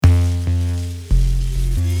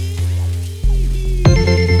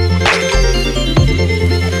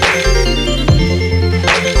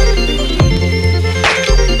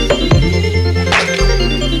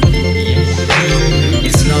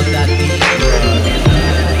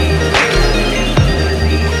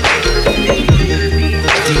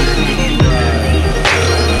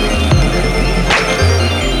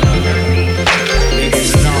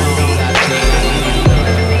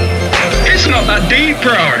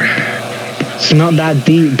It's not that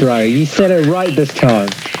deep, bro. You said it right this time.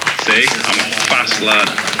 See, I'm a fast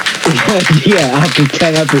learner. Yeah, after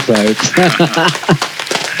 10 episodes.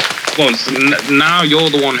 Well, now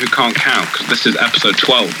you're the one who can't count because this is episode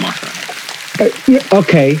 12, my friend. Yeah,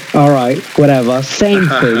 okay, all right, whatever. Same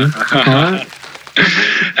thing. All right.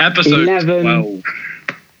 Episode 11. 12.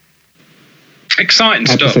 Exciting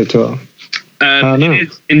Episode stuff. 12. It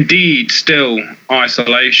is indeed still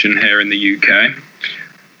isolation here in the UK,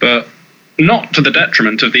 but not to the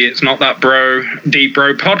detriment of the It's Not That Deep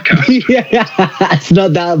Bro podcast. Yeah, it's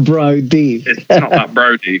not that bro deep. It's not that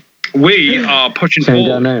bro deep. We are pushing Change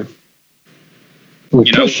our forward. name. We're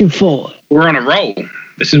pushing forward. We're on a roll.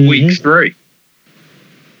 This is week 3.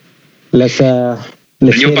 Let's hit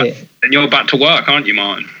it. And you're back to work, aren't you,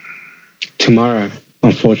 Martin? Tomorrow,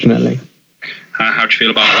 unfortunately. How do you feel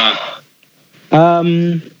about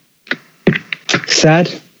that? Sad.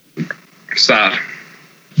 Sad.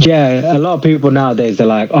 Yeah, a lot of people nowadays are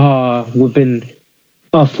like, oh, we've been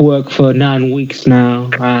off work for 9 weeks now,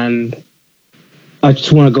 and I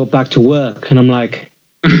just want to go back to work. And I'm like,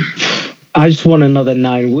 I just want another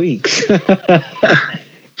 9 weeks.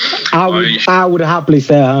 I would happily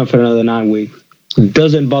stay at home for another 9 weeks. It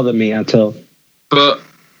doesn't bother me at all. But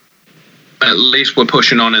at least we're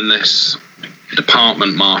pushing on in this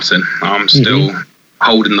department, Martin. I'm still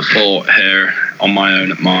holding the fort here on my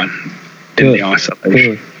own at mine in the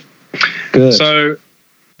isolation. Good. So,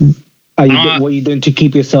 what are you doing to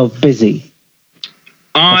keep yourself busy?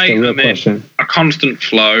 I am in a constant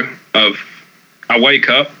flow of I wake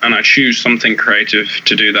up and I choose something creative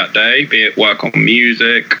to do that day, be it work on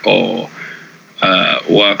music or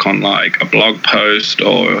work on like a blog post,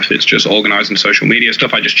 or if it's just organizing social media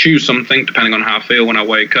stuff. I just choose something depending on how I feel when I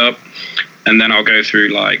wake up, and then I'll go through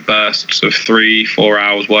like bursts of 3-4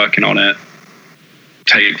 hours working on it,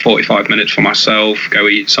 take 45 minutes for myself, go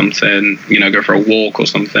eat something, go for a walk or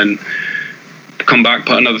something, come back,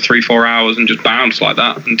 put another 3-4 hours and just bounce like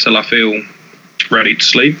that until I feel ready to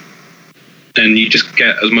sleep. And you just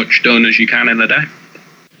get as much done as you can in a day.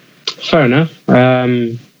 Fair enough.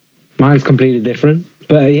 Mine's completely different,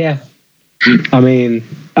 but yeah. I mean,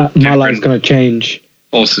 my life's going to change.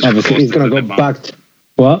 It's going to go back to...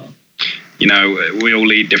 What? We all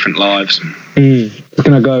lead different lives. It's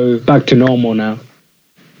going to go back to normal now.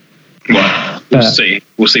 Well, we'll see.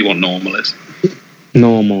 We'll see what normal is.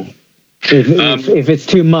 Normal. If it's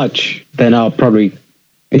too much, then I'll probably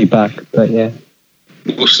be back, but yeah.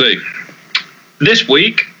 We'll see. This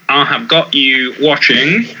week, I have got you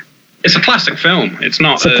watching... It's a classic film. It's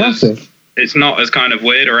not as kind of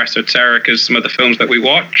weird or esoteric as some of the films that we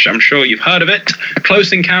watch. I'm sure you've heard of it.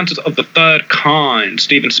 Close Encounters of the Third Kind,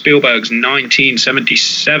 Steven Spielberg's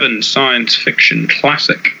 1977 science fiction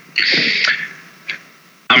classic.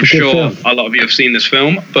 I'm sure a lot of you have seen this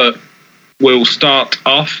film, but we'll start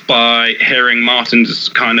off by hearing Martin's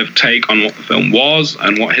kind of take on what the film was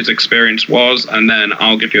and what his experience was, and then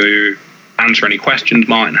I'll answer any questions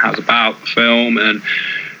Martin has about the film and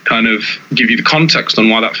kind of give you the context on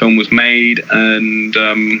why that film was made and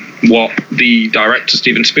what the director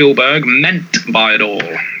Steven Spielberg meant by it all.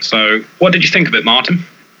 So what did you think of it, Martin?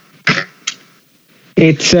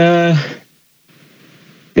 It's my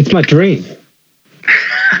dream.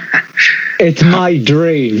 It's my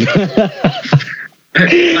dream.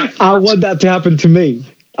 I want that to happen to me.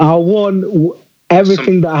 I want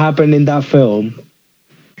everything that happened in that film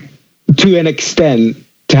to an extent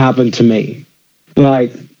to happen to me.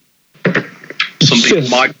 Like, some people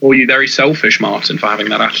might call you very selfish, Martin, for having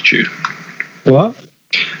that attitude. What?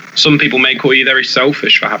 Some people may call you very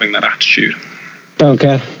selfish for having that attitude. Don't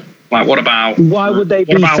care. Like, what about... Why would they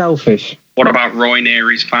be selfish? What about Roy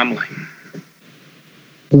Neary's family?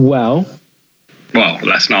 Well,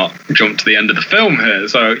 let's not jump to the end of the film here.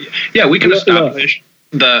 So, yeah, we can establish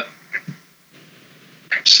that...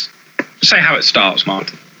 Say how it starts,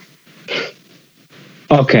 Martin.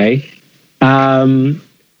 Okay.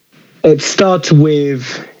 It starts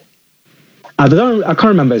with... I can't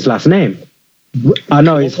remember his last name. I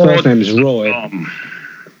know his first name is Roy.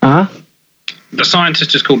 The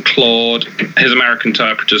scientist is called Claude. His American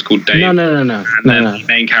interpreter is called Dave. No. The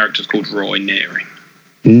main character is called Roy Neary.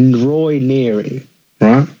 Roy Neary,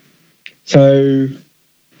 right? So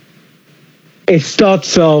it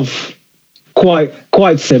starts off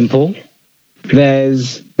quite simple.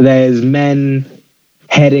 There's men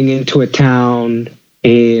heading into a town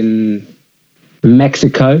in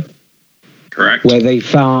Mexico. Correct. Where they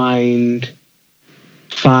find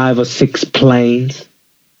 5 or 6 planes.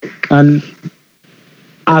 And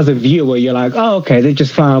as a viewer, you're like, oh, okay, they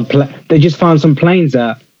just found some planes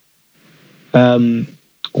that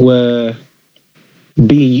were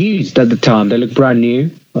being used at the time. They look brand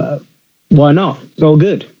new. Why not? It's all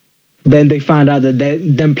good. Then they found out that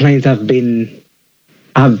them planes have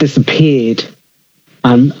disappeared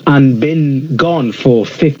and been gone for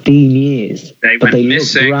 15 years. They went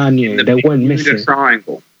missing. Look brand new. They went missing.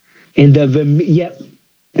 Triangle. In the yep,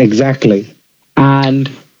 exactly. And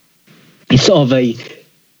it's sort of a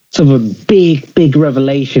big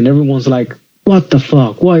revelation. Everyone's like, what the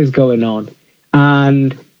fuck? What is going on?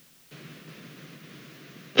 And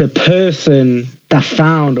the person that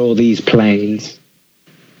found all these planes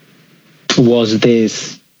was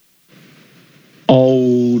this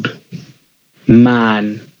old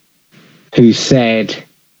man who said,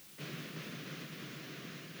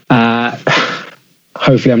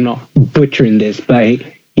 hopefully I'm not butchering this, but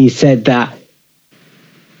he said that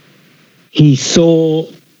he saw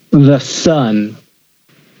the sun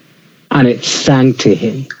and it sang to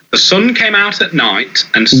him. The sun came out at night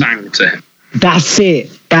and sang to him. That's it.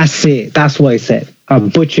 That's what he said. I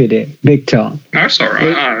butchered it big time. That's all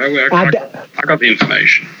right. I got the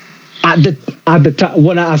information. At the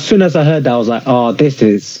time, as soon as I heard that, I was like, "Oh, this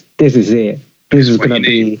is it. This is gonna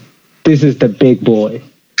be. This is the big boy."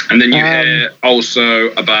 And then you hear also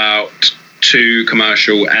about 2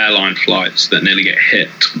 commercial airline flights that nearly get hit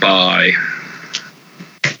by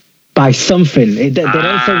something. They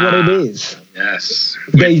don't say what it is. Yes,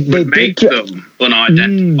 they make them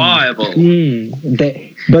unidentifiable.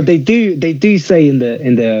 But they do say in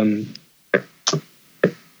the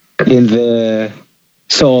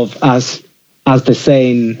sort of as they're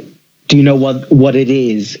saying, do you know what it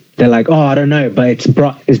is? They're like, oh, I don't know, but it's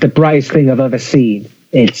the brightest thing I've ever seen.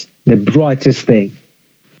 It's the brightest thing.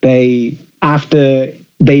 After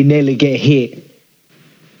they nearly get hit,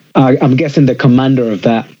 I'm guessing the commander of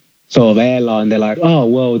that sort of airline, they're like, oh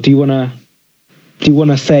well, do you wanna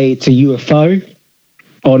say it's a UFO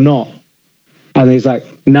or not? And he's like,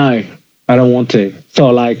 no, I don't want to. So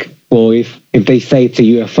like, well, if they say it's a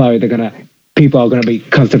UFO, people are gonna be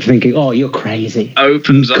constantly thinking, oh, you're crazy.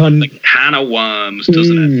 Opens up the can of worms,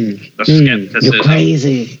 doesn't it? The skepticism. You're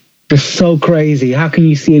crazy. You're so crazy. How can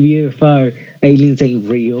you see a UFO? Aliens ain't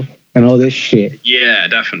real and all this shit. Yeah,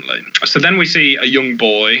 definitely. So then we see a young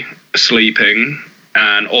boy sleeping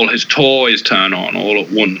and all his toys turn on all at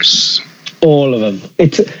once. All of them.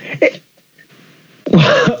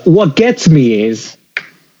 What gets me is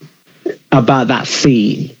about that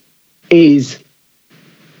scene is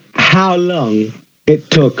how long it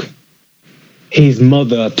took his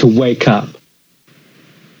mother to wake up.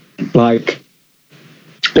 Like,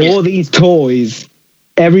 all these toys,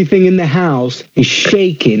 everything in the house is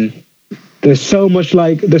shaking. There's so much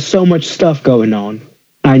stuff going on,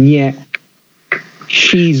 and yet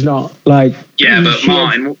she's not like. Yeah, but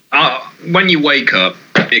mine. When you wake up,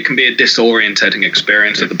 it can be a disorientating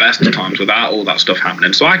experience at the best of times without all that stuff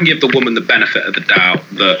happening. So I can give the woman the benefit of the doubt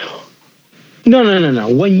that.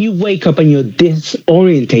 No. When you wake up and you're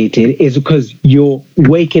disorientated, is because you're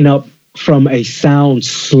waking up from a sound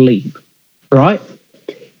sleep, right?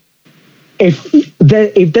 If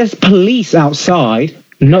there's police outside,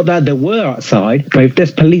 not that there were outside, but if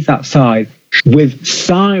there's police outside with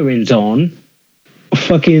sirens on,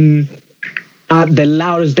 fucking at the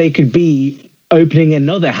loudest they could be, opening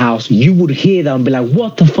another house, you would hear them and be like,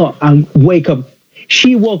 what the fuck? And wake up.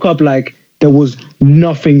 She woke up like there was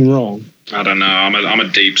nothing wrong. I don't know. I'm a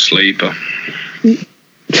deep sleeper.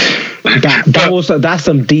 That's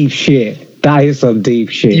some deep shit. That is some deep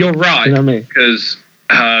shit. You're right. You know what I mean? Because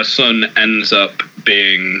her son ends up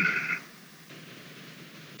being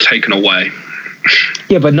taken away.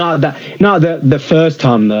 Yeah, but not the first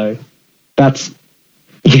time though. That's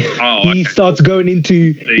he starts going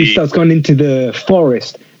into the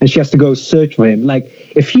forest and she has to go search for him. Like,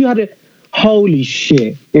 if you had holy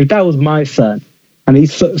shit, if that was my son and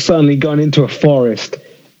he's suddenly gone into a forest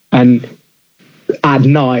and at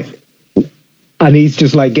night and he's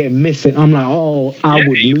just like getting missing, I'm like, oh, I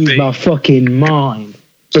would lose my fucking mind.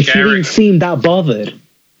 But she didn't seem that bothered.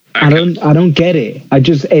 Okay. I don't get it.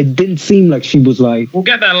 It didn't seem like she was like. We'll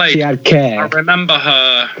get there later. She had care. I remember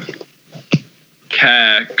her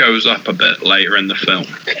care goes up a bit later in the film.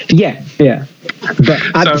 Yeah. But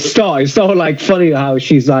at the start, it's so like funny how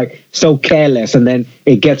she's like so careless, and then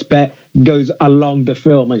it goes along the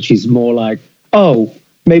film, and she's more like, oh,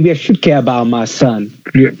 maybe I should care about my son.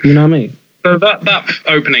 You know what I mean? So that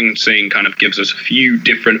opening scene kind of gives us a few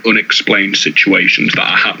different unexplained situations that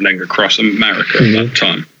are happening across America at that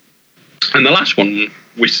time. And the last one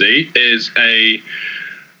we see is an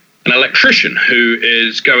electrician who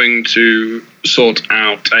is going to sort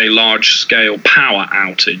out a large-scale power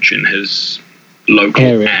outage in his local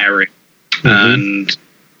area. And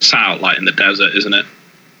It's out like in the desert, isn't it?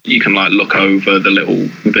 You can like look over the little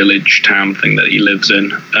village town thing that he lives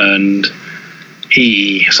in, and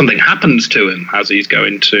something happens to him as he's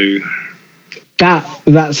going to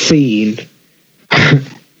that scene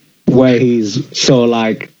where he's so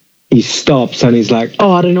like he stops and he's like,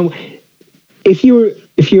 oh, I don't know. If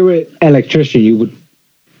you're an electrician, you would.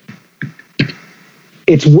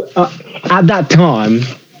 It's at that time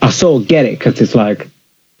I sort of get it because it's like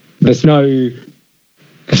there's no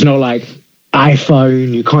like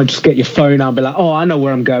iPhone. You can't just get your phone out and be like, oh, I know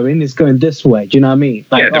where I'm going. It's going this way. Do you know what I mean?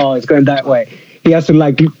 Like, oh, it's going that way. He has to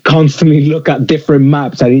like constantly look at different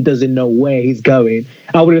maps and he doesn't know where he's going.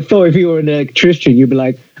 I would have thought if you were an electrician, you'd be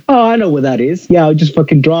like, oh, I know where that is. Yeah, I'll just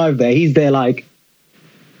fucking drive there. He's there like,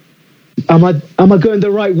 am I going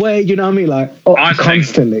the right way? You know what I mean? Like,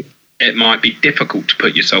 constantly. It might be difficult to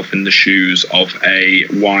put yourself in the shoes of a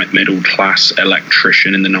white middle-class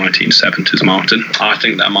electrician in the 1970s, Martin. I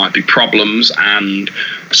think there might be problems and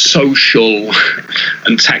social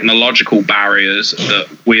and technological barriers that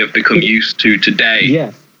we have become used to today.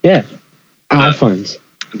 Yeah. iPhones.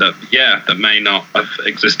 That may not have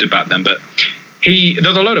existed back then, but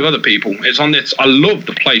there's a load of other people. It's on this. I love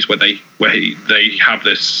the place where they have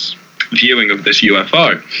this viewing of this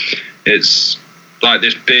UFO. It's like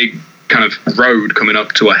this big kind of road coming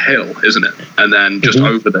up to a hill, isn't it? And then just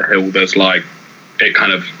over the hill, there's like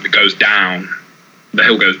it goes down. The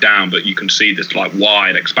hill goes down, but you can see this like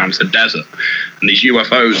wide expanse of desert, and these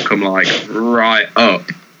UFOs come like right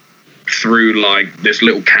up through like this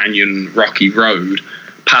little canyon, rocky road,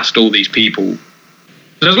 past all these people.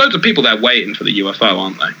 There's loads of people there waiting for the UFO,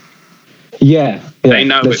 aren't they? Yeah. They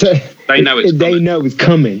know it's coming. They know it's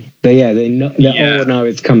coming. They all know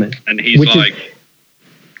it's coming. And he's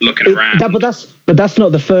looking around. But that's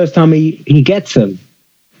not the first time he gets them.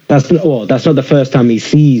 That's not the first time he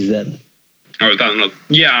sees them. Oh, is that not?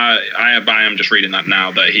 Yeah, I am just reading that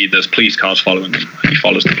now that there's police cars following him. He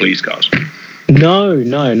follows the police cars. No.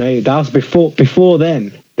 That was before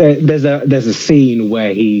then. There's a scene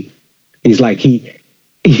where he's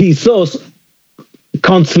sort of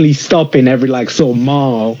constantly stopping every like sort of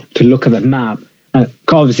mile to look at the map. And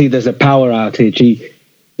obviously there's a power outage.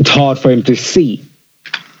 It's hard for him to see.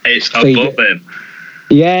 It's above him.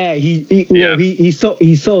 Yeah, he sort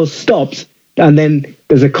of stops, and then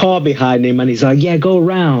there's a car behind him, and he's like, "Yeah, go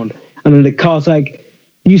around." And then the car's like,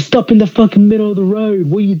 "You stop in the fucking middle of the road.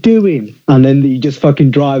 What are you doing?" And then he just fucking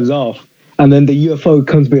drives off. And then the UFO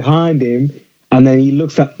comes behind him, and then he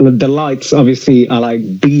looks at the lights. Obviously, are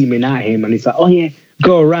like beaming at him, and he's like, "Oh yeah,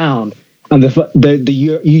 go around." And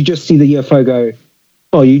you just see the UFO go.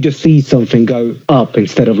 Oh, you just see something go up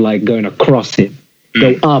instead of like going across him.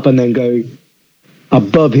 Go up and then go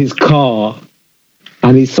above his car,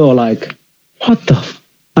 and he's sort of like, what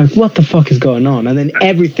the fuck is going on? And then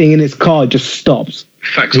everything in his car just stops.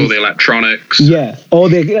 Affects all the electronics. Yeah, all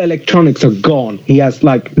the electronics are gone. He has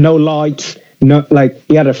like no lights, no like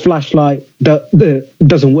he had a flashlight that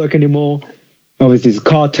doesn't work anymore. Obviously, his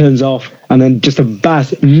car turns off, and then just a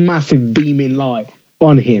massive beaming light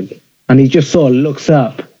on him, and he just sort of looks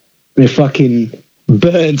up, and it fucking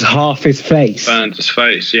burns half his face. Burns his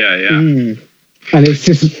face, yeah. And it's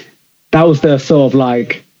just, that was the sort of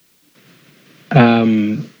like,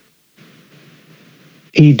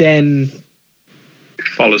 he then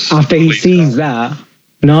follows after he sees that.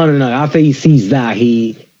 No. After he sees that,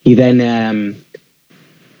 he then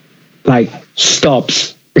like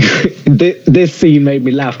stops. This scene made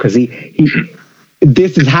me laugh because he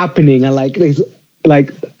this is happening, and like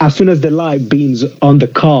as soon as the light beams on the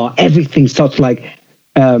car, everything starts like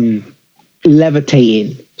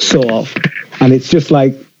levitating sort of, and it's just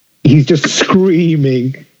like he's just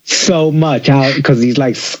screaming so much out because he's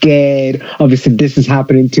like scared. Obviously this is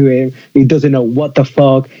happening to him. He doesn't know what the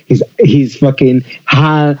fuck. He's fucking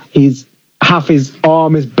he's half his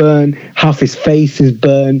arm is burned, half his face is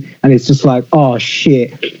burned, and it's just like, oh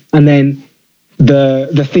shit. And then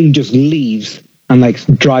the thing just leaves and like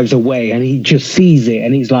drives away, and he just sees it,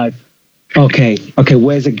 and he's like, okay,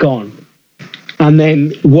 where's it gone? And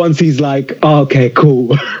then once he's like, oh, okay,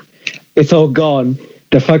 cool, it's all gone,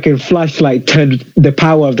 the fucking flashlight the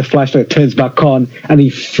power of the flashlight turns back on, and he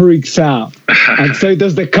freaks out. And so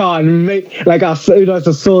does the car. And as soon as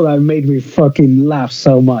I saw that, it made me fucking laugh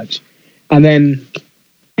so much. And then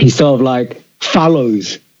he sort of like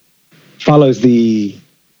follows the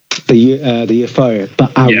UFO,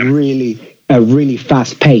 but at a really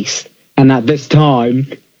fast pace. And at this time,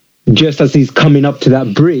 just as he's coming up to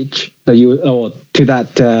that bridge or to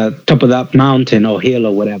that top of that mountain or hill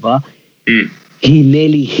or whatever, he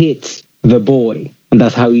nearly hits the boy, and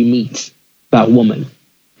that's how he meets that woman.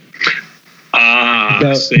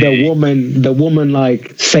 the woman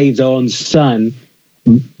like saves her own son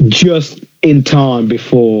just in time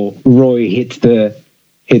before Roy hits the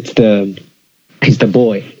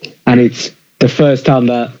boy, and it's the first time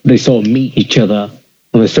that they sort of meet each other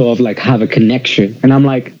and they sort of like have a connection. And I'm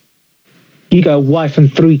like, you got a wife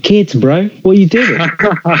and 3 kids, bro. What are you doing?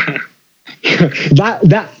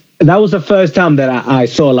 that was the first time that I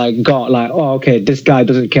saw like got like, oh, okay, this guy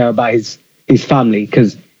doesn't care about his family,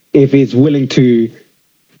 because if he's willing to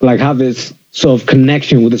like have this sort of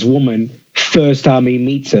connection with this woman first time he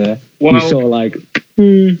meets her, you sort of like,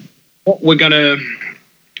 What we're gonna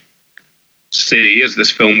see as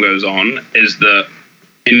this film goes on is that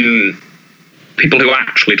in people who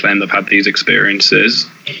actually claim they've had these experiences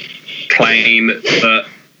claim that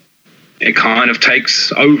it kind of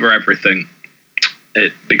takes over everything.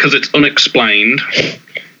 Because it's unexplained,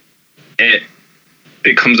 it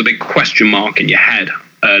becomes a big question mark in your head,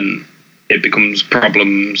 and it becomes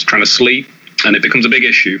problems trying to sleep, and it becomes a big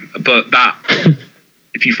issue. But that,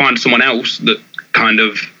 if you find someone else that kind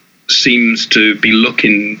of seems to be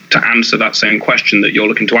looking to answer that same question that you're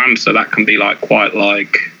looking to answer, that can be like quite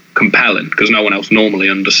like compelling, because no one else normally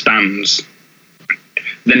understands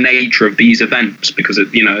the nature of these events, because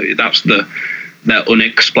they're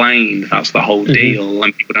unexplained. That's the whole deal,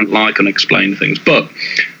 and people don't like unexplained things. But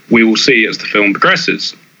we will see as the film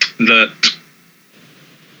progresses that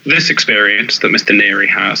this experience that Mr. Neary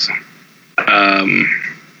has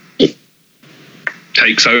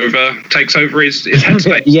takes over his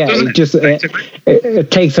headspace. Yeah,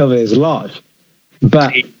 it takes over his life.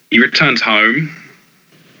 But he returns home.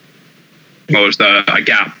 Or is there a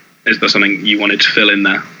gap? Is there something you wanted to fill in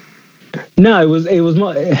there? No, it was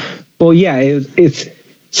more. Well, yeah, it's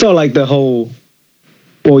sort of like the whole.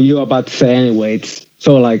 Well, you're about to say anyway. It's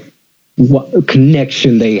sort of like what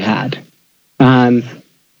connection they had, and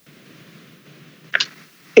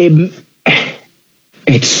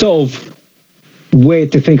it's sort of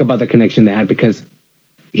weird to think about the connection they had, because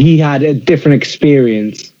he had a different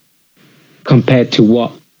experience compared to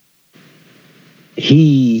what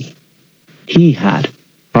he had,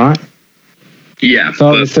 right? Yeah. So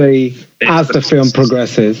obviously, as the film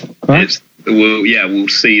progresses, right? We'll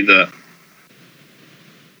see that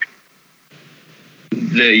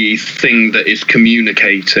the thing that is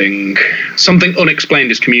communicating, something unexplained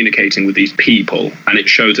is communicating with these people, and it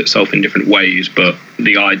shows itself in different ways, but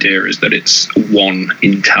the idea is that it's one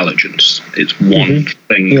intelligence. It's one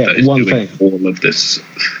thing that is doing all of this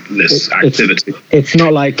activity. It's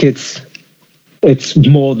not like it's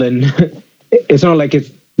more than... It's not like it's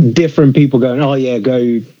different people going, oh yeah,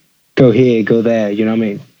 go here, go there, you know what I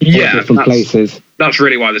mean? Yeah. Different places. That's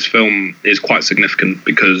really why this film is quite significant,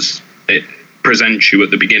 because it presents you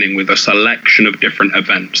at the beginning with a selection of different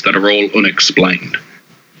events that are all unexplained.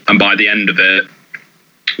 And by the end of it,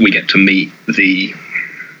 we get to meet the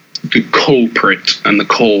culprit and the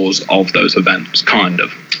cause of those events, kind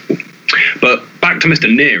of. But back to Mr.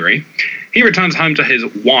 Neary. He returns home to his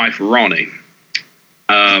wife, Ronnie.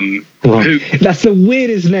 That's the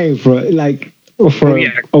weirdest name for a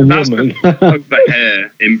woman. Over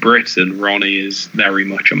here in Britain, Ronnie is very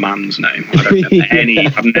much a man's name.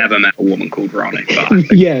 I've never met a woman called Ronnie.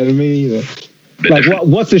 But yeah, me either. Like,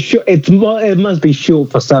 what's the short? It must be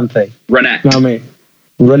short for something. Renette. You know what I mean?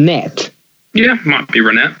 Renette. Yeah, might be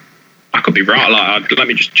Renette. I could be right. Let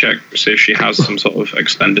me just check, see if she has some sort of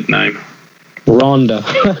extended name. Rhonda.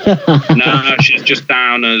 No, she's just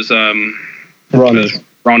down as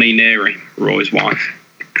Ronnie Neary, Roy's wife.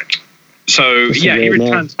 So he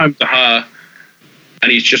returns home to her,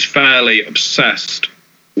 and he's just fairly obsessed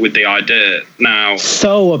with the idea now.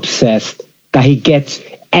 So obsessed that he gets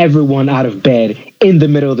everyone out of bed in the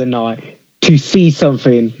middle of the night to see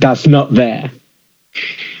something that's not there.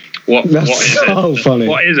 What is so funny.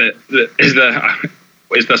 What is it?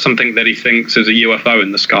 Is there something that he thinks is a UFO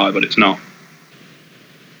in the sky, but it's not?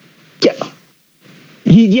 Yeah.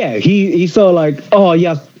 He's sort of like, oh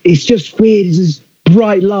yeah, it's just weird. It's this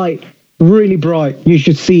bright light, really bright. You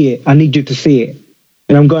should see it. I need you to see it.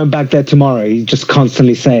 And I'm going back there tomorrow. He's just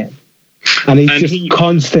constantly saying. And he's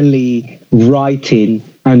constantly writing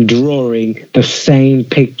and drawing the same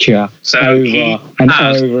picture over and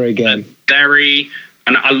over again.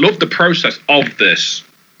 And I love the process of this,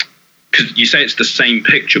 because you say it's the same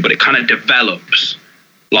picture, but it kind of develops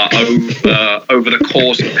like over the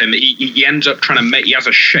course of him. He ends up trying to make, he has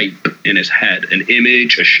a shape in his head, an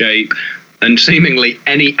image, a shape, and seemingly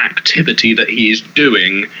any activity that he's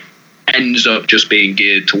doing ends up just being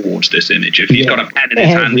geared towards this image. If he's got a pen in his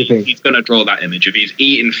hand, he's going to draw that image. If he's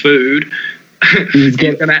eating food, he's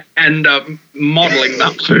going to end up modeling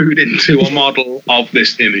that food into a model of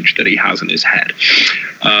this image that he has in his head,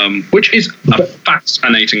 which is a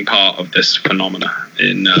fascinating part of this phenomena.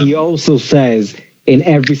 He also says in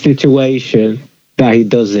every situation that he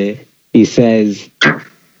does it, he says,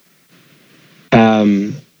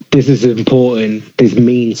 this is important, this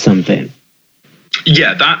means something.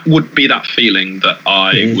 Yeah, that would be that feeling that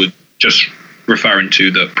I would just referring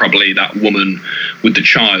to, that probably that woman with the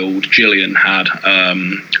child, Gillian, had,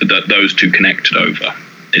 that those two connected over.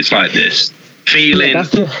 It's like this feeling, the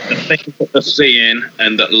thing that they're seeing,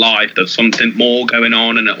 and that life, there's something more going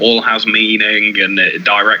on, and it all has meaning, and it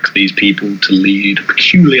directs these people to lead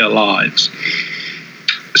peculiar lives.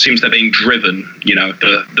 It seems they're being driven,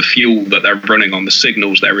 the fuel that they're running on, the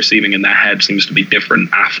signals they're receiving in their head seems to be different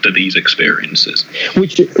after these experiences.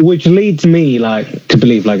 Which leads me to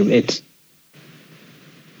believe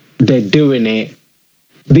they're doing it.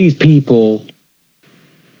 These people,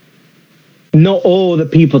 not all the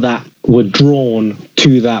people that were drawn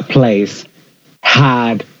to that place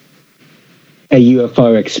had a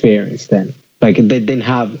UFO experience then. They didn't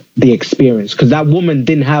have the experience, because that woman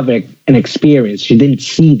didn't have an experience. She didn't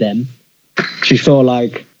see them. She saw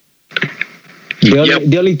the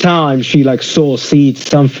only time she see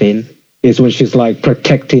something is when she's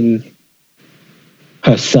protecting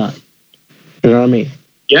her son. You know what I mean?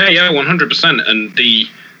 Yeah, 100%. And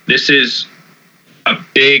this is a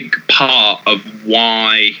big part of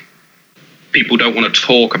why people don't want to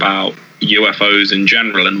talk about UFOs in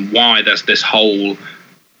general, and why there's this whole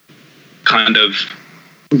kind of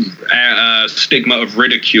stigma of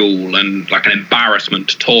ridicule and an embarrassment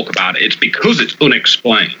to talk about it. It's because it's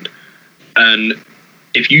unexplained. And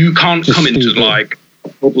if you can't come into a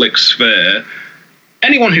public sphere,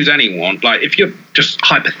 anyone who's anyone, if you're just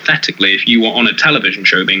hypothetically, if you were on a television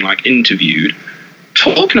show being interviewed,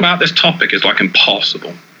 talking about this topic is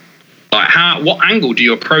impossible. What angle do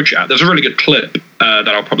you approach it at? There's a really good clip that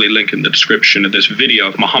I'll probably link in the description of this video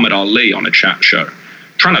of Muhammad Ali on a chat show,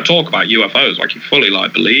 trying to talk about UFOs. He fully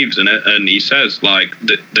believes in it, and he says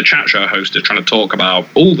the chat show host is trying to talk about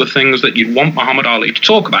all the things that you'd want Muhammad Ali to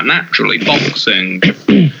talk about naturally, boxing,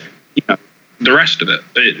 the rest of it,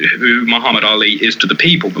 who Muhammad Ali is to the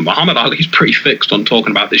people. But Muhammad Ali's pretty fixed on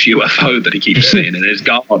talking about this UFO that he keeps seeing in his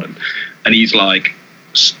garden, and he's like,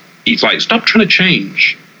 stop trying to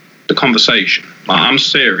change the conversation. I'm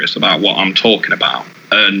serious about what I'm talking about.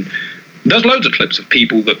 And there's loads of clips of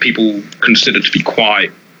people that people consider to be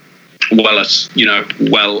quite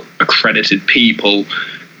well accredited people,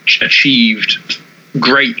 achieved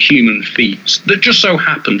great human feats, that just so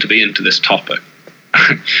happen to be into this topic.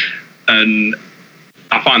 And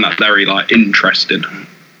I find that very interesting.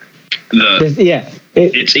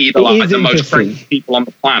 It's either the most crazy people on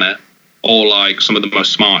the planet, or some of the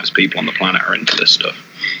most smartest people on the planet are into this stuff.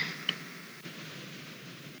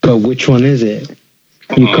 But which one is it?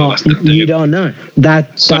 You don't know.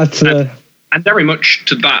 And very much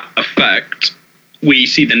to that effect, we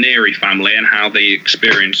see the Neary family and how the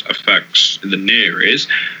experience affects the Nearys.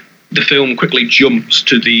 The film quickly jumps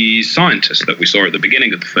to the scientists that we saw at the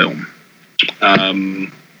beginning of the film.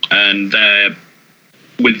 And they're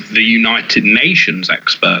with the United Nations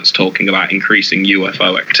experts talking about increasing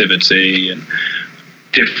UFO activity and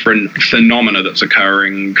different phenomena that's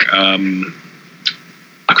occurring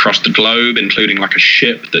across the globe, including a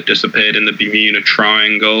ship that disappeared in the Bermuda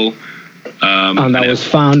Triangle. And that was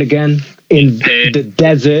found again in the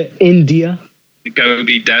desert, India. The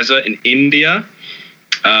Gobi Desert in India.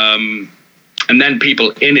 And then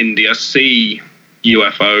people in India see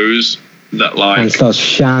UFOs that and start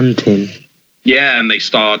chanting. Yeah, and they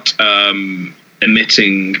start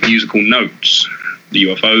emitting musical notes. The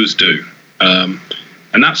UFOs do.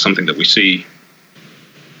 And that's something that we see.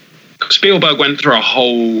 Spielberg went through a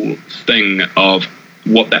whole thing of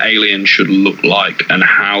what the aliens should look like and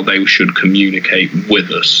how they should communicate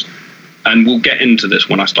with us. And we'll get into this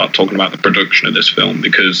when I start talking about the production of this film,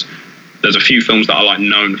 because there's a few films that are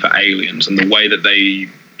known for aliens, and the way that they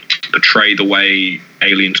portray the way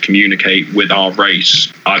aliens communicate with our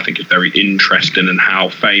race, I think is very interesting, and how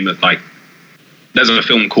famous, there's a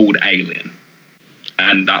film called Alien,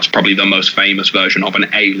 and that's probably the most famous version of an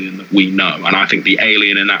alien that we know. And I think the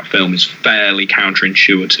alien in that film is fairly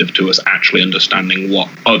counterintuitive to us actually understanding what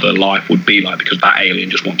other life would be like, because that alien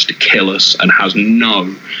just wants to kill us and has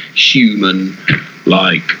no human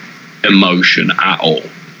emotion at all.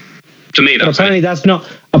 To me, apparently that's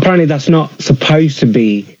not supposed to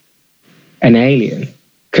be an alien.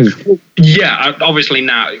 Yeah, obviously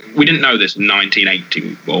now we didn't know this in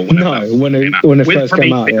 1980 or whenever. No, when it first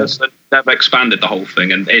came out. Yeah. They've expanded the whole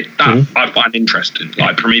thing, and I find interesting.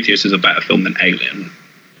 Like Prometheus is a better film than Alien.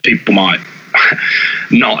 People might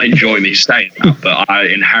not enjoy me saying that, but I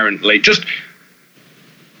inherently just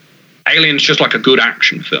Alien's just like a good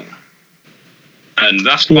action film, and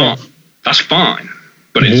that's fine. Yeah. That's fine.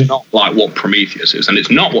 But it's not like what Prometheus is, and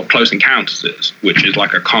it's not what Close Encounters is, which is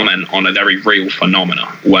like a comment on a very real phenomena,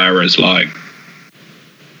 whereas like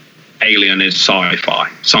Alien is sci-fi,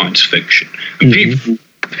 science fiction. And people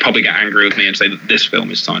probably get angry with me and say that this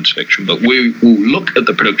film is science fiction, but we will look at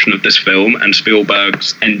the production of this film and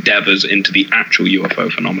Spielberg's endeavors into the actual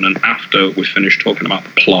UFO phenomenon after we've finished talking about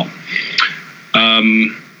the plot.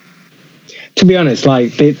 To be honest,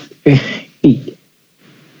 like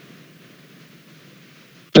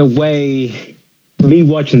the way me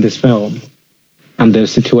watching this film and the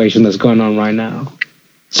situation that's going on right now,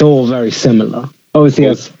 it's all very similar. Obviously,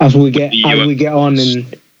 as we get on in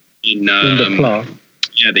the plot.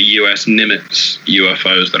 Yeah, the US Nimitz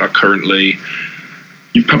UFOs that are currently,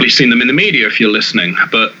 you've probably seen them in the media if you're listening,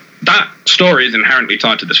 but that story is inherently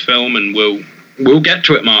tied to this film, and we'll get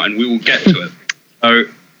to it, Martin. We will get to it. So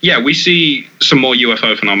yeah, we see some more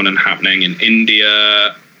UFO phenomenon happening in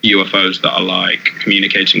India. UFOs that are like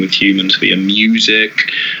communicating with humans via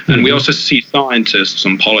music, and we also see scientists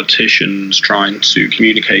and politicians trying to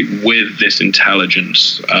communicate with this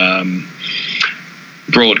intelligence,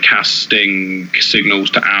 broadcasting signals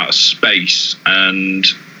to outer space, and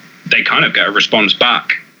they kind of get a response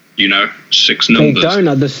back, 6 numbers. They don't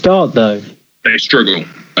at the start though. They struggle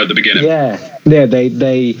at the beginning. Yeah, they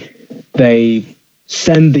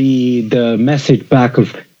send the message back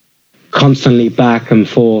of constantly back and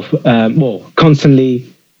forth, constantly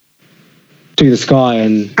to the sky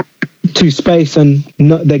and to space, and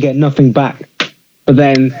they get nothing back. But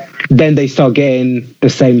then they start getting the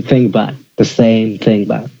same thing back,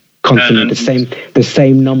 constantly the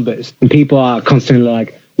same numbers, and people are constantly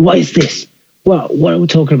like, "What is this? What are we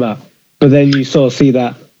talking about?" But then you sort of see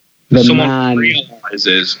that someone man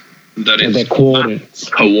realizes that it's their coordinates.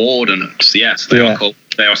 Coordinates, yes, they are called.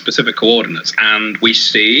 They are specific coordinates, and we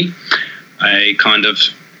see a kind of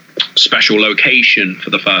special location for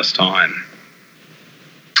the first time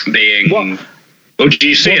being. Well, do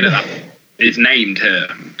you see it? It's named here,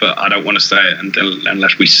 but I don't want to say it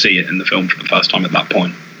unless we see it in the film for the first time at that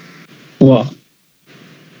point. What?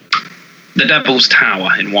 The Devil's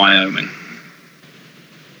Tower in Wyoming.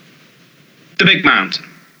 The big mountain.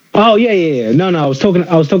 Oh yeah. No. I was talking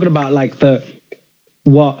about like the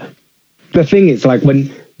thing is, like when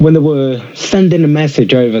they were sending a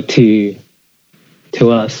message over to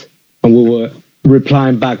us and we were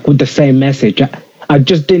replying back with the same message, I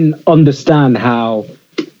just didn't understand how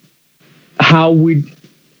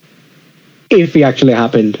if it actually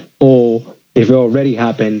happened, or if it already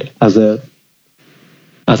happened as us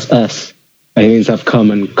aliens have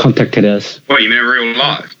come and contacted us. What, you mean real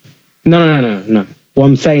life? No. What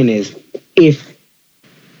I'm saying is, if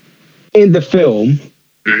in the film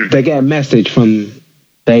they get a message from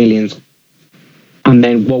the aliens, and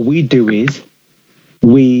then what we do is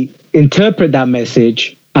we interpret that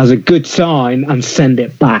message as a good sign and send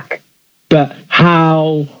it back. But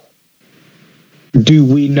how do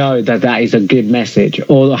we know that is a good message,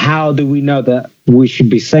 or how do we know that we should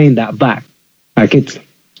be saying that back? Like it's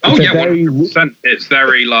very 100%. It's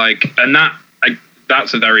very like, and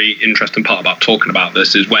that's a very interesting part about talking about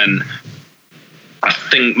this, is when I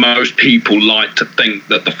think most people like to think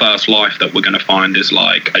that the first life that we're going to find is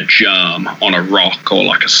like a germ on a rock, or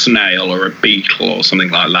like a snail or a beetle or something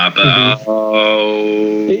like that. But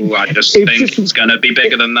I just think it's going to be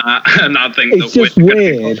bigger than that. And I think that we're going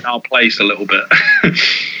to be in our place a little bit.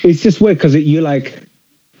 It's just weird because you like,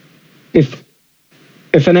 if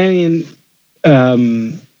an alien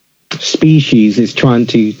species is trying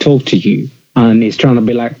to talk to you and is trying to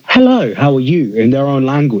be like, "Hello, how are you?" in their own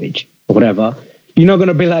language or whatever, you're not going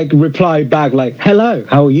to be like reply back like, "Hello,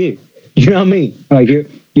 how are you?" You know what I mean? Like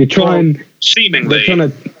you're trying. Well, seemingly,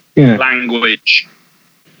 language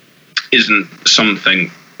isn't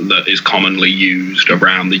something that is commonly used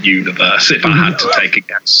around the universe, if I had to take a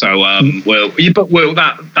guess. So,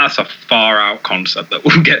 that's a far out concept that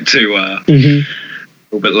we'll get to a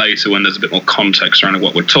little bit later when there's a bit more context around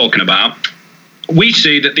what we're talking about. We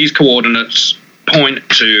see that these coordinates point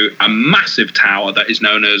to a massive tower that is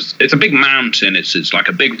known as, it's a big mountain, it's like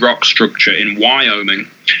a big rock structure in Wyoming,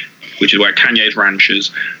 which is where Kanye's ranch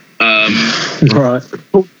is. Right.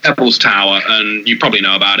 Devil's Tower, and you probably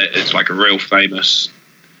know about it. It's like a real famous,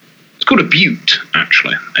 it's called a butte,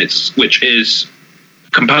 actually. Which is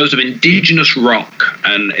composed of indigenous rock,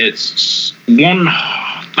 and it's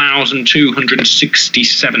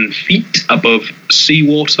 1,267 feet above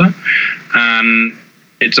seawater, and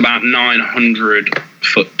it's about 900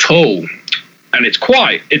 foot tall, and it's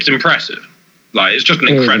impressive. Like, it's just an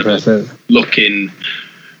incredible looking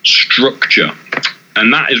structure,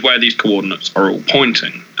 and that is where these coordinates are all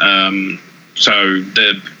pointing. So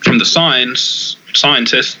from the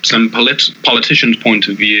scientists and politicians' point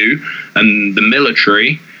of view, and the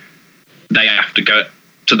military, they have to go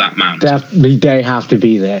to that mountain. They have to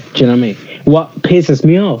be there. Do you know what I mean? What pisses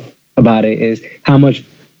me off about it is how much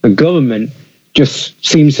the government just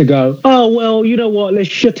seems to go, oh, well, you know what, let's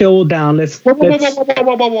shut it all down.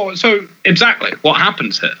 Whoa. So exactly what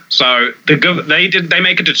happens here. So they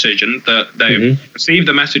make a decision that they receive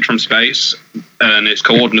the message from space and its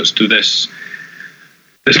coordinates to this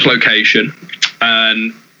location.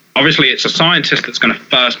 And obviously it's a scientist that's going to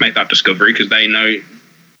first make that discovery, because they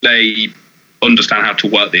understand how to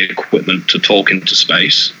work the equipment to talk into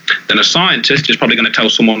space. Then a scientist is probably going to tell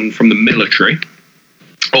someone from the military,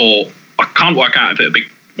 or I can't work out if it would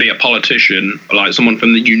be a politician, like someone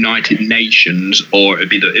from the United Nations, or it'd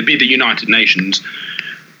be the United Nations.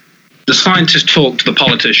 The scientists talk to the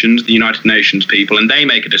politicians, the United Nations people, and they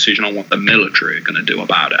make a decision on what the military are going to do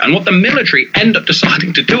about it. And what the military end up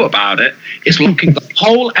deciding to do about it is locking the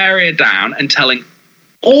whole area down and telling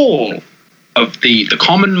all of the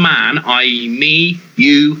common man, i.e. me,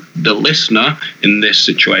 you, the listener in this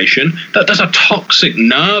situation, that there's a toxic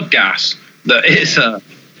nerve gas, that it's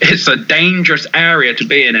a dangerous area to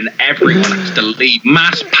be in, and everyone has to leave.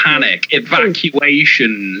 Mass panic,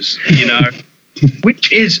 evacuations,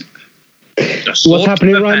 which is what's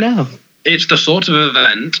happening right now. It's the sort of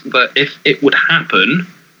event that if it would happen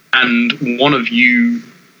and one of you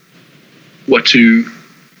were to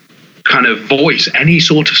kind of voice any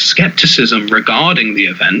sort of skepticism regarding the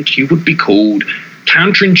event, you would be called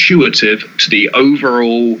counterintuitive to the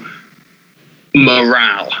overall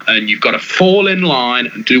morale, and you've got to fall in line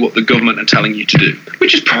and do what the government are telling you to do,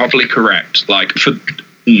 which is probably correct, like for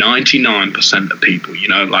 99% of people,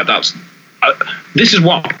 like that's this is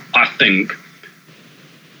what I think.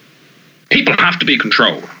 People have to be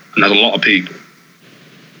controlled, and there's a lot of people,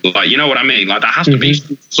 like, you know what I mean, like there has to be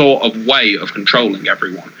some sort of way of controlling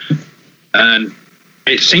everyone, and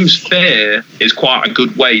it seems fear is quite a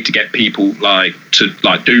good way to get people to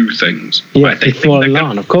do things. They fall in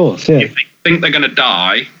line, of course. If they think they're going to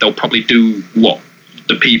die, they'll probably do what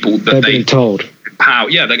the people that they've been told.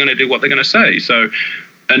 They're going to do what they're going to say. So,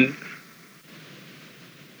 and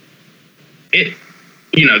it,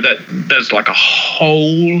 that there's like a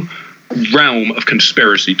whole realm of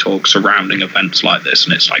conspiracy talk surrounding events like this,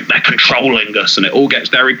 and it's like they're controlling us, and it all gets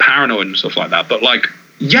very paranoid and stuff like that. But like,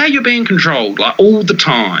 yeah, you're being controlled all the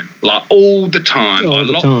time, a lot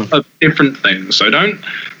of different things. So don't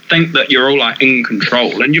think that you're all in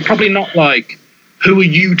control, and you're probably not. Who are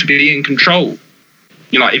you to be in control?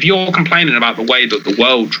 If you're complaining about the way that the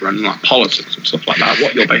world's run, like politics and stuff like that,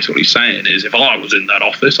 what you're basically saying is, if I was in that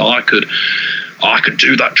office, I could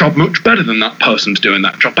do that job much better than that person's doing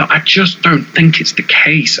that job. But I just don't think it's the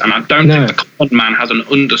case, and I don't think the common man has an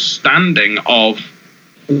understanding of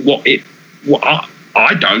I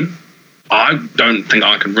don't think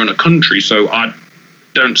I can run a country, so I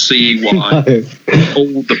don't see why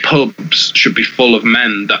all the pubs should be full of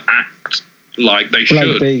men that act like they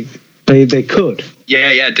should. They could.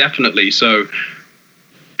 Yeah, definitely. So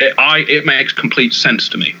it makes complete sense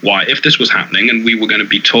to me why, if this was happening and we were going to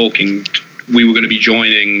be joining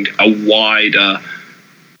a wider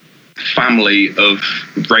family of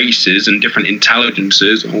races and different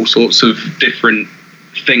intelligences, all sorts of different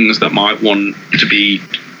things that might want to be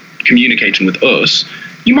communicating with us,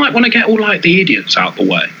 you might want to get all the idiots out the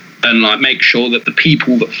way and make sure that the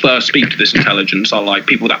people that first speak to this intelligence are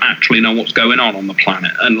people that actually know what's going on the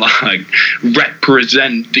planet and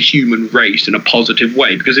represent the human race in a positive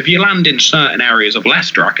way. Because if you land in certain areas of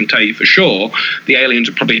Leicester, I can tell you for sure the aliens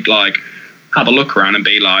would probably have a look around and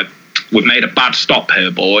be like, we've made a bad stop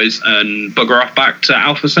here, boys, and bugger off back to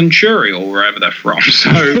Alpha Centauri or wherever they're from.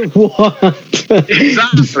 So what?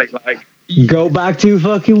 Exactly. Go back to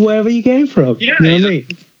fucking wherever you came from. Yeah, you know what I mean?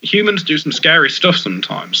 Humans do some scary stuff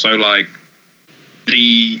sometimes. So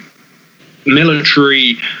the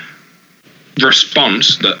military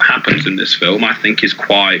response that happens in this film, I think, is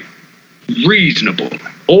quite reasonable,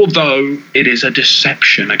 although it is a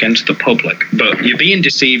deception against the public. But you're being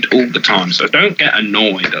deceived all the time, so don't get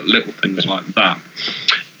annoyed at little things like that.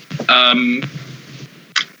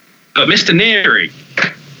 But Mr. Neary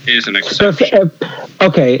is an exception.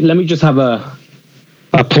 Okay, let me just have a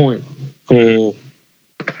point for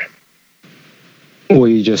what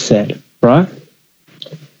you just said, right?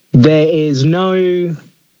 There is no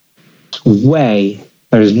way,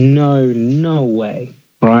 no way,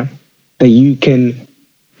 right, that you can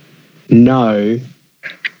know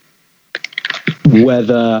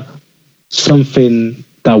whether something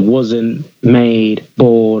that wasn't made,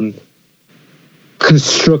 born,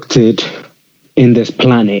 constructed in this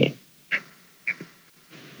planet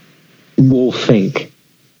will think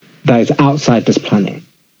that is outside this planet.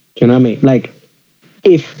 Do you know what I mean? Like,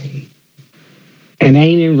 if an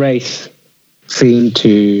alien race seemed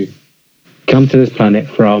to come to this planet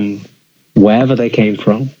from wherever they came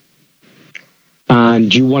from,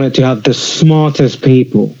 and you wanted to have the smartest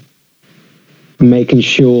people making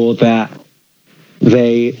sure that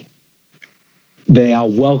they are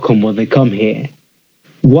welcome when they come here,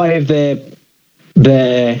 what if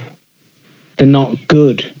they're not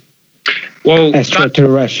good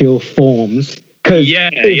extraterrestrial forms? Because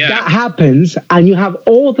if that happens and you have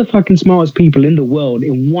all the fucking smartest people in the world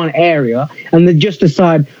in one area and they just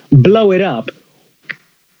decide blow it up,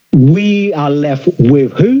 we are left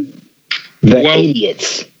with who? The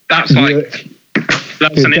idiots. That's an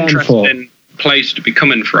interesting place to be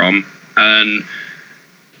coming from, and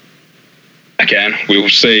again, we will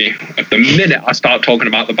see. At the minute I start talking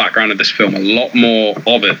about the background of this film, a lot more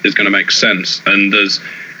of it is going to make sense. And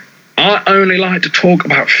I only like to talk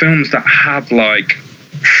about films that have like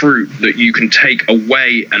fruit that you can take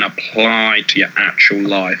away and apply to your actual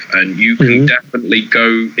life. And you can definitely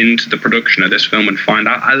go into the production of this film and find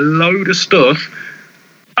out a load of stuff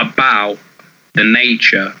about the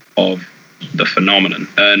nature of the phenomenon.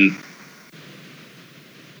 And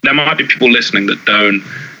there might be people listening that don't,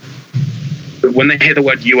 when they hear the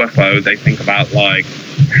word UFO, they think about like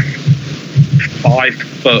 5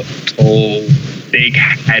 foot tall, big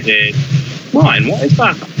headed. Ryan, what is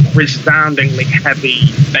that resoundingly heavy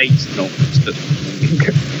bass noise that's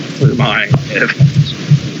through my earphones?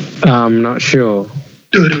 I'm not sure.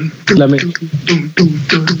 Let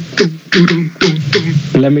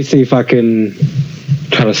me see if I can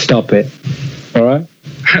try to stop it. All right.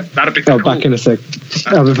 That'd be cool. I'll be back in a sec.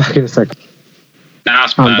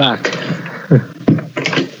 I'm back.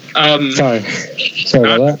 Sorry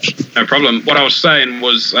about that. No problem. What I was saying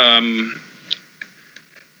was,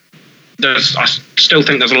 I still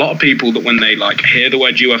think there's a lot of people that when they like hear the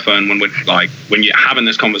word UFO and when you're having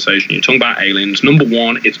this conversation, you're talking about aliens. Number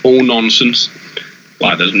one, it's all nonsense.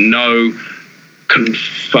 Like, there's no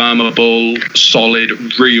confirmable,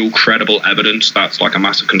 solid, real, credible evidence. That's like a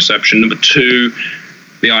massive conception. Number two,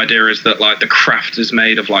 the idea is that like the craft is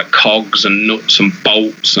made of like cogs and nuts and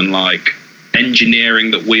bolts and like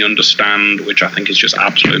engineering that we understand, which I think is just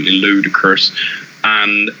absolutely ludicrous.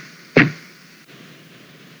 And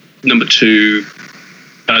number three,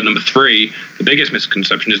 the biggest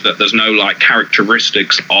misconception is that there's no like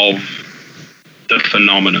characteristics of the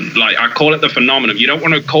phenomenon. Like, I call it the phenomenon. You don't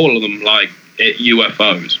want to call them like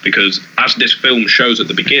UFOs, because as this film shows at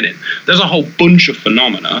the beginning, there's a whole bunch of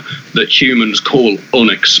phenomena that humans call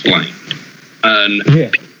unexplained, and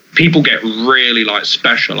people get really like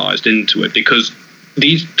specialized into it because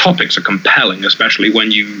these topics are compelling, especially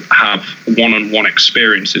when you have one-on-one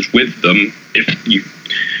experiences with them. It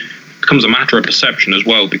becomes a matter of perception as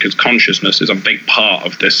well, because consciousness is a big part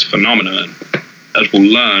of this phenomenon, as we'll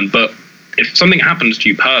learn. But if something happens to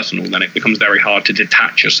you personal, then it becomes very hard to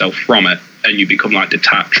detach yourself from it, and you become like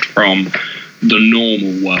detached from the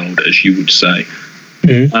normal world, as you would say.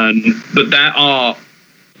 But there are,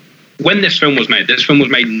 when this film was made in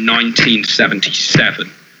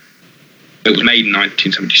 1977. It was made in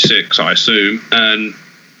 1976, I assume. And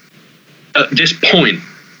at this point,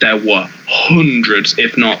 there were hundreds,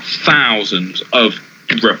 if not thousands, of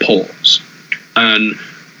reports. And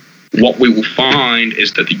what we will find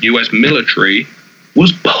is that the US military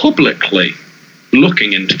was publicly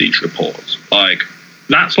looking into these reports. Like,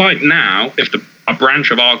 that's like now, if a branch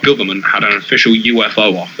of our government had an official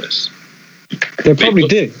UFO office. They probably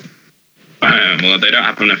do. Well, they don't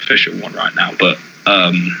have an official one right now, but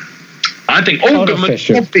I think all governments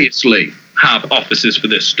obviously have offices for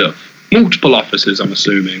this stuff. Multiple offices, I'm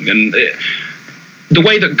assuming. And the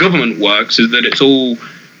way that government works is that it's all,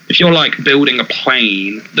 if you're like building a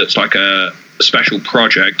plane that's like a special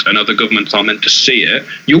project and other governments aren't meant to see it,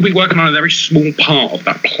 you'll be working on a very small part of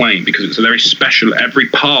that plane because it's a very special, every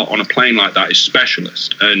part on a plane like that is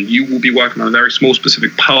specialist, and you will be working on a very small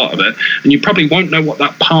specific part of it, and you probably won't know what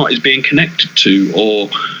that part is being connected to, or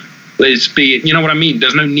you know what I mean?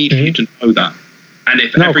 There's no need for you to know that. And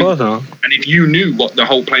if if you knew what the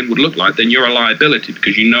whole plane would look like, then you're a liability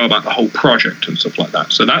because you know about the whole project and stuff like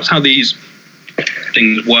that. So that's how these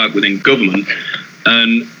things work within government.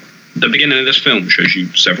 And the beginning of this film shows you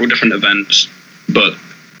several different events, but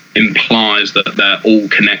implies that they're all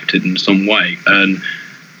connected in some way, and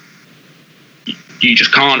you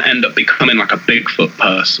just can't end up becoming like a Bigfoot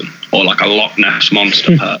person or like a Loch Ness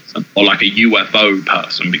monster person or like a UFO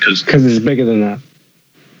person because it's bigger than that.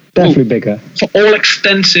 Definitely bigger.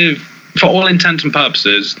 For all intents and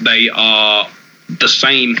purposes, they are the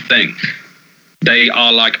same thing. They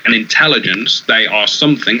are like an intelligence. They are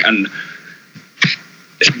something, and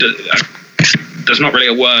there's not really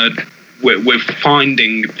a word. We're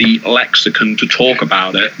finding the lexicon to talk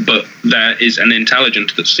about it, but there is an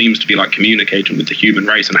intelligence that seems to be like communicating with the human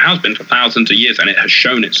race, and has been for thousands of years, and it has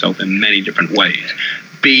shown itself in many different ways.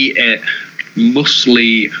 Be it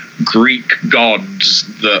muscly Greek gods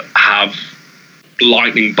that have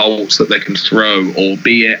lightning bolts that they can throw, or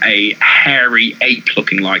be it a hairy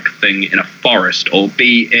ape-looking like thing in a forest, or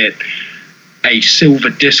be it a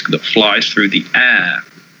silver disc that flies through the air.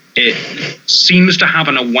 It seems to have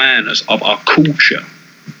an awareness of our culture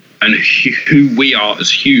and who we are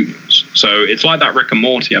as humans. So it's like that Rick and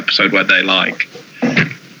Morty episode where they like,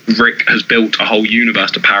 Rick has built a whole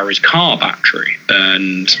universe to power his car battery,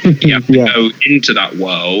 and you have to go into that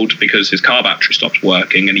world because his car battery stops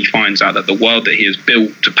working, and he finds out that the world that he has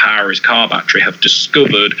built to power his car battery have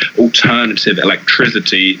discovered alternative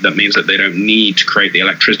electricity. That means that they don't need to create the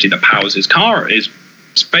electricity that powers his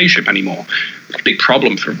spaceship anymore. It's a big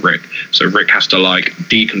problem for Rick, so Rick has to like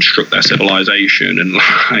deconstruct their civilization, and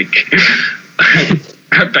like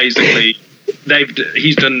basically the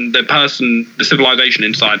civilization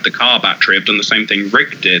inside the car battery have done the same thing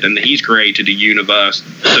Rick did, and he's created a universe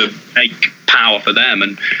to make power for them.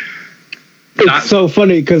 And it's so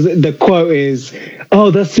funny because the quote is,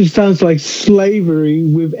 "Oh, that just sounds like slavery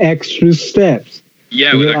with extra steps."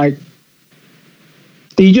 Yeah, you're like,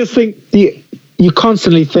 do you just think you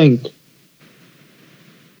constantly think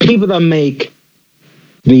people that make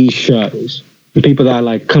these shows, the people that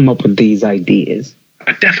like come up with these ideas,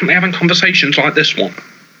 are definitely having conversations like this one.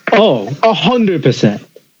 Oh, 100%.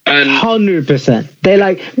 100%.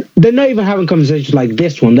 They're not even having conversations like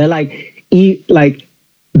this one. They're like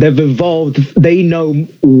they've evolved. They know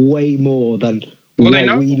way more than we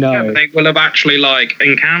know. Yeah, they will have actually like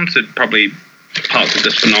encountered probably parts of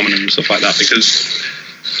this phenomenon and stuff like that, because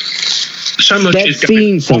so much is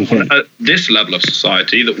going on at this level of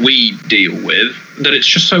society that we deal with that it's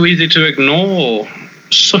just so easy to ignore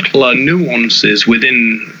subtler nuances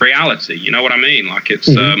within reality. You know what I mean? Like it's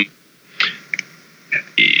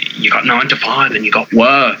you got 9 to 5, and you got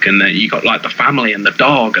work, and then you got like the family and the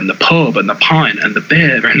dog and the pub and the pint and the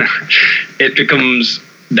beer, and it becomes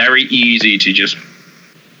very easy to just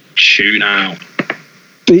tune out.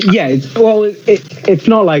 Yeah, it's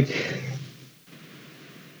not like,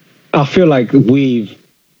 I feel like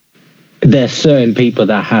there's certain people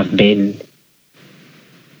that have been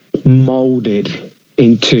molded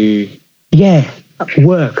into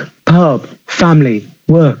work, pub, family,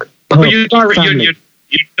 work, pub, family.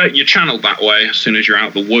 You channel that way as soon as you're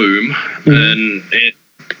out the womb, and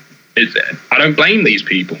I don't blame these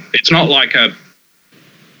people. It's not like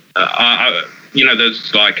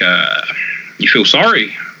there's like you feel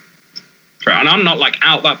sorry for it, and I'm not like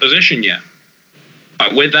out that position yet.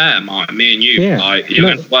 Like we're there, me and you. Like you're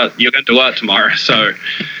going to work tomorrow, so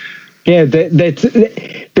yeah.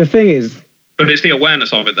 The thing is, but it's the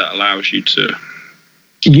awareness of it that allows you to.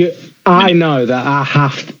 I know that I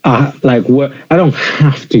have work. I don't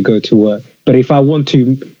have to go to work, but if I want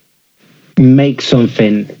to make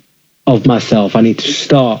something of myself, I need to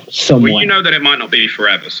start somewhere. Well, you know that it might not be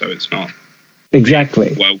forever, so it's not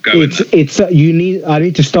exactly. Well, going. I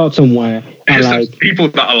need to start somewhere. And like people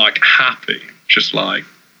that are like happy, just like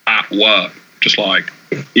at work, just like,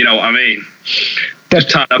 you know what I mean. Just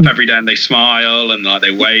turn up every day and they smile and like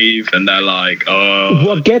they wave and they're like, oh,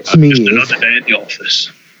 what gets me just another day at the office.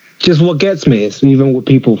 Just what gets me is even with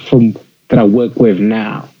people that I work with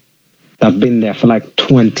now, that have been there for like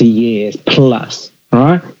 20 years plus, all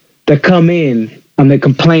right? They come in and they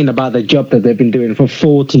complain about the job that they've been doing for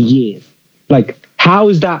 40 years. Like, how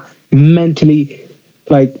is that mentally,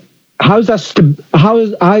 like, how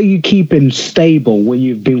are you keeping stable when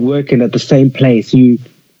you've been working at the same place? You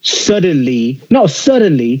not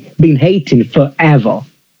suddenly been hating forever.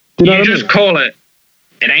 You just call it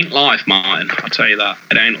ain't life, Martin. I'll tell you that.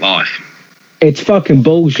 It ain't life. It's fucking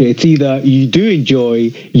bullshit. It's either you do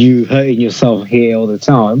enjoy you hurting yourself here all the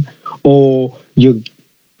time, or you're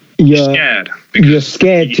scared. You're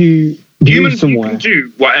scared to be somewhere. You can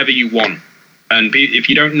do whatever you want. And if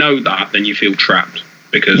you don't know that, then you feel trapped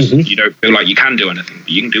because you don't feel like you can do anything.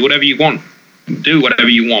 You can do whatever you want. Do whatever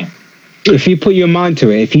you want. If you put your mind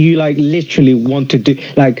to it, if you like literally want to do,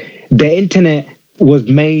 like the internet was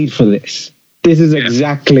made for this. This is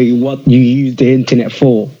exactly what you use the internet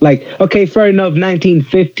for. Like, okay, fair enough,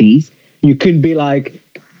 1950s, you couldn't be like,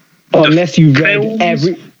 unless you read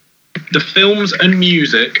the films and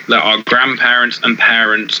music that our grandparents and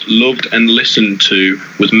parents loved and listened to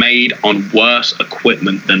was made on worse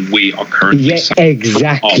equipment than we are currently. Yeah,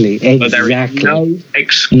 exactly. So there is no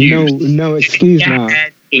excuse. No excuse now.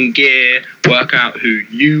 Get in gear, work out who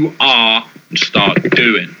you are, and start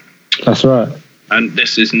doing. That's right. And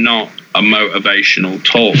this is not a motivational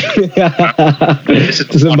talk. This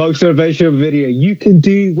is a motivational video. You can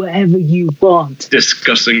do whatever you want.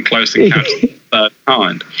 Discussing Close Encounters of the Third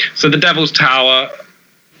Kind. So the Devil's Tower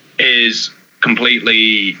is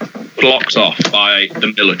completely blocked off by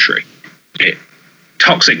the military.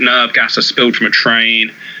 Toxic nerve gas is spilled from a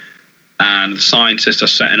train, and the scientists are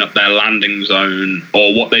setting up their landing zone,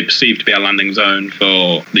 or what they perceive to be a landing zone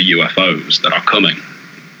for the UFOs that are coming.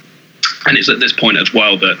 And it's at this point as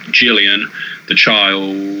well that Gillian, the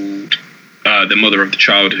child, the mother of the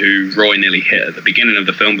child who Roy nearly hit at the beginning of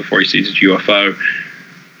the film before he sees his UFO,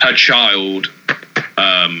 her child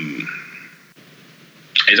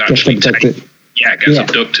is actually abducted. Gets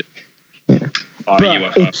abducted by a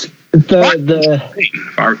UFO.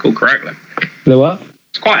 If I recall correctly. The what?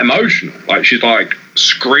 It's quite emotional. Like, she's like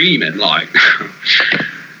screaming, like.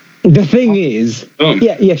 The thing is,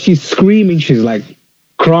 she's screaming, she's like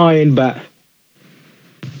crying, but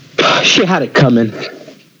she had it coming.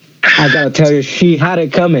 I gotta tell you, she had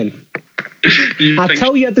it coming. I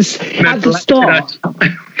tell you at the start,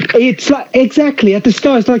 it's like, exactly, at the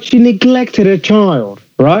start, it's like she neglected her child,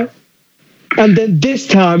 right? And then this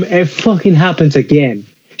time, it fucking happens again.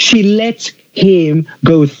 She lets him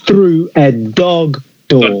go through a dog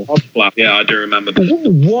door. Yeah, I do remember this.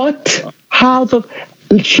 What? How the...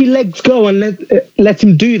 She lets go and lets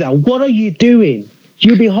him do that. What are you doing?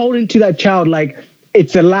 You'll be holding to that child like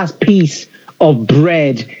it's the last piece of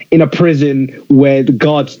bread in a prison where the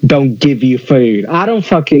gods don't give you food. I don't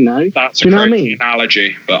fucking know. That's a great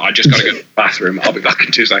analogy, but I just got to go to the bathroom. I'll be back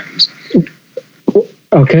in 2 seconds.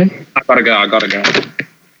 Okay. I gotta go.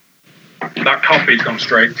 That coffee's gone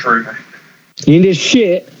straight through me. You need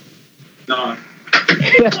shit? No.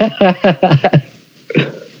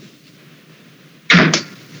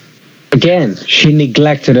 Again, she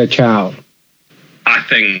neglected her child. I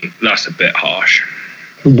think that's a bit harsh.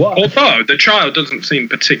 What? Although the child doesn't seem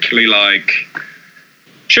particularly like...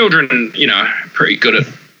 Children, pretty good at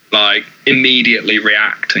like immediately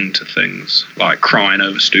reacting to things, like crying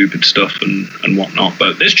over stupid stuff and whatnot.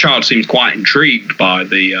 But this child seems quite intrigued by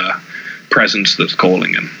the presence that's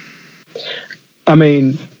calling him. I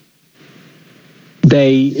mean,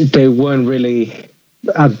 they weren't really...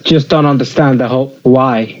 I just don't understand the whole...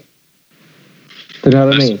 Why? You know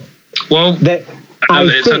what I mean? Well,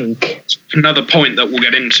 I think... Another point that we'll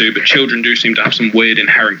get into, but children do seem to have some weird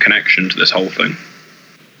inherent connection to this whole thing.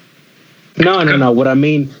 No. What I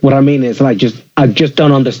mean is, like, I just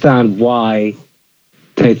don't understand why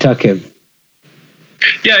they took him.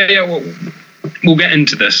 Yeah. We'll get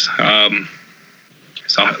into this.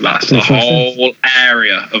 So that's the whole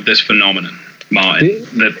area of this phenomenon, Martin.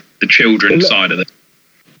 The children's side of it.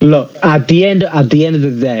 Look, at the end of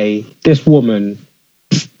the day, this woman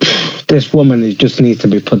just needs to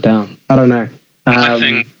be put down. I don't know. I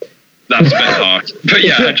think that's a bit hard. But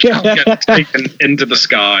yeah, she gets taken into the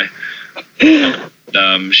sky.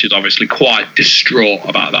 She's obviously quite distraught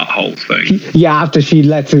about that whole thing. Yeah, after she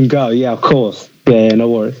lets him go. Yeah, of course. Yeah, no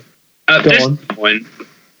worries. At this point,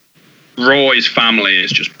 Roy's family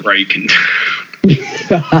is just breaking down.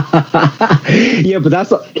 Yeah, but that's...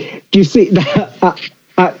 Do you see...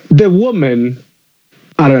 the woman,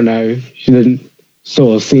 I don't know, she didn't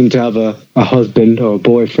sort of seem to have a husband or a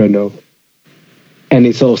boyfriend or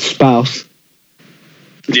any sort of spouse.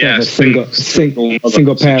 Yeah, a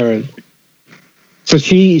single parent. So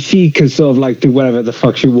she can sort of like do whatever the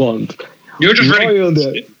fuck she wants. You're just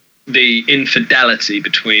really the infidelity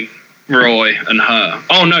between Roy and her.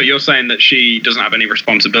 Oh no, you're saying that she doesn't have any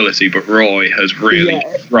responsibility, but Roy has really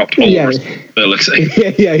dropped all responsibility.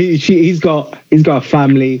 Yeah, he's got a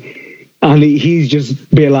family, and he's just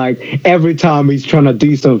be like, every time he's trying to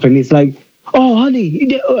do something, he's like, "Oh, honey,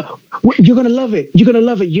 you're gonna love it. You're gonna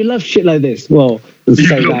love it. You love shit like this." Well, it doesn't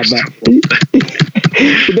say that, but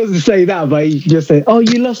it doesn't say that, but he just said, "Oh,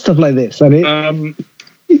 you love stuff like this." And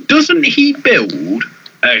doesn't he build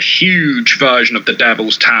a huge version of the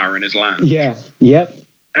Devil's Tower in his land? Yeah. Yep.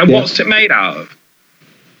 And what's it made out of?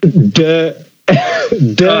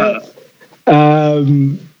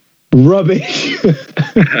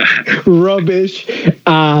 Rubbish,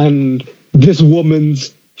 and this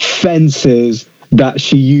woman's fences that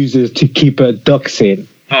she uses to keep her ducks in.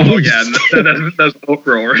 Oh yeah, there's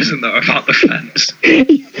uproar, isn't there, about the fence?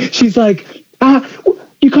 She's like,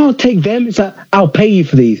 you can't take them. It's like, I'll pay you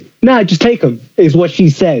for these. Nah, just take them, is what she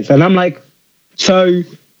says. And I'm like, so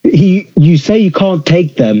you say you can't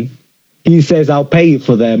take them. He says, I'll pay you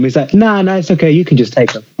for them. He's like, nah, it's okay. You can just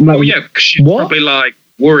take them. I'm like, well, yeah, because she's probably like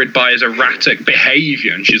worried by his erratic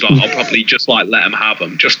behavior. And she's like, I'll probably just like let him have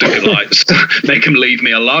them just to like make him leave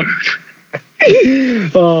me alone.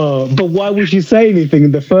 Oh, but why would she say anything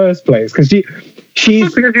in the first place? Because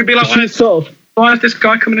she's because you'd be like, why is this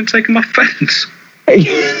guy coming and taking my fence?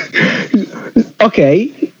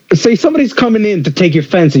 Okay, so somebody's coming in to take your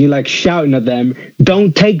fence and you're like shouting at them,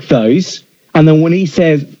 don't take those. And then when he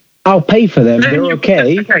says, I'll pay for them, they're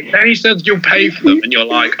okay. Then he says you'll pay for them and you're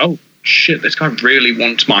like, oh shit, this guy really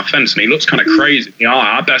wants my fence and he looks kind of crazy. Yeah,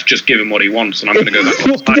 I best just give him what he wants and I'm going to go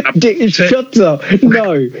back outside. Shut up.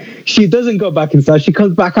 No, she doesn't go back inside. She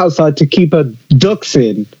comes back outside to keep her ducks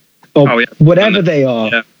in or whatever they are.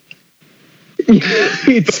 Yeah.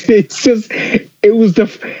 It's just, it was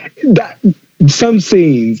that some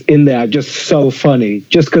scenes in there are just so funny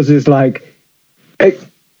just because it's like, well,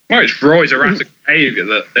 it's Roy's erratic behavior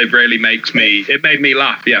that it really it made me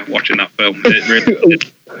laugh, watching that film. It really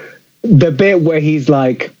did. The bit where he's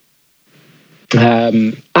like, at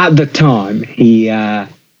the time,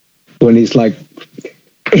 when he's like,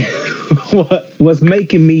 what was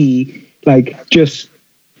making me like just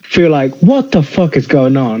feel like, what the fuck is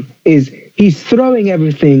going on? Is he's throwing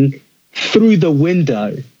everything through the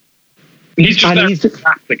window. He's just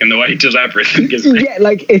erratic in the way he does everything, isn't he? Yeah,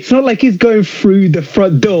 like it's not like he's going through the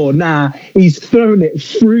front door. Nah, he's throwing it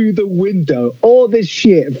through the window. All this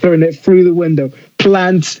shit, throwing it through the window.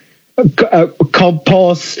 Plants,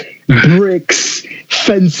 compost, bricks,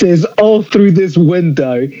 fences, all through this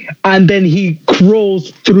window. And then he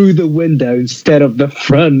crawls through the window instead of the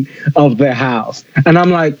front of the house. And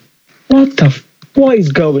I'm like, what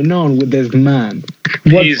is going on with this man?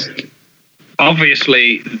 He's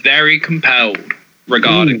obviously very compelled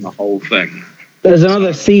regarding the whole thing. There's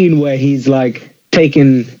another scene where he's like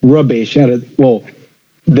taking rubbish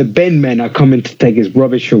the bin men are coming to take his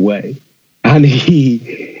rubbish away. And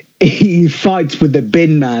he fights with the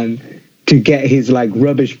bin man to get his like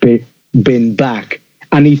rubbish bin back.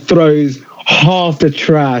 And he throws half the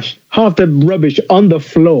rubbish on the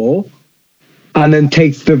floor and then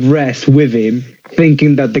takes the rest with him,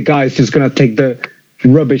 thinking that the guy's just going to take the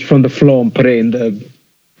rubbish from the floor and put it in the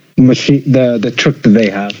machine, the truck that they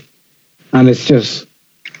have. And it's just,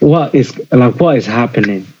 what is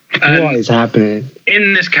happening? What is happening?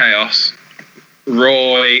 In this chaos,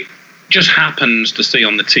 Roy just happens to see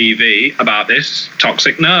on the TV about this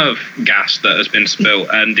toxic nerve gas that has been spilt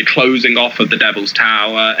and the closing off of the Devil's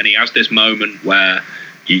Tower. And he has this moment where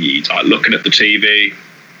he's like looking at the TV,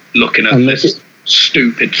 looking at this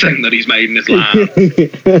stupid thing that he's made in his lab,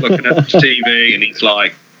 looking at the TV, and he's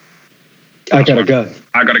like, I gotta go.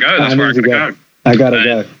 That's where I gotta go. I gotta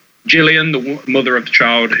go. Gillian, the mother of the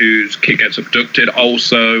child whose kid gets abducted,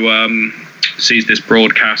 also sees this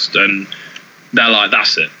broadcast, and they're like,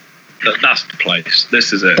 that's it. That's the place.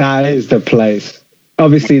 This is it. That is the place.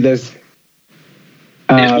 Obviously, there's... his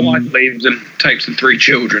wife leaves him, takes the 3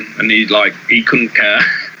 children, and he couldn't care.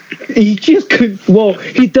 He just could. Well,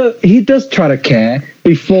 he does try to care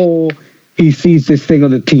before he sees this thing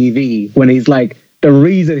on the TV. When he's like, the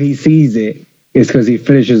reason he sees it is because he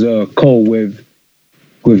finishes a call with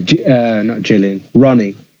not Gillian,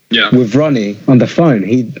 Ronnie. Yeah. With Ronnie on the phone.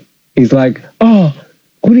 He's like, oh,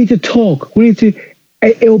 we need to talk. We need to.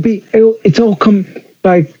 It's all going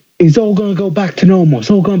to go back to normal.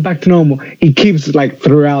 It's all going back to normal. He keeps like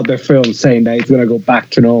throughout the film saying that he's going to go back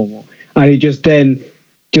to normal, and he just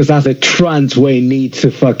has a trance where he needs to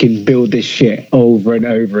fucking build this shit over and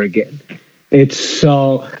over again. It's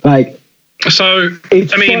so like, it's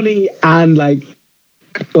funny and like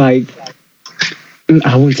I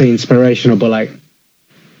wouldn't say inspirational, but like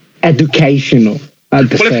educational at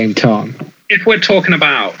the same time. If we're talking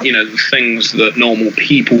about, things that normal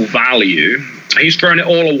people value, he's thrown it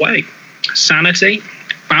all away. Sanity,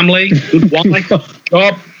 family, good wife,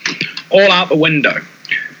 job, all out the window.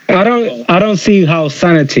 I don't see how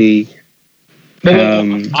sanity.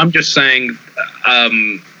 I'm just saying,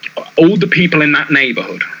 all the people in that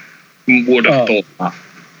neighborhood would have thought that.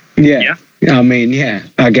 Yeah. I mean,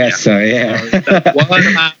 I guess so. Yeah.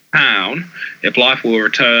 Word about town, if life will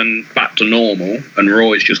return back to normal, and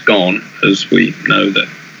Roy's just gone, as we know that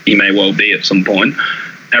he may well be at some point,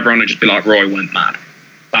 everyone would just be like, Roy went mad.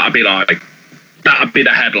 That'd be the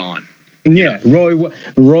headline. Yeah,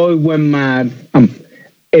 Roy went mad.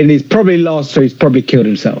 And he's probably lost, so he's probably killed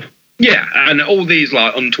himself. Yeah, and all these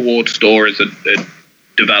like untoward stories that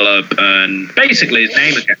develop, and basically his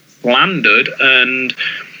name gets slandered, and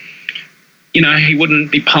he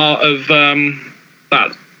wouldn't be part of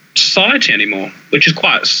that society anymore, which is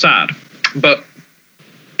quite sad. But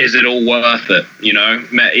is it all worth it?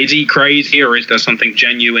 Is he crazy, or is there something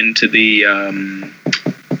genuine to the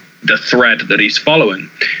thread that he's following?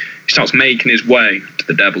 He starts making his way to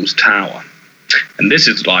the Devil's Tower, and this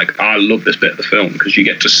is like, I love this bit of the film because you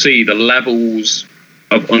get to see the levels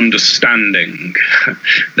of understanding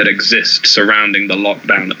that exist surrounding the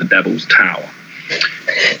lockdown at the Devil's Tower.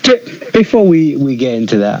 Before we get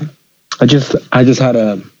into that, I just had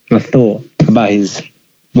a thought about his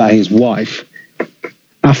wife.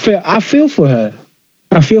 I feel for her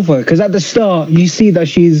because at the start you see that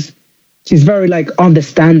she's very like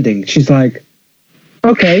understanding. She's like,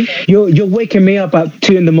 okay, you're waking me up at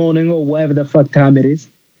 2 a.m. or whatever the fuck time it is.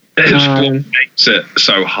 That's what makes it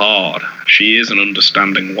so hard. She is an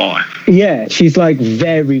understanding wife. Yeah, she's like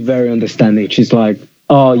very, very understanding. She's like,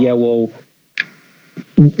 oh yeah, well,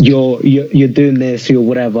 you're doing this or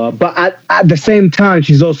whatever. But at the same time,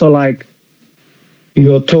 she's also like,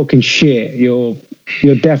 you're talking shit. You're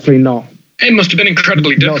definitely not. It must have been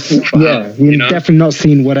incredibly difficult for her. You're definitely not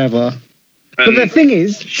seeing whatever. But the thing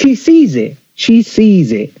is, she sees it. She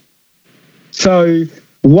sees it. So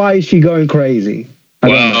why is she going crazy?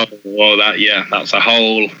 That's a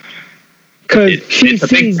whole. Because she it's a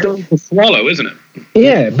sees big thing to swallow, isn't it?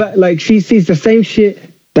 Yeah, but like she sees the same shit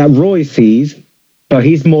that Roy sees, but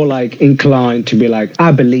he's more like inclined to be like,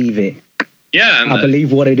 I believe it. Yeah, I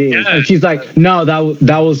believe what it is. Yeah. And she's like, no,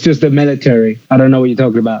 that was just the military. I don't know what you're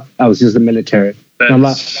talking about. That was just the military. And I'm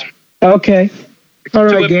like, okay, all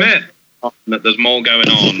right. To admit that there's more going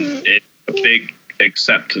on, it's a big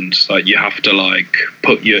acceptance. Like you have to like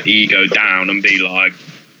put your ego down and be like,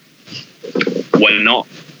 we're not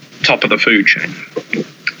top of the food chain.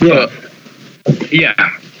 Yeah. But yeah,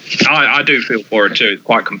 I do feel for it too. It's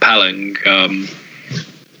quite compelling.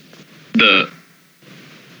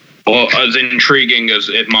 Or as intriguing as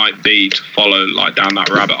it might be to follow like down that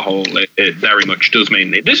rabbit hole, it very much does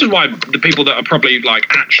mean it. This is why the people that are probably like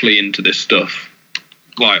actually into this stuff,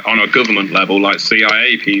 like on a government level, like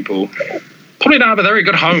CIA people, probably don't have a very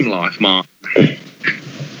good home life, Mark.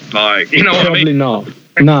 Like, you know what I mean? Probably not.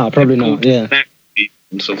 Nah, probably not. Yeah.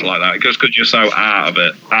 And stuff like that, just because you're so out of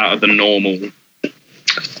it, out of the normal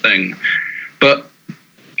thing. But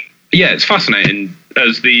yeah, it's fascinating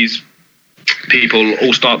as these people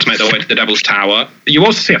all start to make their way to the Devil's Tower. You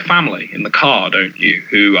also see a family in the car, don't you,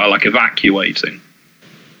 who are like evacuating.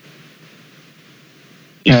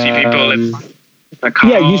 You see people in their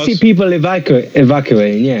cars. Yeah, you see people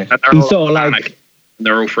evacuating. Yeah, he's sort of like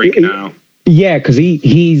they're all freaking out. Yeah, because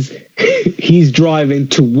he's driving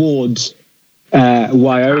towards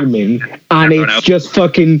Wyoming, and it's just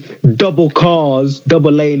fucking double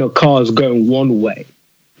lane of cars going one way.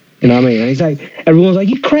 You know what I mean? And he's like, everyone's like,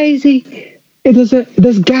 you crazy?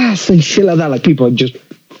 There's gas and shit like that. Like people are just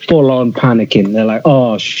full on panicking. They're like,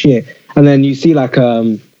 oh shit. And then you see like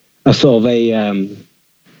a sort of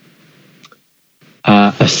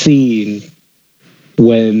a scene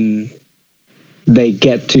when they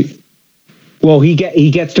get to, well, he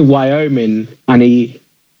gets to Wyoming and he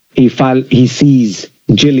sees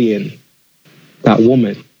Jillian, that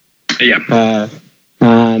woman. Yeah.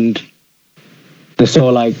 And they're sort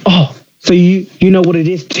of like, oh, so you know what it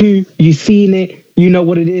is too? You seen it? You know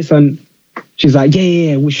what it is? And she's like,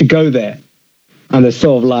 yeah, we should go there. And they're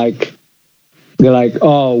sort of like, they're like,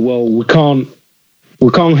 oh, well, we can't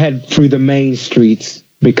head through the main streets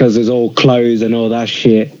because it's all closed and all that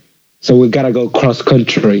shit. So we gotta go cross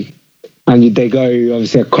country. And they go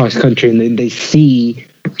obviously across country, and then they see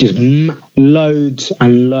just loads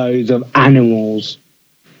and loads of animals,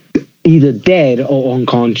 either dead or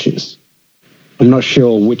unconscious. I'm not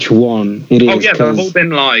sure which one it is. Oh yeah, they've all been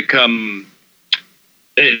like,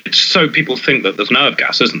 it's so people think that there's nerve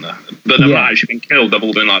gas, isn't there? But they've not actually been killed. They've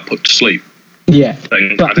all been like put to sleep. Yeah,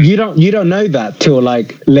 but you don't know that till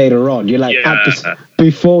like later on. You're like,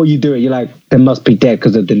 before you do it, you're like, they must be dead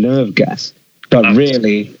because of the nerve gas. But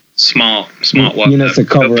really, smart work. You know, it's a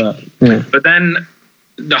cover up. Yeah. But then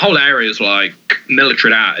the whole area is like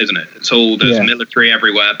military out, isn't it? It's all there's military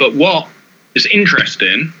everywhere. But what is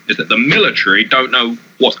interesting is that the military don't know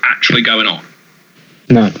what's actually going on.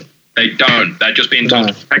 No, they don't. They're just being told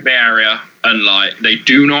to protect the area, and like they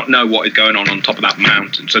do not know what is going on top of that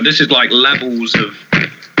mountain. So this is like levels of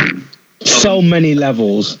so many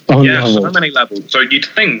levels. So many levels. So you'd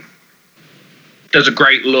think there's a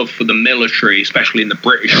great love for the military, especially in the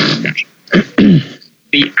British.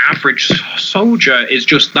 The average soldier is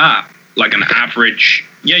just that. like an average.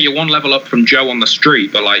 Yeah, you're one level up from Joe on the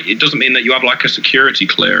street, but like it doesn't mean that you have like a security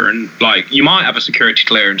clearance. Like you might have a security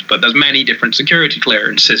clearance, but there's many different security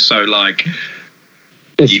clearances. So like,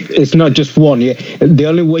 it's not just one. Yeah, the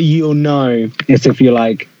only way you'll know is if you're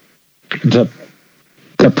like the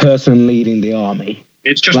person leading the army.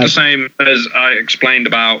 It's just like, the same as I explained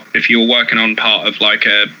about if you're working on part of like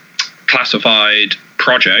a classified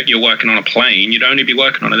project, you're working on a plane, you'd only be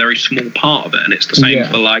working on a very small part of it. And it's the same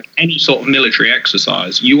for like any sort of military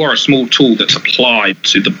exercise. You are a small tool that's applied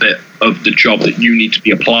to the bit of the job that you need to be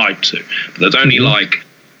applied to. But there's only like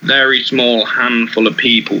very small handful of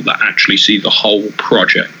people that actually see the whole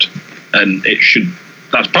project. And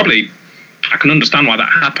that's probably, I can understand why that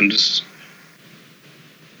happens.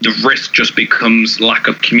 The risk just becomes lack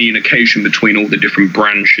of communication between all the different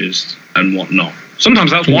branches and whatnot. Sometimes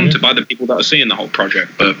that's wanted by the people that are seeing the whole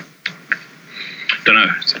project, but I don't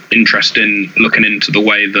know. It's interesting looking into the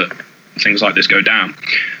way that things like this go down.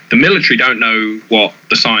 The military don't know what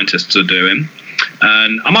the scientists are doing.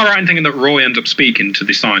 And am I right in thinking that Roy ends up speaking to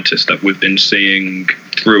the scientists that we've been seeing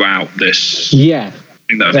throughout this? Yeah.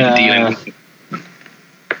 Thing that I've been dealing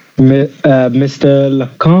with? Mr.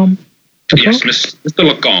 Lacombe? Yes, Mr.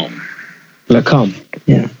 Lacombe. Lacombe,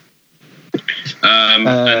 yeah.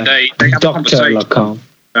 And they have a conversation, Lacombe,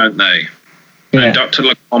 don't they? Yeah. And Dr.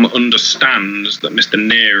 Lacombe understands that Mr.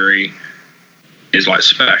 Neary is like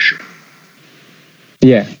special.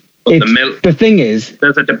 Yeah. But the thing is,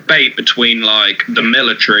 there's a debate between like the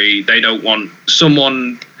military. They don't want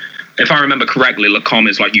someone. If I remember correctly, Lacombe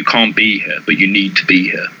is like, you can't be here, but you need to be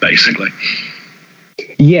here, basically.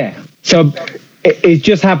 Yeah. So it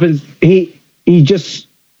just happens.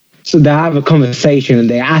 So they have a conversation and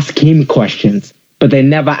they ask him questions, but they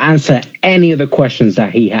never answer any of the questions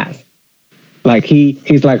that he has. Like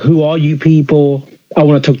he's like, who are you people? I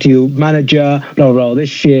want to talk to you, manager, blah, blah, this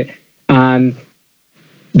shit. And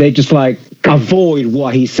they just like avoid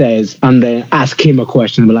what he says and then ask him a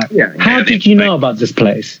question. Be like, how did you know about this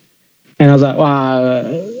place? And I was like,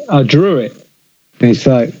 well, I drew it. And he's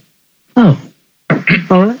like, oh,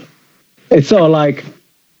 all right. It's sort of like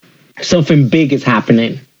something big is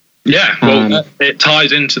happening. Yeah, well, it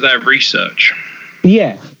ties into their research.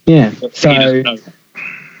 Yeah. So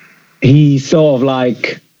he sort of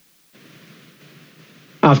like,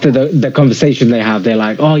 after the conversation they have, they're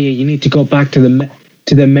like, oh yeah, you need to go back to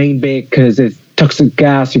the main bit because it's toxic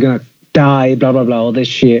gas, you're gonna die, blah blah blah, all this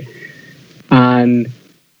shit. And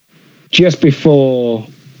just before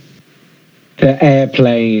the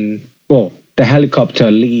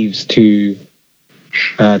helicopter leaves to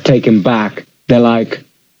take him back, they're like,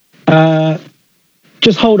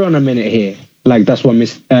 just hold on a minute here. Like that's what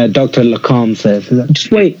Dr. Lacombe says. He's like,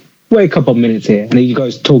 just wait a couple of minutes here. And he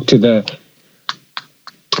goes talk to the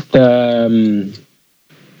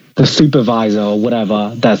supervisor or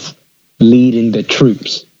whatever that's leading the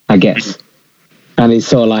troops, I guess. And he's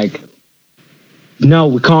sort of like, no,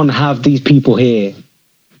 we can't have these people here.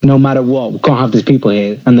 No matter what, we can't have these people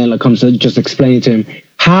here. And then Lacombe just explaining to him,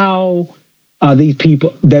 how are these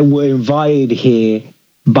people that were invited here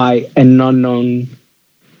by an unknown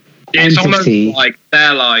it's entity? Almost like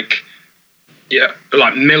they're like,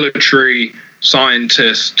 like military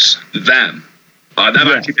scientists, them. Like they've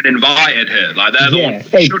actually been invited here. Like they're the ones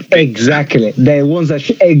that should be. Exactly. They're the ones that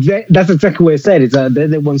that's exactly what it said. It's they're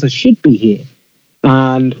the ones that should be here.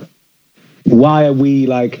 And why are we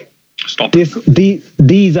like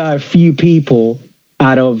these are a few people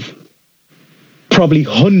out of probably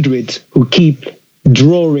hundreds who keep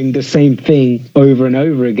drawing the same thing over and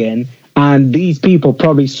over again. And these people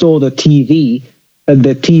probably saw the TV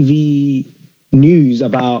news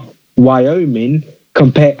about Wyoming.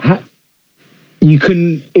 You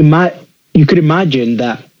could imagine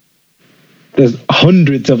that there's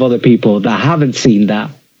hundreds of other people that haven't seen that,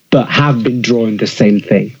 but have been drawing the same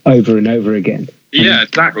thing over and over again. Yeah,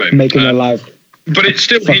 exactly. Making their life. But it's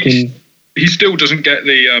still he still doesn't get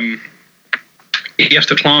the. He has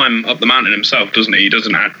to climb up the mountain himself, doesn't he? He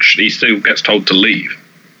doesn't actually. He still gets told to leave.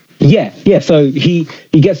 Yeah. So he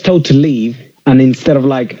gets told to leave, and instead of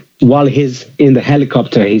like while he's in the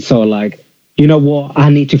helicopter, he's sort of like, you know what? I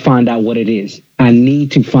need to find out what it is. I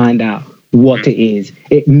need to find out what it is.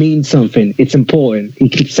 It means something. It's important. He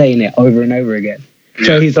keeps saying it over and over again. Yeah.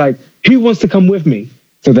 So he's like, who wants to come with me?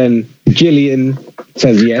 So then Gillian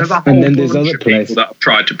says yes, and then there's other people that have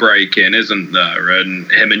tried to break in, isn't there?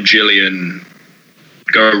 And him and Gillian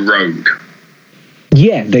go rogue.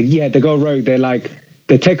 Yeah, they go rogue.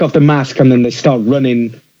 They take off the mask and then they start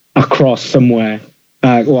running across somewhere,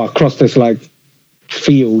 or across this like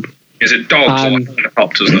field. Is it dogs or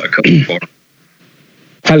helicopters that are coming for them?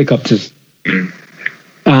 Helicopters. Mm.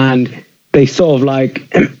 and they sort of like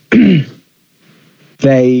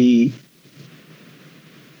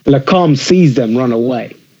Lacombe sees them run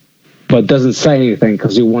away, but doesn't say anything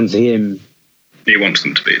because he wants them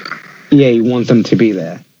to be there. Yeah, he wants them to be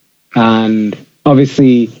there, and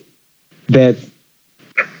obviously the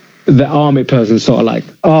army person sort of like,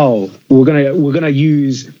 oh, we're gonna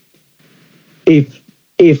use if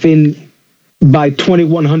by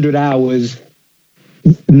 2100 hours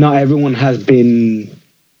not everyone has been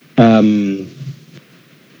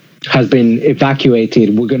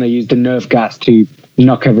evacuated, we're gonna use the nerve gas to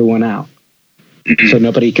knock everyone out, so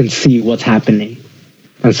nobody can see what's happening.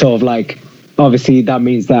 And sort of like, obviously that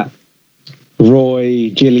means that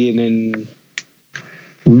Roy, Gillian, and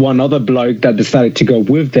one other bloke that decided to go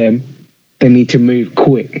with them, they need to move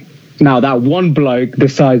quick. Now that one bloke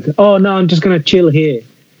decides, oh no, I'm just gonna chill here,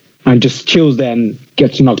 and just chills there and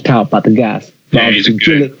gets knocked out by the gas.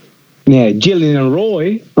 Yeah, Gillian and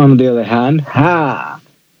Roy, on the other hand,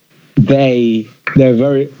 they're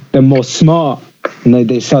more smart, and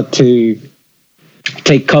they start to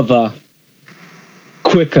take cover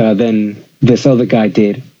quicker than this other guy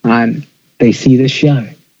did, and they see the show.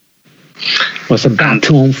 What's about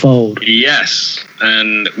to unfold? Yes,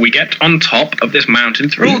 and we get on top of this mountain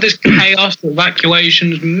through all this chaos,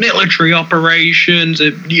 evacuations, military operations,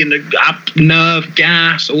 nerve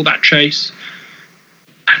gas, all that chase,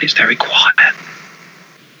 and it's very quiet.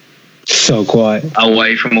 So quiet.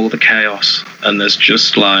 Away from all the chaos, and there's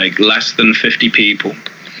just like less than 50 people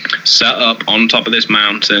set up on top of this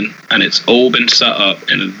mountain, and it's all been set up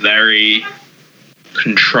in a very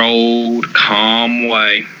controlled, calm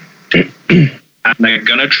way. And they're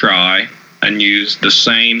going to try and use the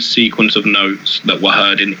same sequence of notes that were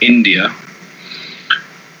heard in India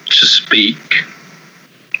to speak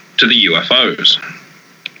to the UFOs.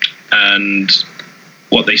 And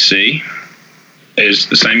what they see is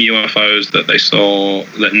the same UFOs that they saw,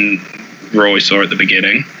 that Roy saw at the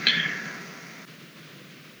beginning,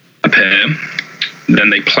 appear. Then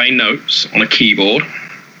they play notes on a keyboard,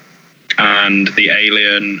 and the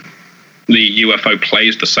UFO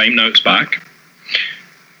plays the same notes back.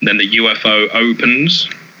 Then the UFO opens,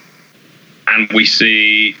 and we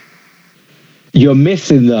see... You're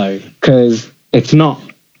missing though, because it's not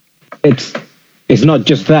just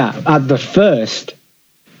that. At the first,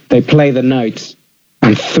 they play the notes,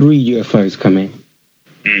 and 3 UFOs come in.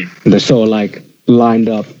 They're sort of like lined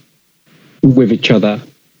up with each other,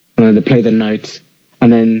 and then they play the notes,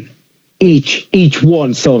 and then each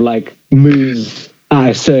one sort of like moves at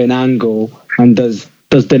a certain angle and does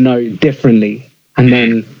the note differently. And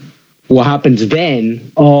then what happens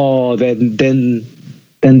then? Oh, then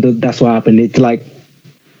that's what happened. It's like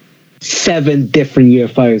 7 different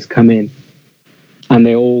UFOs come in, and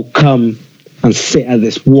they all come and sit at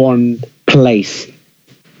this one place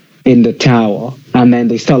in the tower, and then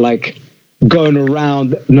they start like going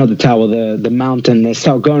around, not the tower, the mountain. They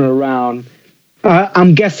start going around,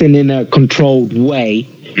 I'm guessing in a controlled way,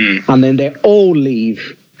 and then they all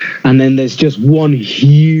leave, and then there's just one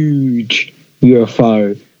huge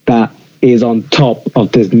UFO that is on top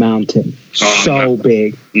of this mountain. So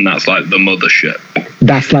big. And that's like the mothership.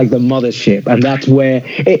 That's like the mothership. And that's where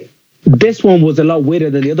this one was a lot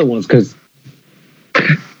weirder than the other ones, because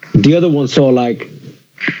the other ones saw like,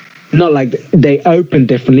 not like they open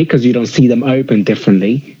differently, because you don't see them open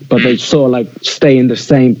differently, but they sort of like stay in the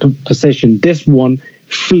same position. This one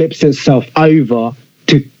flips itself over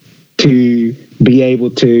to be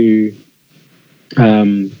able to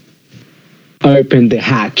open the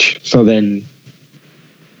hatch, so then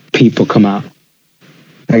people come out,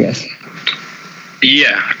 I guess.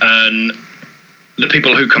 Yeah, and the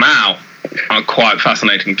people who come out are quite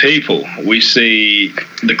fascinating people. We see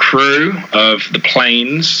the crew of the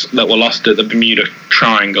planes that were lost at the Bermuda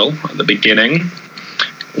Triangle at the beginning.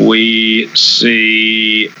 We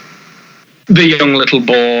see the young little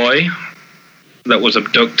boy that was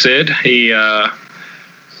abducted.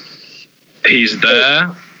 He's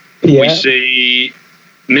there. Yeah. We see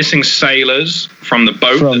missing sailors from the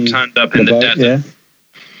boat that turned up in the desert.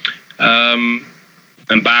 Yeah.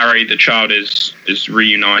 And Barry, the child, is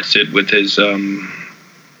reunited with his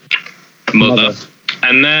mother.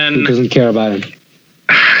 And then... He doesn't care about him.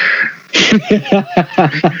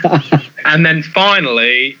 And then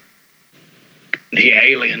finally, the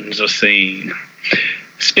aliens are seen.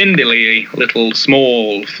 Spindly little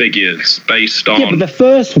small figures based on... Yeah, but the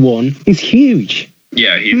first one is huge.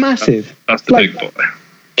 Yeah, he's massive. That's the big boy.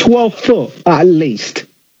 12 foot at least.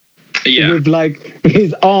 Yeah. With like,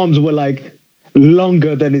 his arms were like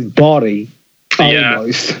longer than his body.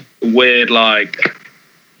 Almost. Yeah. Weird, like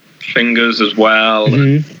fingers as well,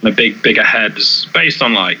 and the bigger heads, based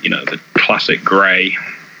on like, you know, the classic grey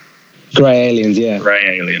aliens, yeah,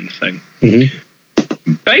 grey alien thing.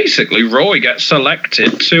 Basically, Roy gets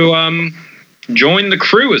selected to join the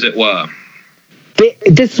crew, as it were.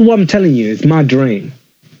 This is what I'm telling you. It's my dream.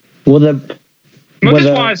 Well, this is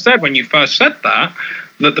why I said when you first said that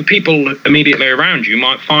the people immediately around you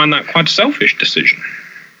might find that quite a selfish decision.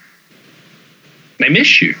 They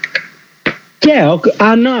miss you. Yeah,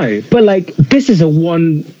 I know. But, like, this is a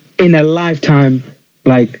one-in-a-lifetime,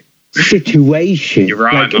 like, situation. You're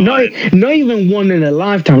right, like, not even one in a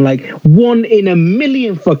lifetime, like, 1 in a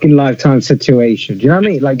million fucking lifetime situation. Do you know what I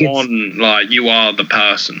mean? Like, like, you are the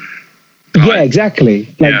person. Yeah, exactly.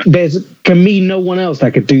 Like, there's can be no one else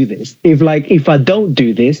that could do this. If I don't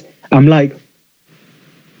do this, I'm like,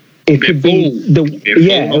 it could be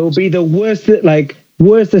it will be the worst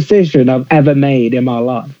decision I've ever made in my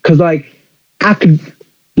life. Because, like, I could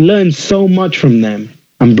learn so much from them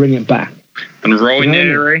and bring it back. And Roy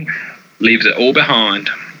Neary leaves it all behind.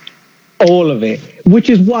 All of it, which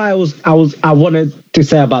is why I wanted to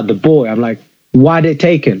say about the boy. I'm like, why they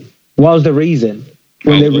take him? What was the reason?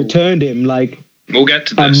 When they returned him, like, we'll get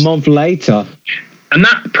to this. A month later. And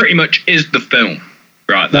that pretty much is the film,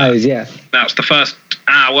 right there. That is, yeah. That's the first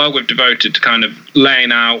hour we've devoted to kind of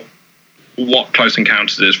laying out what Close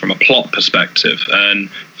Encounters is from a plot perspective. And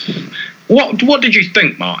what did you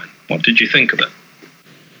think, Martin? What did you think of it?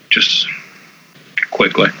 Just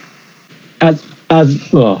quickly. As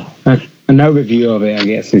well, an overview of it, I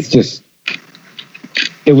guess, it's just,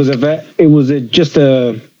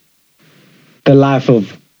 the life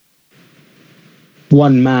of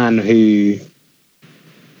one man who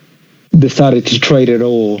decided to trade it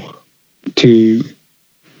all to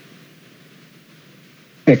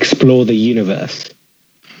explore the universe.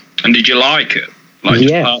 And did you like it? Like,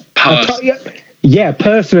 yeah.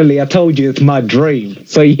 Personally, I told you it's my dream.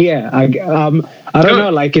 So yeah, I don't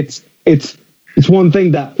know. Like, it's one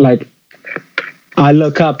thing that, like, I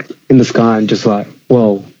look up in the sky and just like,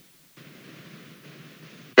 whoa.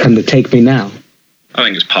 Can they take me now? I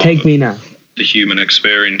think it's part of the human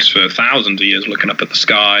experience for thousands of years, looking up at the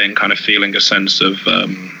sky and kind of feeling a sense of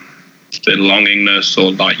belongingness,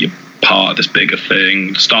 or like you're part of this bigger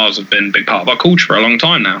thing. The stars have been a big part of our culture for a long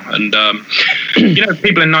time now. And, you know,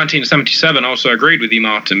 people in 1977 also agreed with you,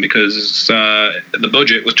 Martin, because the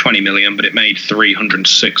budget was 20 million, but it made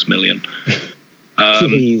 306 million.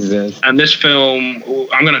 Jesus. And this film,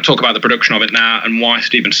 I'm going to talk about the production of it now and why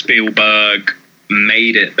Steven Spielberg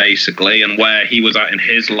made it, basically, and where he was at in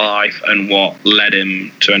his life and what led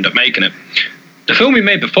him to end up making it. The film he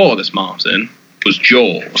made before this, Martin, was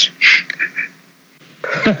Jaws.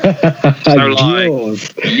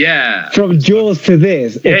 Jaws. Yeah. From Jaws to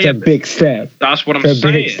this, it's a big step. That's what I'm saying.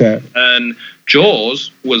 Big step. And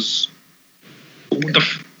Jaws was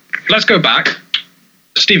let's go back.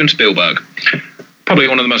 Steven Spielberg. Probably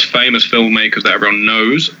one of the most famous filmmakers that everyone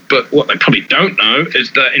knows, but what they probably don't know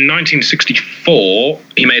is that in 1964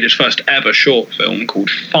 he made his first ever short film called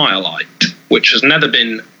Firelight, which has never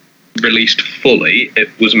been released fully. It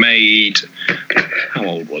was made, how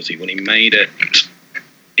old was he when he made it?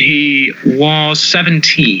 He was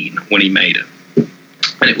 17 when he made it,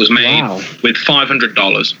 and it was made with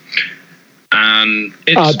 $500. And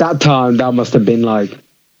at that time, that must have been like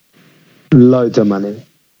loads of money.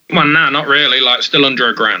 Well, no, not really. Like, still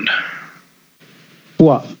under $1,000.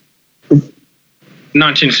 What?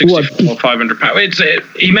 1964,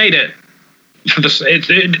 £500. He made it for the.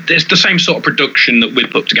 It's the same sort of production that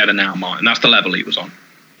we'd put together now, Martin. That's the level he was on.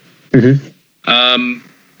 And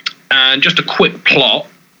just a quick plot.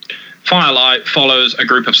 Firelight follows a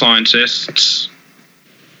group of scientists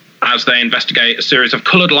as they investigate a series of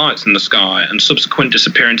coloured lights in the sky and subsequent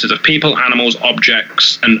disappearances of people, animals,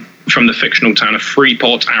 objects, and from the fictional town of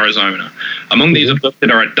Freeport, Arizona. Among these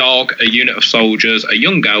abducted are a dog, a unit of soldiers, a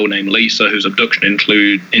young girl named Lisa, whose abduction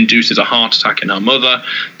induces a heart attack in her mother.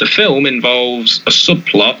 The film involves a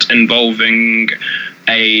subplot involving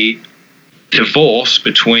a divorce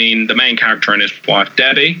between the main character and his wife,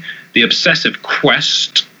 Debbie, the obsessive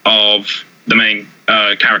quest of the main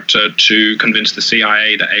character to convince the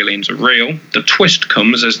CIA that aliens are real. The twist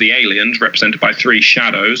comes as the aliens, represented by three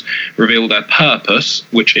shadows, reveal their purpose,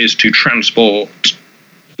 which is to transport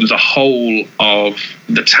the whole of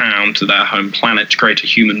the town to their home planet to create a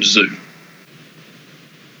human zoo.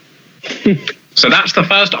 So that's the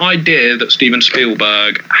first idea that Steven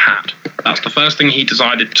Spielberg had. That's the first thing he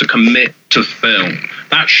decided to commit to film.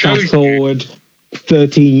 That shows forward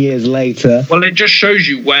 13 years later. Well, it just shows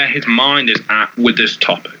you where his mind is at with this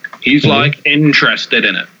topic. He's like interested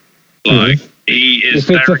in it. Like he is.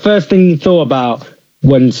 If it's the first thing you thought about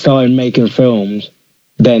when starting making films,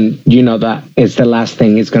 then you know that it's the last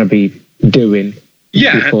thing he's going to be doing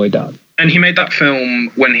before he died. And he made that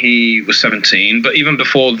film when he was 17, but even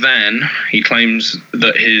before then, he claims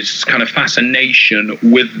that his kind of fascination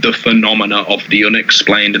with the phenomena of the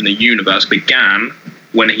unexplained in the universe began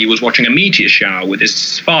when he was watching a meteor shower with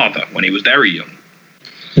his father when he was very young.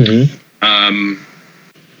 Mm-hmm.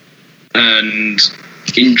 And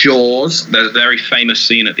in Jaws, there's a very famous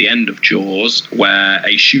scene at the end of Jaws where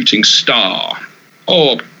a shooting star,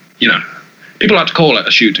 or, you know, people like to call it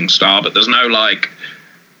a shooting star, but there's no, like...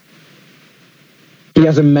 He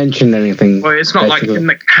hasn't mentioned anything. Well, it's not basically. Like in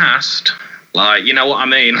the cast, like, you know what I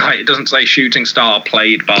mean? Like, it doesn't say shooting star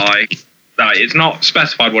played by... Like, it's not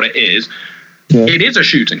specified what it is. Yeah. It is a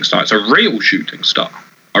shooting star. It's a real shooting star.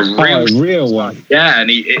 A real one. Yeah, and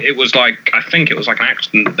it was like, I think it was like an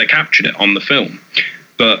accident. They captured it on the film.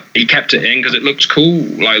 But he kept it in because it looks cool.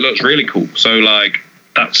 Like, it looks really cool. So, like,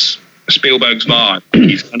 that's Spielberg's vibe.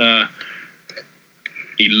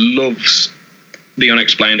 He loves the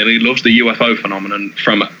unexplained and he loves the UFO phenomenon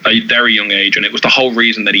from a very young age. And it was the whole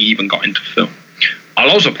reason that he even got into film.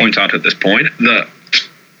 I'll also point out at this point that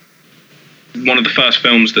one of the first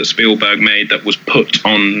films that Spielberg made that was put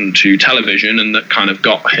onto television and that kind of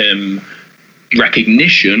got him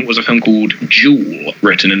recognition was a film called Jewel,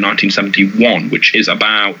 written in 1971, which is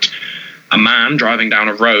about a man driving down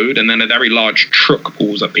a road and then a very large truck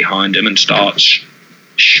pulls up behind him and starts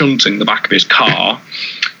shunting the back of his car,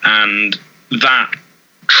 and that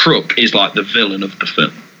truck is like the villain of the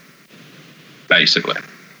film, basically.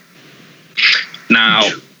 Now,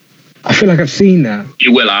 I feel like I've seen that.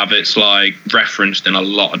 You will have. It's like referenced in a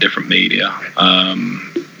lot of different media.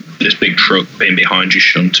 This big truck being behind you,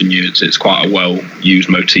 shunting you. It's quite a well-used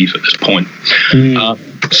motif at this point.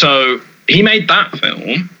 So he made that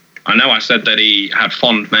film. I know I said that he had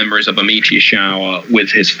fond memories of a meteor shower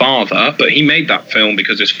with his father, but he made that film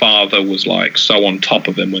because his father was like so on top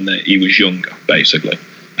of him when he was younger, basically.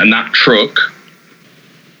 And that truck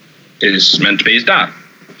is meant to be his dad.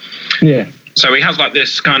 Yeah. So he has like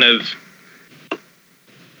this kind of,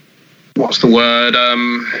 what's the word,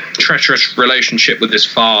 treacherous relationship with his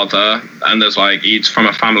father, and there's like, he's from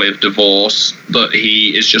a family of divorce, but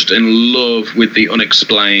he is just in love with the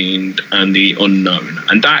unexplained and the unknown.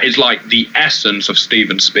 And that is like the essence of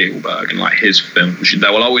Steven Spielberg and like his films.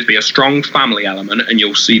 There will always be a strong family element, and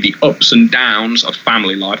you'll see the ups and downs of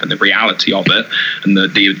family life and the reality of it and the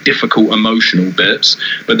difficult emotional bits,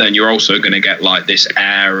 but then you're also going to get like this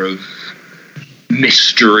air of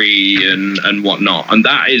mystery and whatnot, and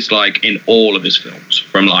that is like in all of his films,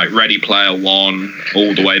 from like Ready Player One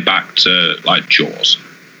all the way back to like Jaws,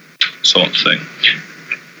 sort of thing.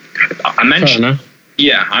 I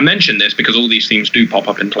mentioned this because all these themes do pop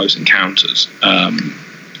up in Close Encounters.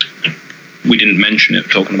 We didn't mention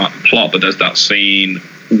it talking about the plot, but there's that scene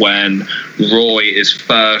when Roy is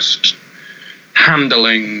first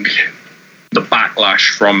handling the backlash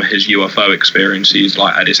from his UFO experiences,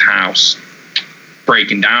 like at his house,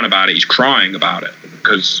 breaking down about it. He's crying about it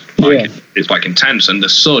because it's like intense, and the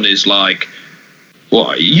son is like,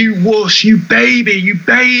 what, you wuss, you baby,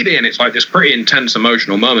 and it's like this pretty intense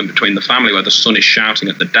emotional moment between the family where the son is shouting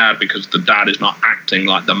at the dad because the dad is not acting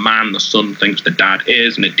like the man the son thinks the dad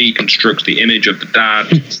is, and it deconstructs the image of the dad.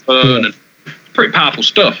 And pretty powerful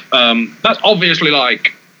stuff. That's obviously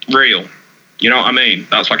like real, you know what I mean?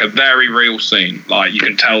 That's like a very real scene. Like, you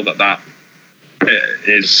can tell that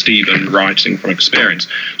is Steven writing from experience.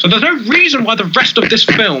 So there's no reason why the rest of this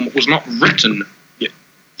film was not written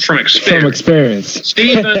from experience.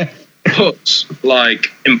 Steven puts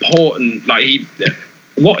like important, like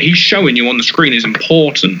what he's showing you on the screen is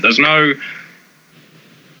important.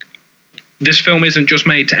 This film isn't just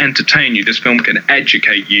made to entertain you. This film can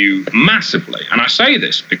educate you massively. And I say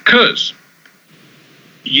this because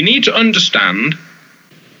you need to understand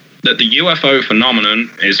that the UFO phenomenon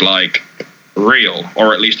is like real,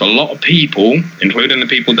 or at least a lot of people, including the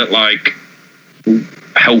people that like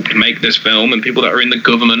helped make this film and people that are in the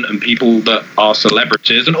government and people that are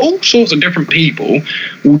celebrities and all sorts of different people,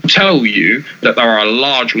 will tell you that there are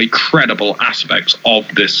largely credible aspects of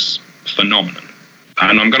this phenomenon.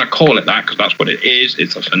 And I'm going to call it that because that's what it is.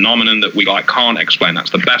 It's a phenomenon that we like can't explain.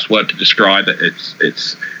 That's the best word to describe it.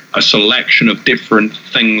 It's a selection of different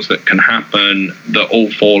things that can happen that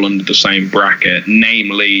all fall under the same bracket,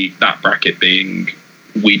 namely that bracket being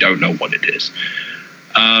we don't know what it is.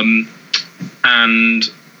 And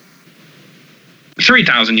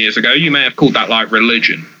 3,000 years ago, you may have called that like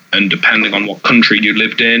religion. And depending on what country you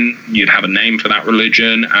lived in, you'd have a name for that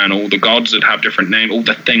religion, and all the gods would have different names. All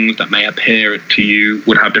the things that may appear to you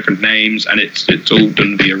would have different names, and it's all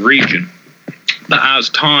done via region. that as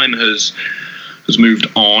time has moved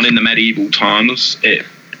on in the medieval times, it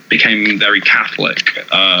became very Catholic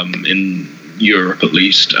in Europe, at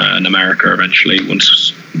least, and America eventually,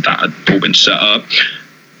 once that had all been set up.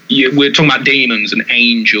 We're talking about demons and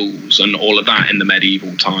angels and all of that in the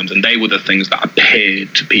medieval times, and they were the things that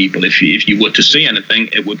appeared to people. If you were to see anything,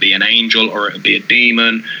 it would be an angel or it would be a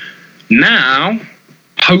demon. Now,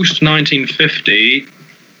 post 1950,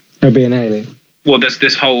 it'd be an alien. Well, there's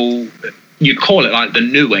this whole, you call it like the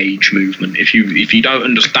New Age movement. If you don't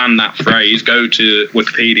understand that phrase, go to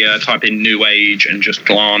Wikipedia, type in New Age, and just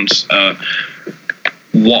glance at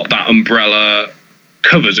what that umbrella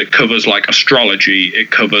covers. It covers like astrology, it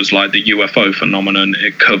covers like the UFO phenomenon,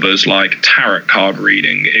 it covers like tarot card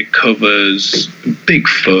reading, it covers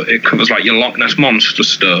Bigfoot, it covers like your Loch Ness Monster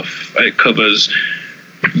stuff, it covers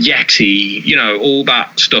Yeti, you know, all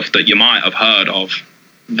that stuff that you might have heard of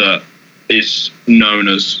that is known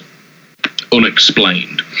as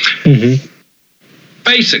unexplained. Mm-hmm.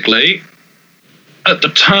 Basically, at the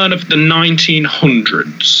turn of the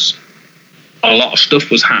 1900s, a lot of stuff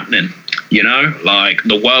was happening. You know, like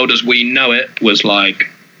the world as we know it was like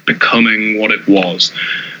becoming what it was.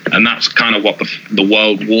 And that's kind of what the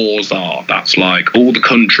world wars are. That's like all the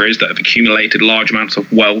countries that have accumulated large amounts of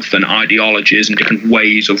wealth and ideologies and different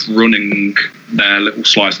ways of running their little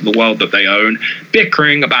slice of the world that they own,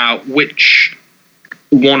 bickering about which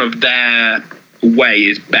one of their way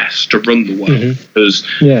is best to run the world. Because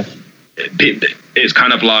it's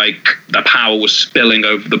kind of like the power was spilling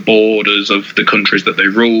over the borders of the countries that they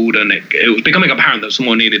ruled, and it was becoming apparent that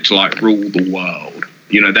someone needed to like rule the world.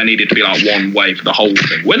 You know, there needed to be like one way for the whole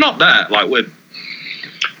thing. We're not there, like we're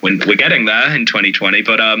getting there in 2020,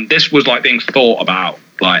 but this was like being thought about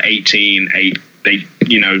like middle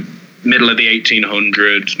of the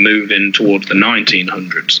 1800s, moving towards the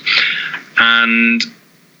 1900s, and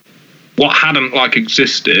what hadn't like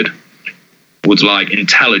existed was like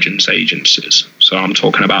intelligence agencies. So I'm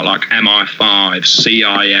talking about like MI5,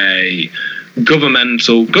 CIA, government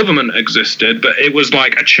existed, but it was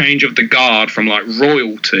like a change of the guard from like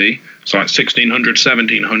royalty. So like 1600s,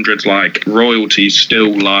 1700s, like royalty's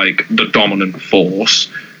still like the dominant force.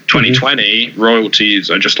 2020,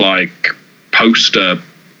 royalties are just like poster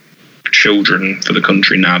children for the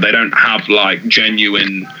country now. They don't have like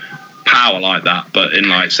genuine power like that, but in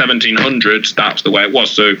like 1700s, that's the way it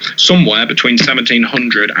was. So somewhere between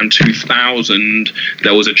 1700 and 2000,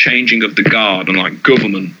 there was a changing of the guard, and like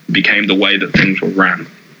government became the way that things were ran.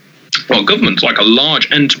 Well, government's like a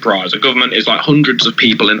large enterprise. A government is like hundreds of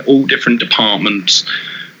people in all different departments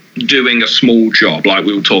doing a small job, like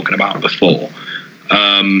we were talking about before.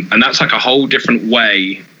 And that's like a whole different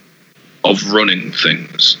way of running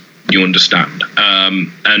things, you understand?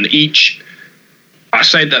 And I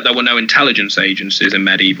say that there were no intelligence agencies in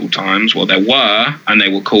medieval times. Well, there were, and they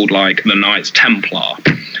were called like the Knights Templar.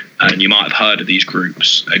 And you might have heard of these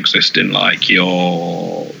groups exist in like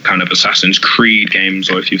your kind of Assassin's Creed games,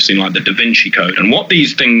 or if you've seen like the Da Vinci Code. And what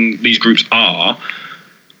these groups are,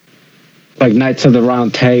 like Knights of the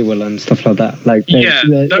Round Table and stuff like that. Like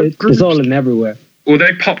it's all in everywhere. Well,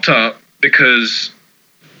 they popped up because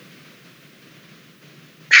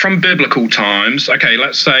from biblical times, okay,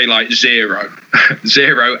 let's say like zero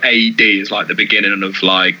AD is like the beginning of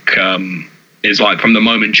like is like from the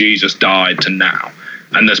moment Jesus died to now.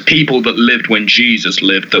 And there's people that lived when Jesus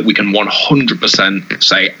lived that we can 100%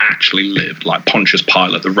 say actually lived, like Pontius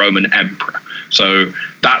Pilate, the Roman emperor. So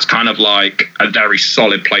that's kind of like a very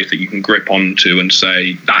solid place that you can grip onto and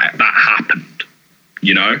say that happened,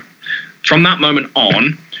 you know? From that moment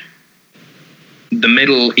on, the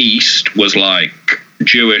Middle East was like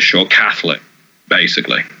Jewish or Catholic,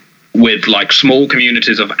 basically, with like small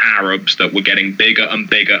communities of Arabs that were getting bigger and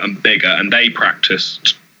bigger and bigger, and they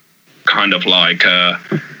practiced kind of like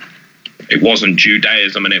it wasn't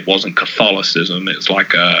Judaism and it wasn't Catholicism. It's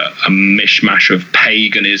like a mishmash of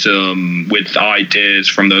paganism with ideas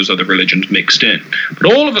from those other religions mixed in.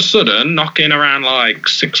 But all of a sudden, knocking around like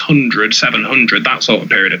 600, 700, that sort of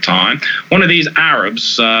period of time, one of these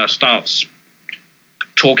Arabs starts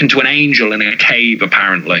talking to an angel in a cave,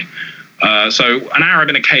 apparently. So an Arab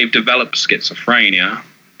in a cave develops schizophrenia,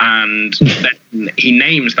 and then he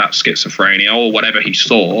names that schizophrenia or whatever he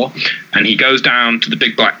saw, and he goes down to the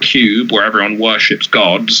big black cube where everyone worships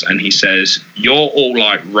gods, and he says, "You're all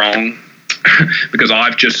like wrong because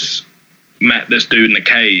I've just met this dude in the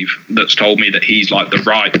cave that's told me that he's like the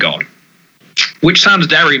right god," which sounds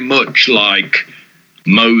very much like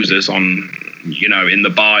Moses on, you know, in the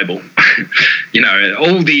Bible. You know,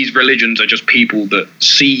 all these religions are just people that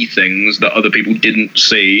see things that other people didn't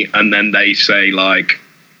see, and then they say like,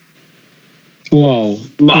 Whoa!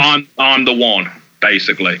 I'm the one,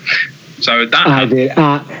 basically. So that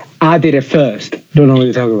I did it first. Don't know what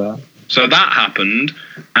you're talking about. So that happened,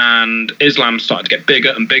 and Islam started to get bigger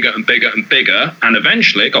and bigger and bigger and bigger, and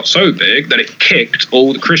eventually it got so big that it kicked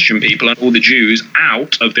all the Christian people and all the Jews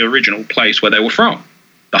out of the original place where they were from,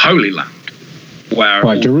 the Holy Land.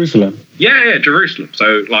 Jerusalem? Yeah, Jerusalem.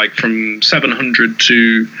 So, like, from 700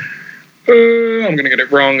 to, I'm going to get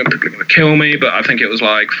it wrong and people are going to kill me, but I think it was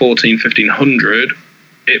like 1500,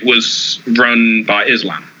 it was run by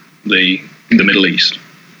Islam, the Middle East.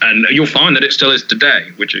 And you'll find that it still is today,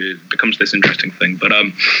 which becomes this interesting thing. But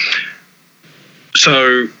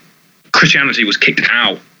so Christianity was kicked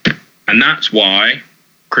out, and that's why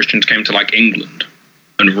Christians came to like England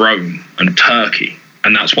and Rome and Turkey,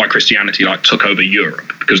 and that's why Christianity like took over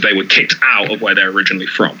Europe, because they were kicked out of where they're originally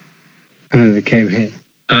from. And then they came here.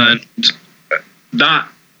 And that,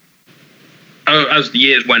 as the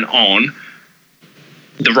years went on,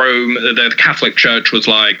 the Catholic Church was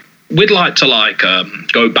like, we'd like to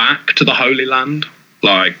go back to the Holy Land,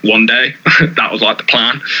 like one day. That was like the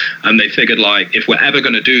plan. And they figured like, if we're ever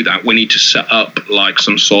going to do that, we need to set up like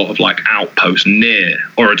some sort of like outpost near,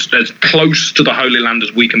 or as close to the Holy Land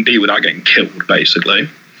as we can be without getting killed, basically.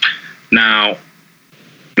 Now,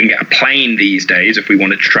 we can get a plane these days if we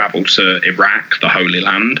wanted to travel to Iraq, the Holy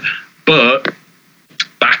Land. But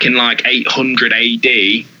back in like 800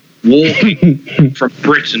 AD, walking from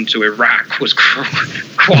Britain to Iraq was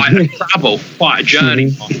quite a travel, quite a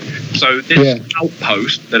journey. So this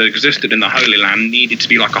outpost that existed in the Holy Land needed to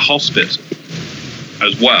be like a hospital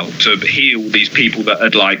as well to heal these people that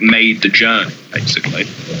had like made the journey, basically.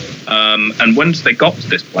 And once they got to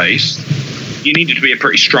this place, you needed to be a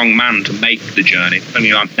pretty strong man to make the journey.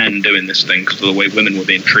 Only like men doing this thing because of the way women were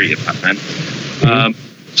being treated back then.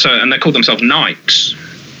 And they called themselves knights.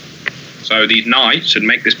 So these knights would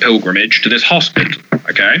make this pilgrimage to this hospital,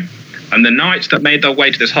 okay? And the knights that made their way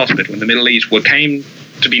to this hospital in the Middle East came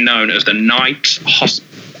to be known as the Knights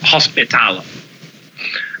Hospitaller.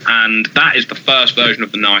 And that is the first version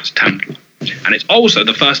of the Knights Templar. And it's also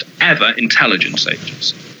the first ever intelligence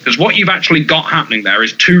agency. Because what you've actually got happening there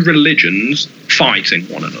is two religions fighting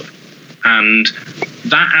one another. And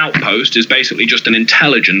that outpost is basically just an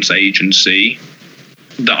intelligence agency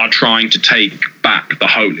that are trying to take back the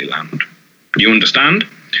Holy Land. You understand?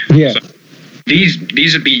 Yeah. So these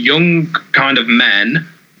would be young kind of men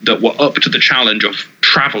that were up to the challenge of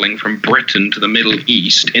traveling from Britain to the Middle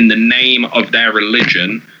East in the name of their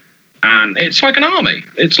religion. And it's like an army.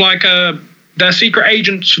 It's like they're secret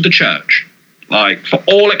agents for the church. Like, for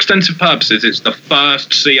all extensive purposes, it's the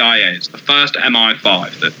first CIA. It's the first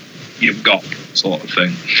MI5 that you've got, sort of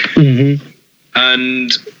thing. Mm-hmm.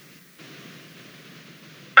 And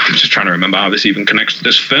I'm just trying to remember how this even connects to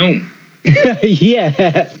this film.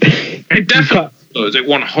 Yeah. It definitely does. It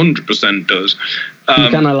 100% does. You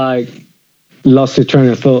kind of like lost your train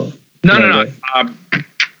of thought. No.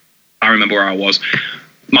 I remember where I was.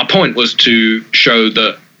 My point was to show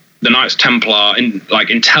that the Knights Templar,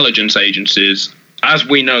 intelligence agencies, as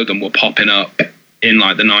we know them, were popping up in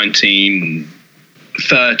like the 1930s,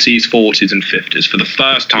 40s, and 50s for the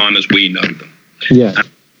first time as we know them. Yeah.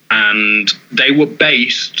 And they were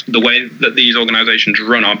based, the way that these organizations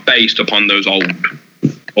run are based upon those old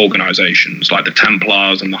organizations, like the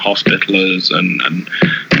Templars and the Hospitallers and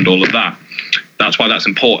all of that. That's why that's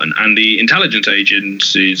important. And the intelligence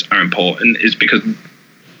agencies are important is because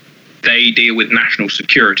they deal with national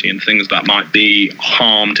security and things that might be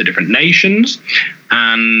harm to different nations.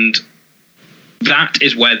 And that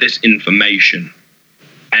is where this information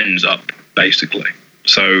ends up, basically.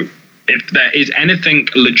 So if there is anything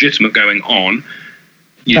legitimate going on,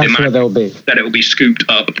 you'd imagine that it will be scooped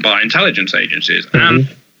up by intelligence agencies.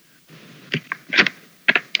 Mm-hmm.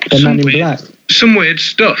 And some weird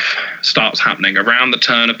stuff starts happening around the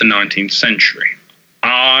turn of the 19th century.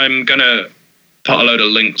 I'm going to put a load of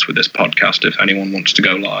links with this podcast if anyone wants to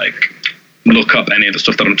go look up any of the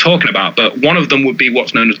stuff that I'm talking about. But one of them would be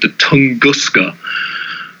what's known as the Tunguska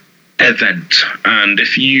event. And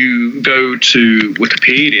if you go to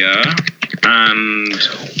Wikipedia and...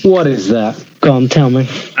 What is that? Go on, tell me.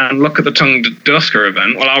 And look at the Tunguska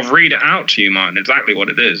event. Well, I'll read it out to you, Martin, exactly what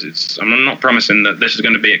it is. I'm not promising that this is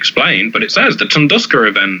going to be explained, but it says the Tunguska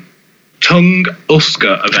event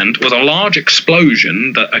was a large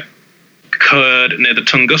explosion that occurred near the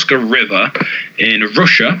Tunguska River in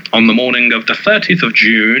Russia on the morning of the 30th of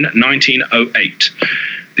June, 1908.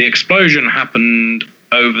 The explosion happened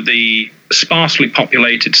over the sparsely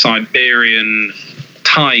populated Siberian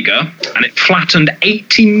taiga, and it flattened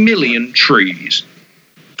 80 million trees.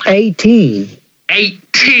 18?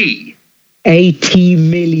 80! 80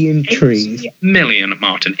 million trees. 80 million,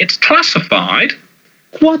 Martin. It's classified.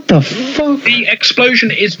 What the fuck? The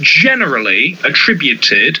explosion is generally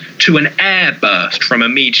attributed to an air burst from a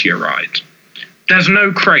meteorite. There's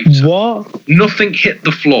no crater. What? Nothing hit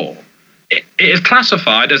the floor. It is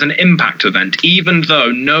classified as an impact event, even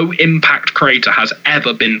though no impact crater has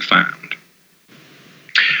ever been found.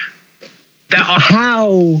 There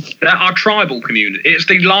are tribal communities. It's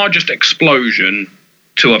the largest explosion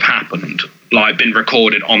to have happened, like been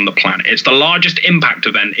recorded on the planet. It's the largest impact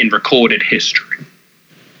event in recorded history.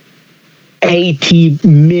 80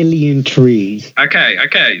 million trees.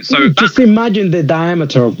 Okay. So just imagine the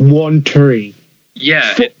diameter of one tree.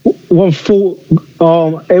 Yeah. It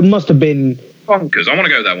must have been bonkers. I want to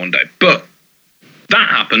go there one day. But that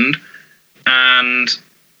happened, and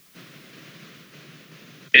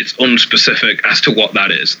it's unspecific as to what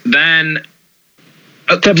that is. Then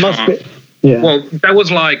at the time, well, there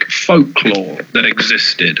was like folklore that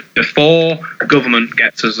existed before government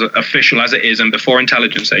gets as official as it is, and before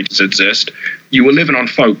intelligence agencies exist. You were living on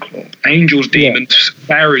folklore: angels, demons,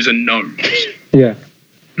 fairies, and gnomes. Yeah.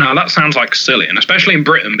 Now that sounds like silly, and especially in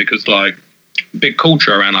Britain, because like big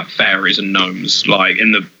culture around like fairies and gnomes. Like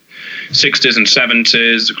in the 60s and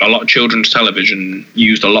 70s, a lot of children's television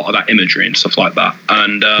used a lot of that imagery and stuff like that.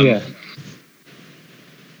 And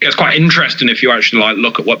it's quite interesting if you actually like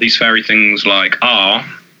look at what these fairy things like are.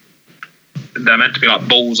 They're meant to be like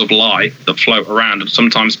balls of light that float around and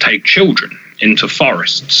sometimes take children into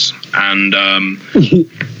forests. And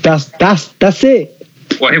that's it.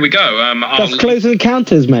 Well, here we go. That's Close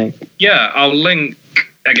Encounters, mate. Yeah, I'll link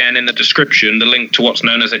again in the description the link to what's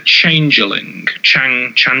known as a changeling.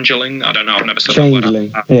 Changeling? I don't know. I've never said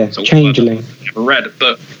changeling. That word. Yeah, changeling. I've never read it,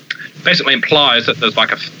 but basically implies that there's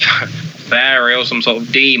like a fairy or some sort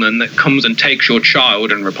of demon that comes and takes your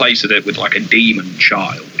child and replaces it with like a demon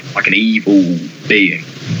child, like an evil being.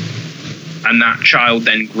 And that child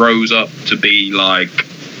then grows up to be like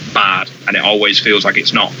bad, and it always feels like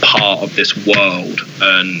it's not part of this world,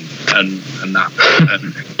 and that.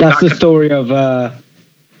 And that's the story of.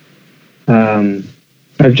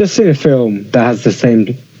 I've just seen a film that has the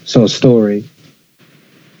same sort of story.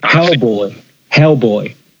 Hellboy.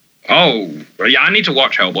 Oh, yeah, I need to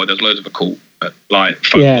watch Hellboy. There's loads of occult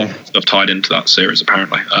stuff tied into that series,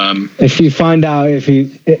 apparently. If you find out,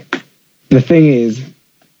 the thing is,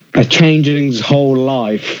 a changeling's whole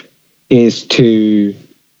life is to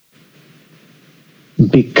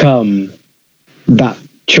become that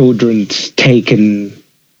children's taken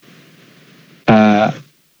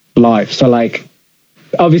life. So like,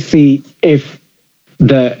 obviously, if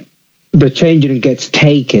the changeling gets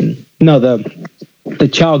taken, the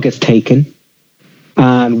child gets taken,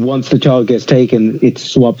 and once the child gets taken, it's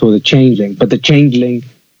swapped with a changeling. But the changeling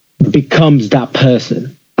becomes that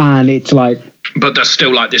person, and it's like. But there's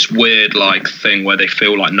still like this weird like thing where they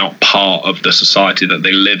feel like not part of the society that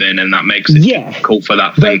they live in, and that makes it difficult for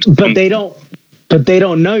that thing. But they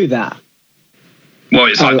don't know that. Well,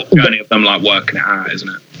 it's like the journey of them like working it out, isn't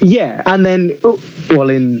it? Yeah, and then in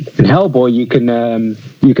Hellboy you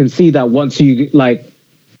can see that once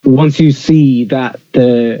you see that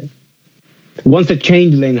once the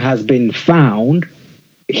changeling has been found,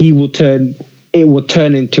 it will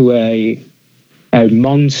turn into a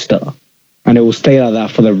monster, and it will stay like that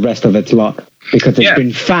for the rest of its life because it's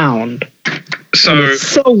been found. So it's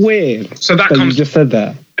so weird. So that you just said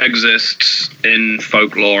that exists in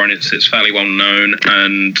folklore, and it's fairly well known,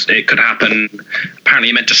 and it could happen. Apparently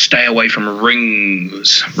you're meant to stay away from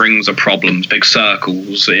rings are problems, big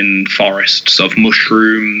circles in forests of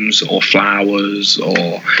mushrooms or flowers,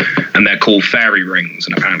 and they're called fairy rings,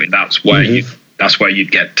 and apparently that's where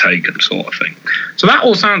you'd get taken, sort of thing. So that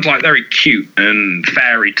all sounds like very cute and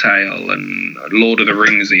fairy tale and Lord of the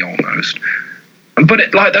Ringsy almost.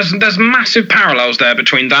 But there's massive parallels there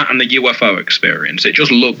between that and the UFO experience. It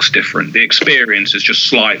just looks different. The experience is just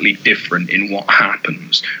slightly different in what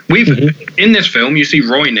happens. In this film, you see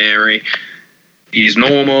Roy Neary. He's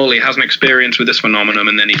normal. He has an experience with this phenomenon,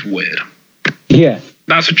 and then he's weird. Yeah.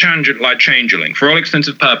 That's a changeling. For all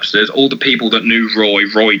extensive purposes, all the people that knew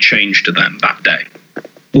Roy changed to them that day.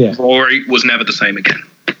 Yeah. Roy was never the same again.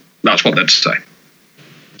 That's what they'd say.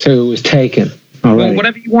 So it was taken. Well,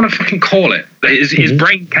 whatever you want to fucking call it. His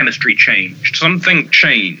brain chemistry changed. Something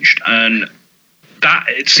changed. And that,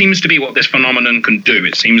 it seems to be what this phenomenon can do.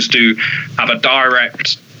 It seems to have a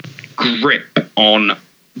direct grip on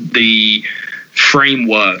the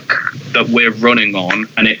framework that we're running on,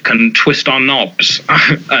 and it can twist our knobs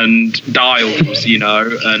and dials,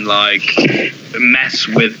 and like mess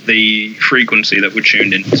with the frequency that we're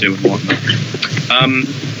tuned into and whatnot.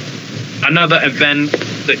 Another event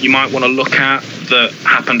that you might want to look at that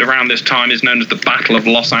happened around this time is known as the Battle of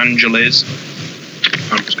Los Angeles.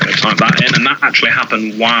 I'm just going to type that in, and that actually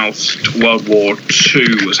happened whilst World War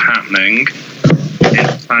II was happening in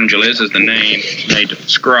Los Angeles, as the name may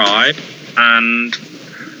describe. And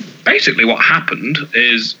basically what happened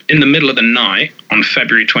is, in the middle of the night on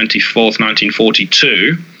February 24th,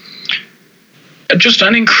 1942, just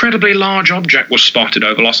an incredibly large object was spotted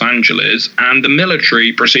over Los Angeles, and the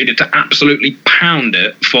military proceeded to absolutely pound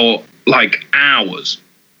it for like hours.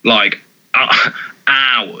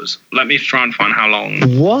 Hours. Let me try and find how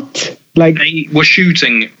long. What? Like, they were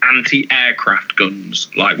shooting anti-aircraft guns,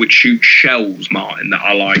 like, which shoot shells, Martin, that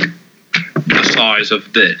are like the size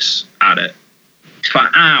of this at it for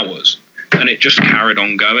hours. And it just carried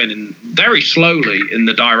on going, and very slowly in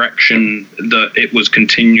the direction that it was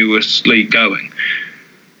continuously going.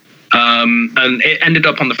 And it ended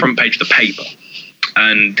up on the front page of the paper.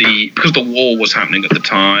 And because the war was happening at the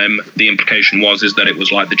time, the implication was that it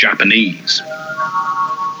was like the Japanese.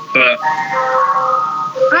 But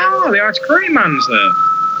the ice cream man's there.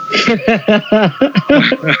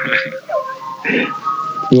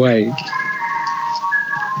 Wait.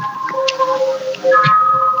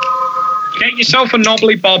 Get yourself a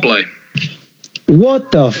knobbly bobbly.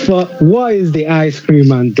 What the fuck? What is the ice cream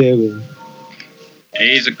man doing?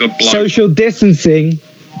 He's a good bloke. Social distancing.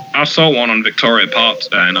 I saw one on Victoria Park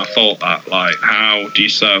today, and I thought that, like, how do you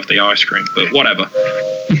serve the ice cream? But whatever.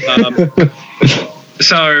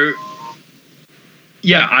 So,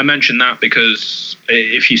 yeah, I mentioned that because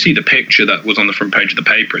if you see the picture that was on the front page of the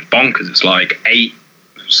paper, it's bonkers. It's like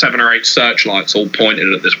 7 or 8 searchlights all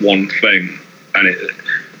pointed at this one thing, and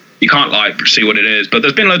you can't like see what it is. But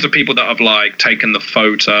there's been loads of people that have like taken the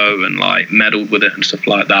photo and like meddled with it and stuff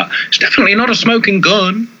like that. It's definitely not a smoking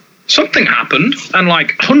gun. Something happened, and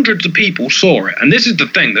like hundreds of people saw it. And this is the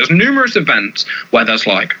thing: there's numerous events where there's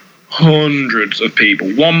like hundreds of people.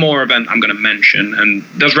 One more event I'm going to mention, and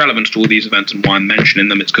there's relevance to all these events and why I'm mentioning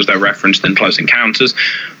them. It's because they're referenced in Close Encounters.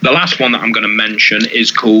 The last one that I'm going to mention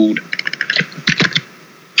is called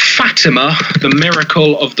Fatima, the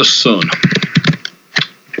Miracle of the Sun,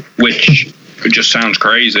 which just sounds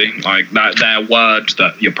crazy. Like that, they're words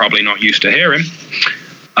that you're probably not used to hearing.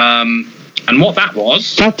 And what that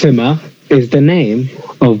was... Fatima is the name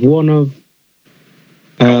of one of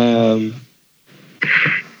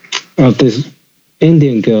this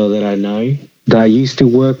Indian girl that I know that used to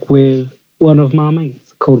work with one of my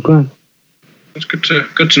mates called Grant. It's good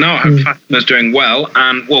to know. I hope Fatima's doing well.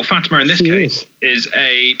 And well, Fatima in this case is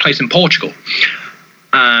a place in Portugal.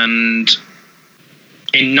 And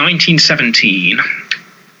in 1917,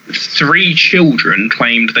 3 children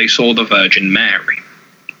claimed they saw the Virgin Mary.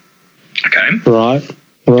 Okay.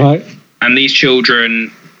 Right. And these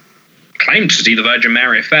children claimed to see the Virgin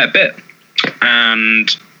Mary a fair bit,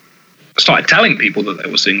 and started telling people that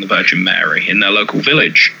they were seeing the Virgin Mary in their local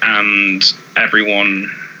village. And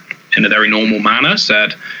everyone, in a very normal manner,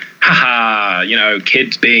 said, haha,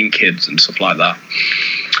 kids being kids and stuff like that.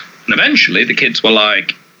 And eventually the kids were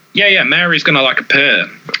like, yeah, Mary's going to like appear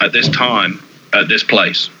at this time, at this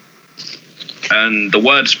place. And the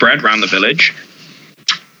word spread around the village.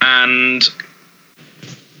 And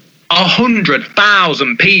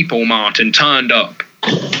 100,000 people, Martin, turned up.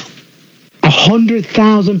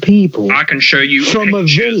 100,000 people? I can show you from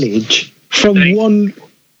pictures. A village? From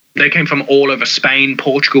They came from all over Spain,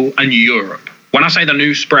 Portugal, and Europe. When I say the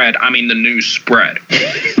news spread, I mean the news spread.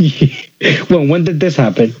 Well, when did this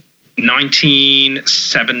happen?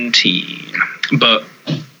 1917. But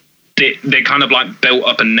they kind of like built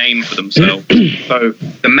up a name for themselves. So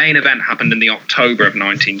the main event happened in the October of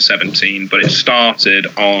 1917, but it started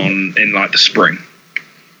in like the spring.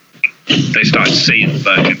 They started seeing the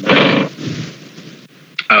Virgin Mary.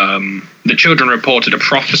 The children reported a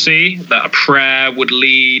prophecy that a prayer would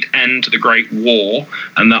lead end to the Great War,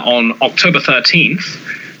 and that on October 13th,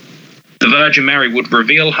 the Virgin Mary would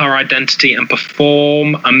reveal her identity and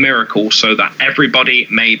perform a miracle so that everybody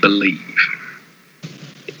may believe.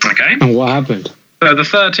 Okay. And what happened? So the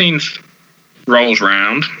 13th rolls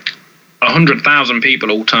round. 100,000 people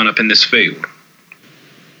all turn up in this field.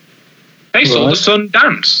 They saw the sun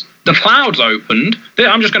dance. The clouds opened.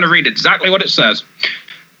 I'm just going to read exactly what it says.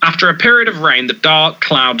 After a period of rain, the dark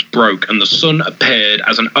clouds broke and the sun appeared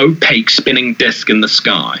as an opaque spinning disk in the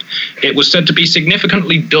sky. It was said to be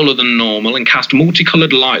significantly duller than normal and cast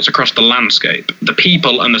multicolored lights across the landscape, the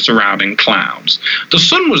people and the surrounding clouds. The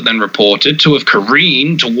sun was then reported to have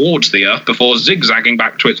careened towards the earth before zigzagging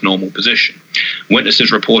back to its normal position.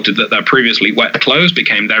 Witnesses reported that their previously wet clothes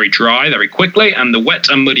became very dry very quickly, and the wet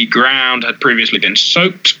and muddy ground had previously been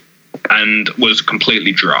soaked and was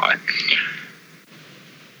completely dry.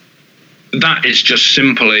 that is just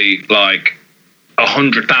simply like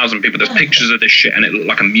 100,000 people. There's pictures of this shit and it looked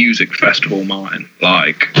like a music festival, Martin.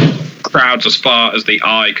 Like crowds as far as the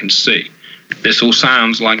eye can see. This all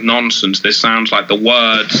sounds like nonsense. This sounds like the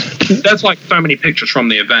words. There's like so many pictures from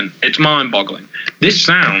the event. It's mind-boggling. This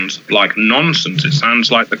sounds like nonsense. It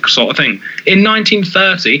sounds like the sort of thing. In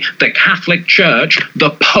 1930, the Catholic Church, the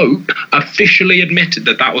Pope, officially admitted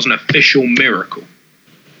that that was an official miracle.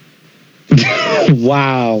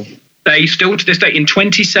 Wow. They still to this day, in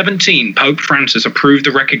 2017, Pope Francis approved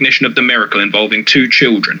the recognition of the miracle involving 2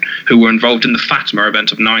 children who were involved in the Fatima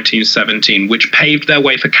event of 1917, which paved their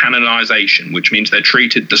way for canonization, which means they're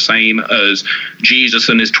treated the same as Jesus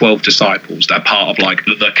and his 12 disciples. They're part of like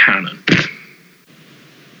the canon.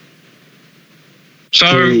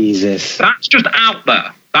 So Jesus. That's just out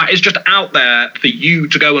there. That is just out there for you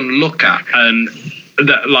to go and look at. And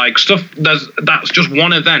that, like stuff, that's just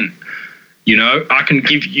one event. You know, I can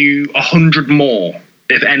give you 100 more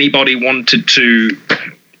if anybody wanted to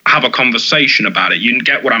have a conversation about it. You can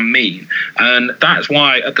get what I mean. And that's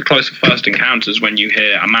why at the Close of First Encounters, when you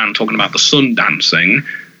hear a man talking about the sun dancing,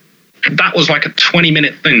 that was like a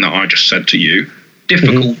 20-minute thing that I just said to you.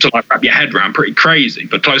 Difficult to like wrap your head around, pretty crazy.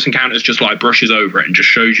 But Close Encounters just like brushes over it and just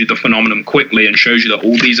shows you the phenomenon quickly and shows you that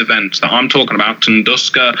all these events that I'm talking about,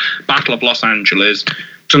 Tunguska, Battle of Los Angeles,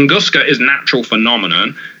 Tunguska is natural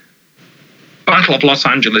phenomenon. Battle of Los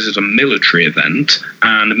Angeles is a military event,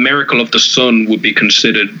 and Miracle of the Sun would be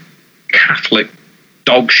considered Catholic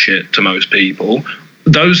dog shit to most people.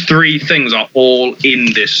 Those 3 things are all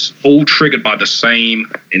in this, all triggered by the same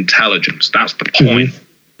intelligence. That's the point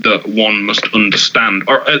that one must understand,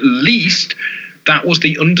 or at least that was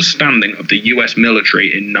the understanding of the US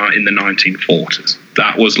military in the 1940s.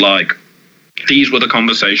 That was like, these were the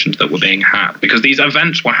conversations that were being had because these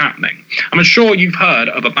events were happening. I'm sure you've heard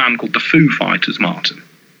of a band called the Foo Fighters, Martin.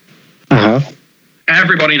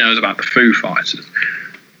 Everybody knows about the Foo Fighters.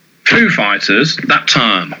 Foo Fighters, that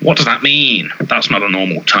term, what does that mean? That's not a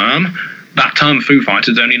normal term. That term, Foo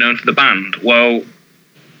Fighters, is only known for the band. Well,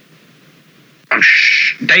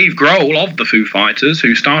 Dave Grohl of the Foo Fighters,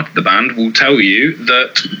 who started the band, will tell you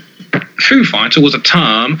that Foo Fighter was a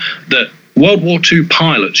term that World War II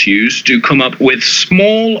pilots used to come up with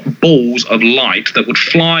small balls of light that would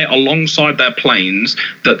fly alongside their planes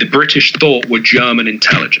that the British thought were German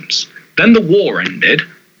intelligence. Then the war ended.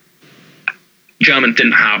 Germans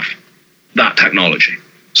didn't have that technology.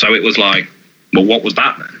 So it was like, well, what was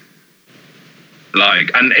that then?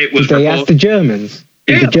 Like, and it was... They asked the Germans.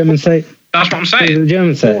 Did the Germans say... That's what I'm saying. The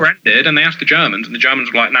Germans said. The war ended and they asked the Germans, and the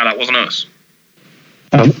Germans were like, no, that wasn't us.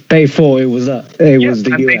 They thought it was us. It was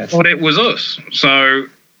the US. They thought it was us. So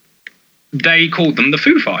they called them the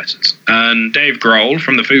Foo Fighters. And Dave Grohl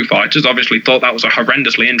from the Foo Fighters obviously thought that was a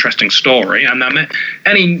horrendously interesting story. And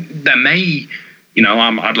there may, you know,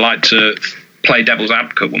 I'd like to play devil's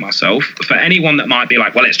advocate with myself. For anyone that might be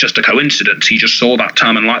like, well, it's just a coincidence. He just saw that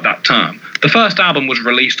term and liked that term. The first album was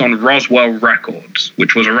released on Roswell Records,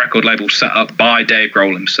 which was a record label set up by Dave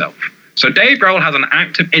Grohl himself. So Dave Grohl has an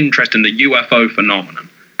active interest in the UFO phenomenon,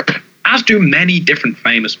 as do many different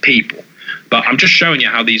famous people. But I'm just showing you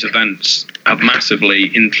how these events have massively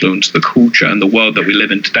influenced the culture and the world that we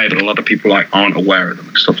live in today, but a lot of people aren't aware of them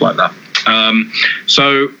and stuff like that.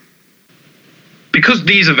 So because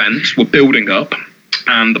these events were building up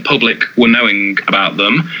and the public were knowing about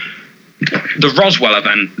them, the Roswell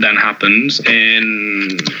event then happens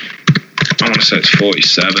in, I want to say it's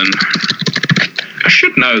 47. I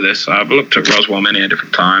should know this. I've looked at Roswell many a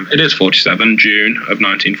different time. It is 47, June of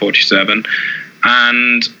 1947.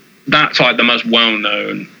 And that's like the most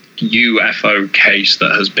well-known UFO case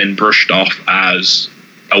that has been brushed off as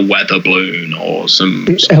a weather balloon or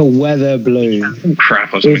a weather balloon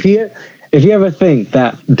crap or something. If you ever think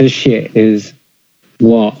that this shit is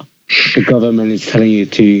what the government is telling you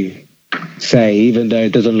to say, even though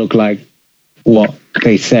it doesn't look like what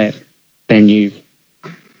they said, then you...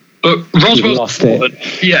 Roswell's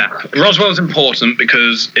important. Yeah, Roswell's important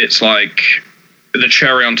because it's like the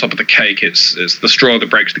cherry on top of the cake. It's the straw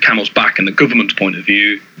that breaks the camel's back in the government's point of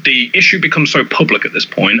view. The issue becomes so public at this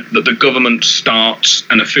point that the government starts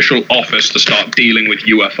an official office to start dealing with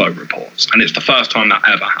UFO reports. And it's the first time that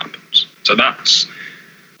ever happens. So that's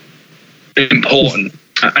important.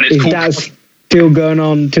 And it's called... That still going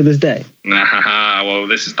on to this day? Well,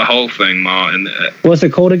 this is the whole thing, Martin. What's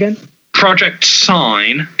it called again? Project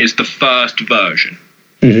Sign is the first version.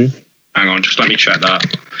 Hang on, just let me check that.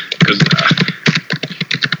 Because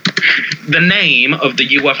the name of the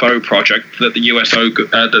UFO project that the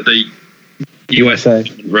USA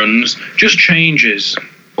runs just changes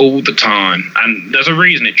all the time. And there's a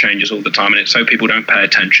reason it changes all the time, and it's so people don't pay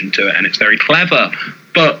attention to it, and it's very clever.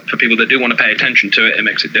 But for people that do want to pay attention to it, it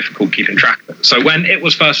makes it difficult keeping track of it. So when it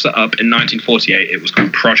was first set up in 1948, it was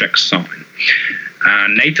called Project Sign.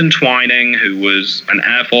 And Nathan Twining, who was an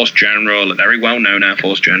Air Force general, a very well-known Air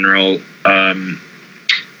Force general,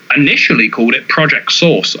 initially called it Project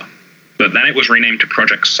Saucer. But then it was renamed to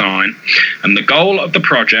Project Sign. And the goal of the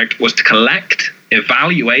project was to collect,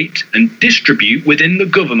 evaluate, and distribute within the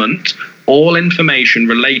government all information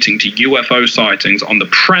relating to UFO sightings on the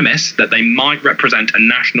premise that they might represent a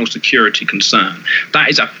national security concern. That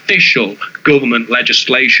is official government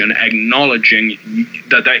legislation acknowledging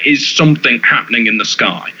that there is something happening in the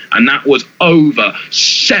sky. And that was over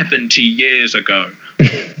 70 years ago.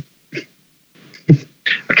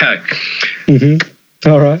 Okay. Mm-hmm.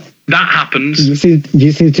 All right. That happens.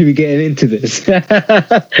 You seem to be getting into this.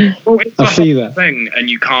 I see that thing, and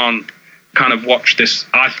you can't kind of watch this.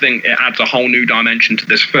 I think it adds a whole new dimension to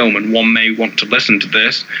this film, and one may want to listen to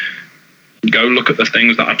this, go look at the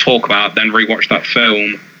things that I talk about, then rewatch that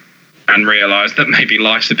film and realize that maybe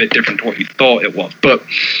life's a bit different to what you thought it was. But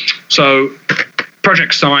so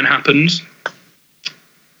Project Sign happens.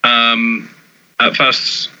 At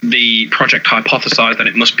first, the project hypothesized that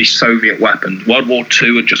it must be Soviet weapons. World War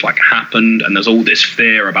II had just happened, and there's all this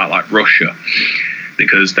fear about Russia,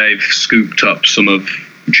 because they've scooped up some of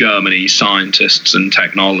Germany's scientists and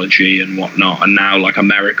technology and whatnot, and now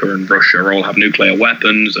America and Russia all have nuclear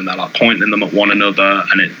weapons, and they're pointing them at one another,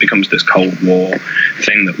 and it becomes this Cold War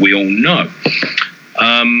thing that we all know.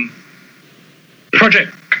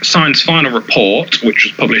 Project Sign's final report, which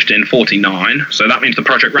was published in 1949, so that means the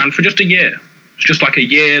project ran for just a year. It's just a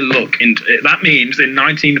year look into it. That means in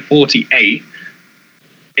 1948,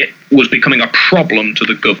 it was becoming a problem to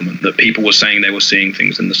the government that people were saying they were seeing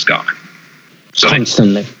things in the sky. So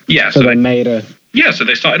constantly. So they made a... Yeah, so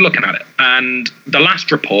they started looking at it. And the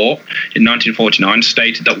last report in 1949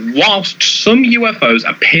 stated that whilst some UFOs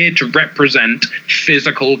appeared to represent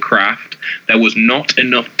physical craft, there was not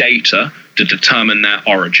enough data to determine their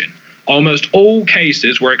origin. Almost all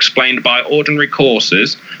cases were explained by ordinary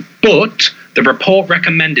causes, but the report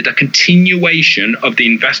recommended a continuation of the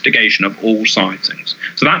investigation of all sightings.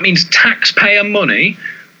 So that means taxpayer money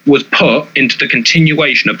was put into the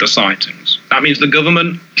continuation of the sightings. That means the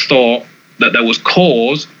government thought that there was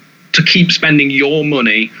cause to keep spending your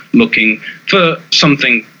money looking for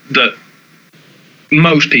something that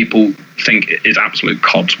most people think is absolute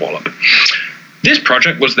codswallop. This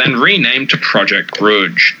project was then renamed to Project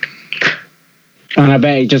Grudge. And I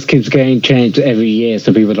bet it just keeps getting changed every year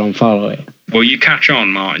so people don't follow it. Well, you catch on,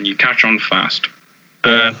 Martin. You catch on fast.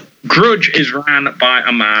 Grudge is ran by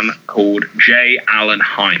a man called J. Allen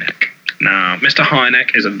Hynek. Now, Mr.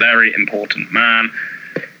 Hynek is a very important man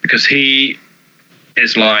because he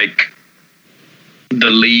is the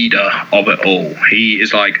leader of it all. He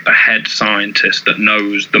is the head scientist that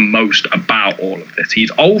knows the most about all of this.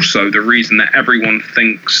 He's also the reason that everyone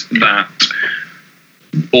thinks that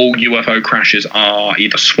all UFO crashes are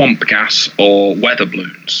either swamp gas or weather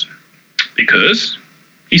balloons. Because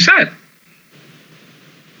he said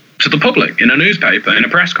to the public in a newspaper, in a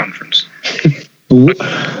press conference,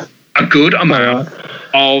 a good amount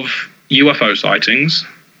of UFO sightings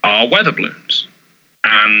are weather balloons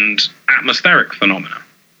and atmospheric phenomena.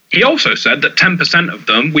 He also said that 10% of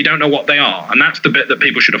them, we don't know what they are. And that's the bit that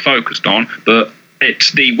people should have focused on. But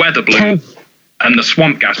it's the weather balloon and the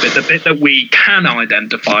swamp gas bit, the bit that we can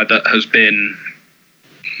identify that has been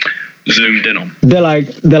zoomed in on. They're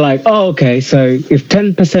like, oh, okay, so if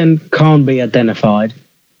 10% can't be identified,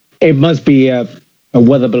 it must be a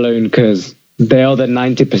weather balloon because the other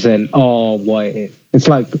 90% are what it is. It's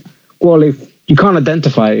well, if you can't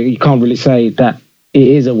identify it, you can't really say that it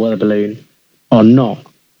is a weather balloon or not.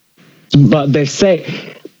 But they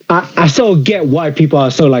say, I sort of get why people are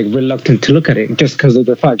so reluctant to look at it, just because of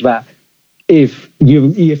the fact that if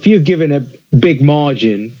you're given a big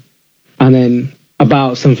margin and then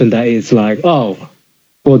about something that is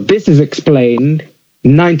this is explained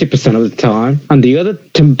 90% of the time and the other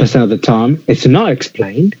 10% of the time it's not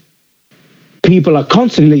explained, people are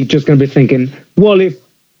constantly just going to be thinking, well, if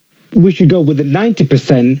we should go with the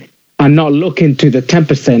 90% and not look into the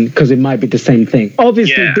 10% because it might be the same thing.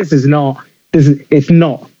 Obviously, yeah. It's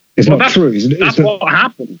not true. That's what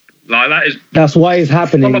happened. That's why it's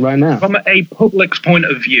happening right now. From a public's point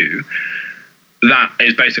of view, that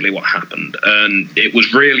is basically what happened. And it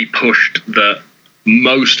was really pushed that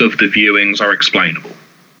most of the viewings are explainable.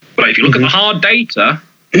 But if you look at the hard data,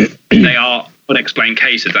 they are unexplained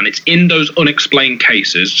cases. And it's in those unexplained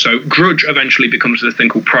cases. So Grudge eventually becomes this thing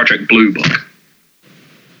called Project Blue Book.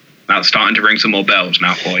 That's starting to ring some more bells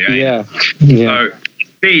now for you. Yeah. So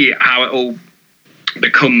see how it all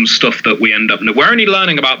becomes stuff that we end up. We're only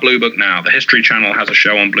learning about Blue Book now. The History Channel has a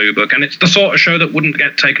show on Blue Book, and it's the sort of show that wouldn't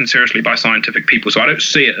get taken seriously by scientific people. So I don't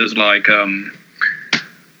see it as like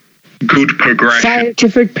good progression.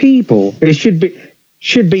 Scientific people. It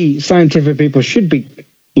should be scientific people should be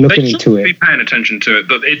looking into it. Be paying attention to it,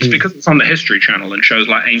 but it's because it's on the History Channel and shows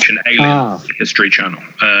like Ancient Aliens, History Channel,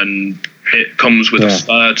 and it comes with a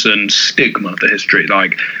certain stigma. The history,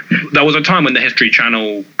 like there was a time when the History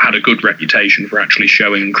Channel had a good reputation for actually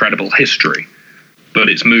showing incredible history, but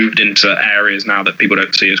it's moved into areas now that people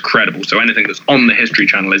don't see as credible. So anything that's on the History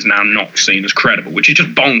Channel is now not seen as credible, which is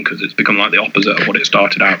just bonkers. It's become like the opposite of what it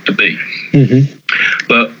started out to be.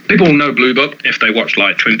 But people know Blue Book if they watch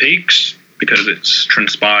like Twin Peaks, because it's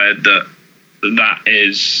transpired that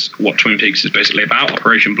is what Twin Peaks is basically about,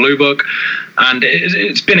 Operation Blue Book. And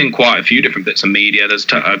it's been in quite a few different bits of media. There's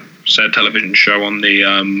a television show on the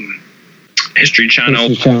History Channel.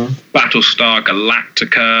 Battlestar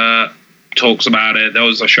Galactica talks about it. There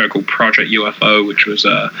was a show called Project UFO, which was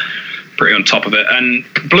pretty on top of it. And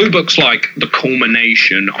Blue Book's like the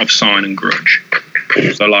culmination of Sign and Grudge.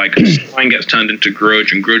 So like Sign gets turned into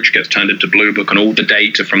Grudge, and Grudge gets turned into Blue Book, and all the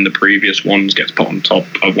data from the previous ones gets put on top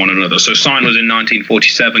of one another. So Sign was in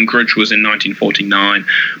 1947, Grudge was in 1949,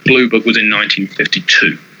 Blue Book was in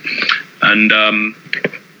 1952. And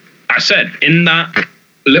I said, in that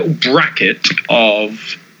little bracket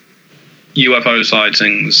of UFO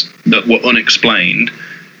sightings that were unexplained,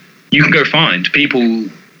 you can go find people,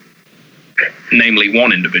 namely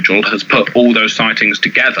one individual, has put all those sightings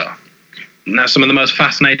together. And that's some of the most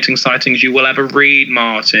fascinating sightings you will ever read,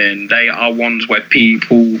 Martin. They are ones where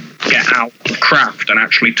people get out of craft and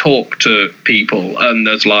actually talk to people, and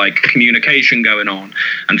there's like communication going on.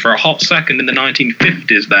 And for a hot second in the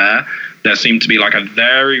 1950s there seemed to be like a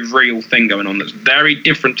very real thing going on that's very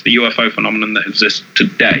different to the UFO phenomenon that exists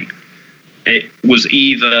today. It was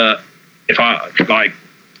either,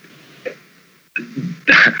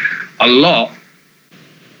 a lot,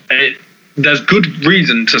 there's good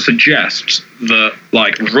reason to suggest that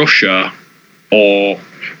like Russia or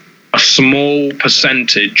a small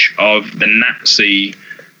percentage of the Nazi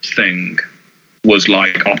thing was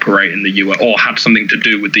like operating the UFO or had something to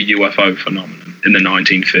do with the UFO phenomenon in the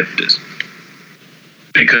 1950s.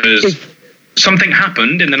 Because something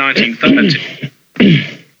happened in the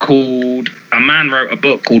 1930s called, a man wrote a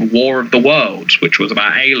book called War of the Worlds, which was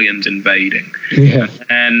about aliens invading.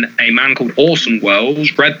 And a man called Orson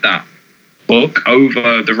Welles read that book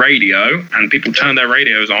over the radio, and people turned their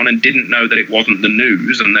radios on and didn't know that it wasn't the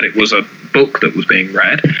news and that it was a book that was being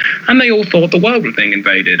read, and they all thought the world was being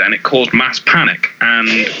invaded, and it caused mass panic. And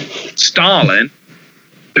Stalin,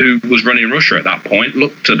 who was running Russia at that point,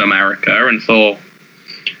 looked at America and thought,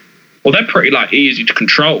 well, they're pretty like easy to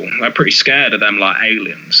control. They're pretty scared of them like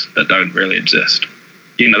aliens that don't really exist.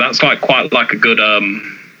 You know, that's like quite like a good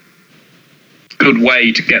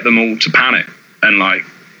way to get them all to panic and like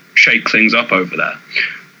shake things up over there.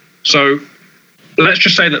 So let's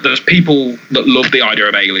just say that there's people that love the idea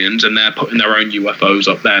of aliens and they're putting their own UFOs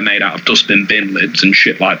up there made out of dustbin bin lids and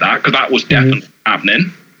shit like that, because that was definitely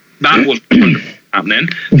happening. That was happening.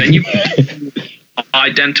 Then you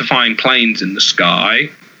identifying planes in the sky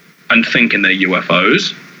and thinking they're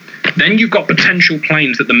UFOs. Then you've got potential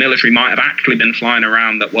planes that the military might have actually been flying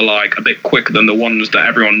around that were like a bit quicker than the ones that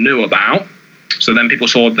everyone knew about. So then people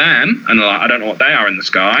saw them and they're like, I don't know what they are in the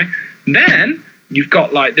sky. Then you've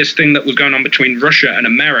got like this thing that was going on between Russia and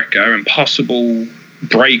America and possible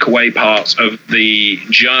breakaway parts of the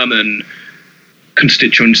German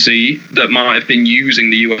constituency that might have been using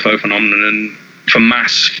the UFO phenomenon for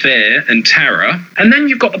mass fear and terror. And then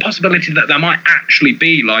you've got the possibility that there might actually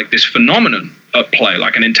be like this phenomenon at play,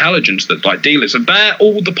 like an intelligence that's like dealing. So they're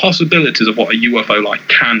all the possibilities of what a UFO like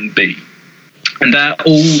can be. And they're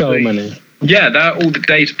all so many. Yeah, they're all the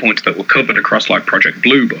data points that were covered across like Project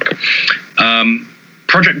Blue Book.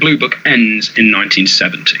 Project Blue Book ends in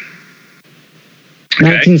 1970.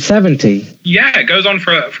 Okay? 1970. Yeah, it goes on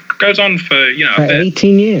for you know,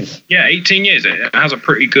 18 years. Yeah, 18 years. It has a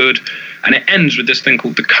pretty good, and it ends with this thing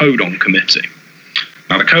called the Codon Committee.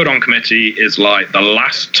 Now, the Codon Committee is like the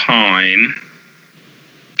last time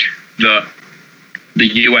that the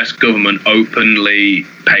US government openly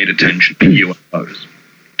paid attention to UFOs.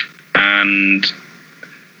 And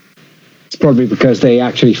it's probably because they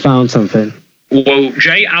actually found something. Well,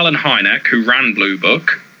 J. Allen Hynek, who ran Blue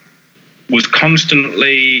Book, was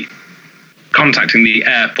constantly contacting the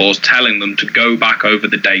Air Force, telling them to go back over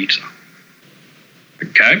the data.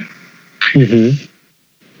 Okay? Mm-hmm.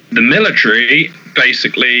 The military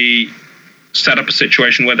basically set up a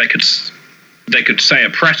situation where they could say a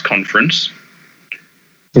press conference.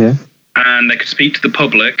 Yeah. And they could speak to the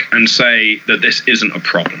public and say that this isn't a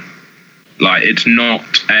problem. Like, it's not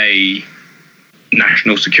a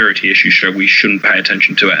national security issue, so we shouldn't pay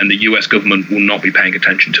attention to it, and the US government will not be paying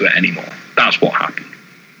attention to it anymore. That's what happened.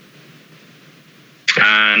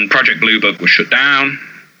 And Project Blue Book was shut down,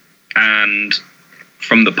 and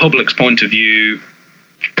from the public's point of view,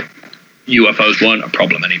 UFOs weren't a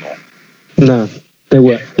problem anymore. No, they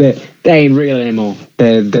weren't. They ain't real anymore.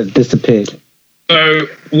 They've disappeared. So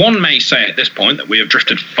one may say at this point that we have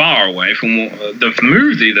drifted far away from the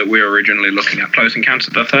movie that we were originally looking at, Close Encounters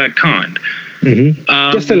of the Third Kind.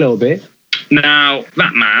 Mm-hmm. Just a little bit. Now,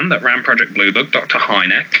 that man that ran Project Blue Book, Dr.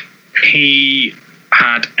 Hynek, he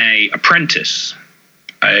had an apprentice,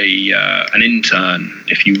 an intern,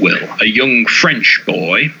 if you will, a young French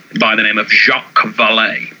boy by the name of Jacques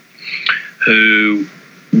Vallée, who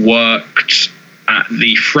worked at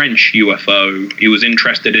the French UFO. He was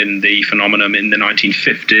interested in the phenomenon in the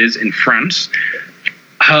 1950s in France,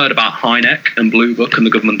 heard about Hynek and Blue Book and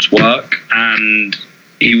the government's work, and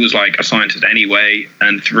he was like a scientist anyway,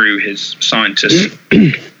 and through his scientist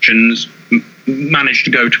actions managed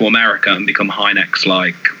to go to America and become Hynek's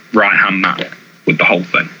like right-hand man with the whole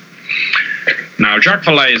thing. Now, Jacques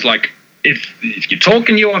Vallée is like, if you're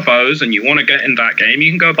talking UFOs and you want to get in that game,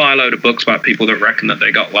 you can go buy a load of books about people that reckon that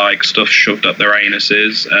they got like stuff shoved up their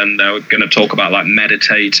anuses, and they're going to talk about like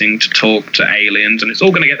meditating to talk to aliens, and it's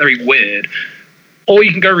all going to get very weird. Or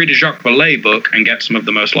you can go read a Jacques Vallée book and get some of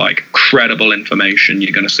the most like credible information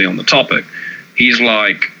you're going to see on the topic. He's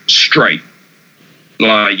like straight.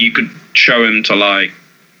 Like, you could show him to like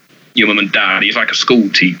your mum and dad. He's like a school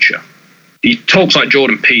teacher. He talks like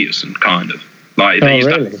Jordan Peterson, kind of. Like,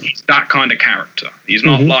 he's that kind of character. He's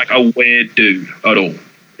not like a weird dude at all.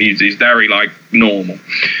 He's very like normal.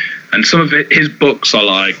 And some of his books are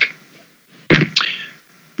like,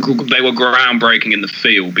 they were groundbreaking in the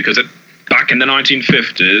field, because back in the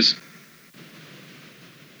 1950s,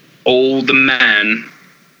 all the men,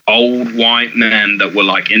 old white men that were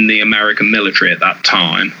like in the American military at that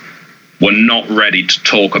time, were not ready to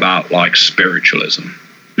talk about like spiritualism.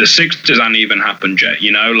 The 60s hadn't even happened yet,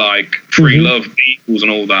 you know, like free love, Beatles and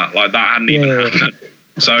all that, like that hadn't even happened.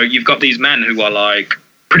 So you've got these men who are like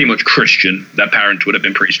pretty much Christian. Their parents would have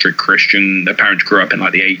been pretty strict Christian. Their parents grew up in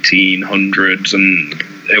like the 1800s, and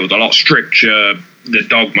it was a lot stricter. The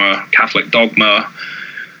dogma, Catholic dogma,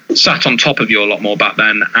 sat on top of you a lot more back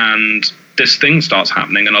then. And this thing starts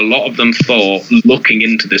happening, and a lot of them thought looking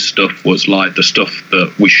into this stuff was like the stuff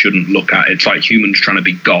that we shouldn't look at. It's like humans trying to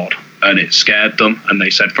be God, and it scared them. And they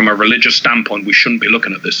said, from a religious standpoint, we shouldn't be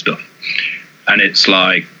looking at this stuff. And it's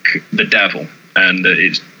like the devil, and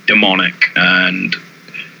it's demonic, and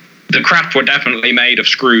the craft were definitely made of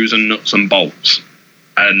screws and nuts and bolts.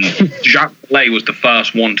 And Jacques Vallée was the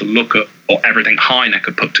first one to look at everything Hynek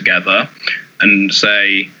had put together and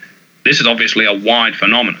say, this is obviously a wide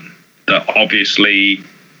phenomenon. That obviously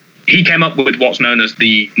he came up with what's known as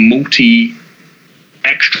the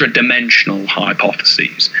extra-dimensional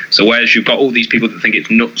hypotheses. So whereas you've got all these people that think it's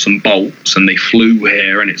nuts and bolts and they flew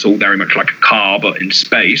here and it's all very much like a car but in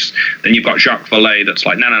space, then you've got Jacques Vallée that's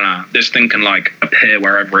like, no, this thing can like appear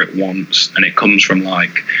wherever it wants, and it comes from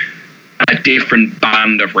like a different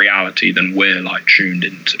band of reality than we're like tuned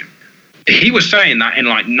into. He was saying that in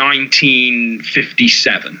like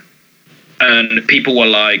 1957, and people were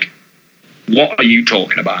like, what are you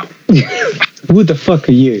talking about? Who the fuck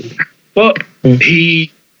are you? But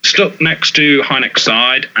he stuck next to Hynek's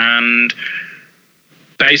side and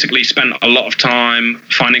basically spent a lot of time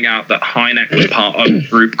finding out that Hynek was part of a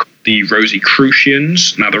group called the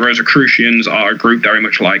Rosicrucians. Now, the Rosicrucians are a group very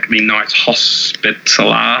much like the Knights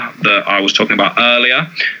Hospitaller that I was talking about earlier.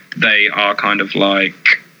 They are kind of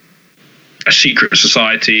like a secret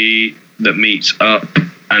society that meets up,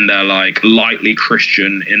 and they're like lightly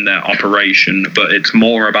Christian in their operation, but it's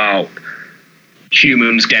more about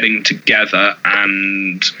humans getting together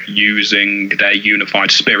and using their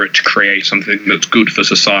unified spirit to create something that's good for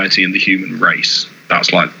society and the human race.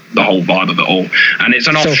 That's like the whole vibe of it all. And it's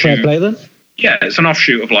an offshoot. Fair play then? Yeah, it's an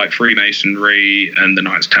offshoot of like Freemasonry and the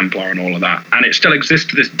Knights Templar and all of that. And it still exists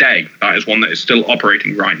to this day. That is one that is still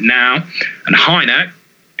operating right now. And Hynek,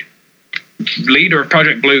 leader of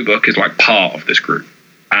Project Blue Book, is like part of this group.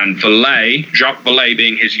 And Vallée, Jacques Vallée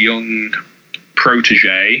being his young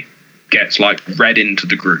protege, gets like read into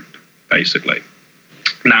the group, basically.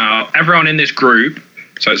 Now, everyone in this group,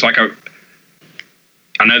 so it's like I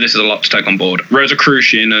know this is a lot to take on board.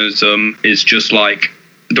 Rosicrucianism is just like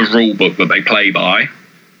the rule book that they play by.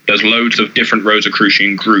 There's loads of different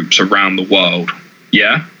Rosicrucian groups around the world.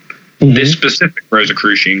 Yeah? This specific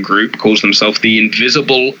Rosicrucian group calls themselves the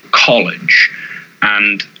Invisible College.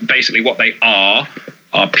 And basically what they are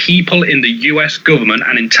people in the US government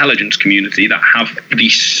and intelligence community that have the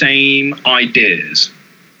same ideas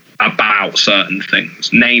about certain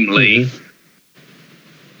things, namely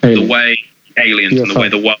the way aliens and the way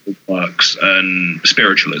the world works and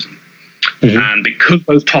spiritualism. And because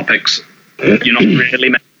those topics, you're not really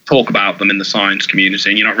meant to talk about them in the science community,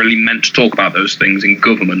 and you're not really meant to talk about those things in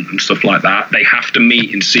government and stuff like that, they have to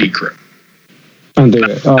meet in secret. And do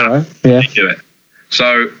it. All right. Yeah. They do it.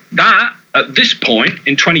 So that, at this point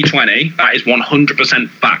in 2020, that is 100%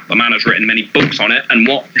 fact. The man has written many books on it, and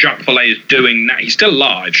what Jacques Vallée is doing now, he's still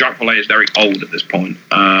alive. Jacques Vallée is very old at this point.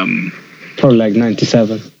 Probably like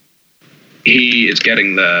 97. He is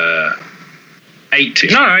getting the 80.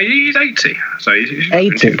 No, he's 80. So he's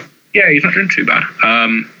 80? He's not doing too bad.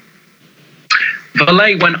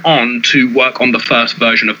 Vallée went on to work on the first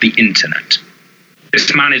version of the internet.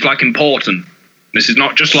 This man is like important. This is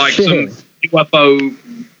not just like some UFO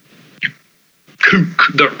kook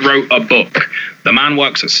that wrote a book. The man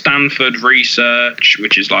works at Stanford Research,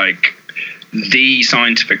 which is like the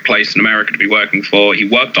scientific place in America to be working for. He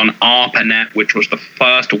worked on ARPANET, which was the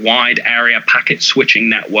first wide area packet switching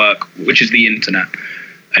network, which is the internet.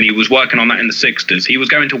 And he was working on that in the 60s. He was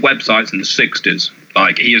going to websites in the 60s.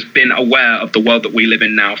 Like, he has been aware of the world that we live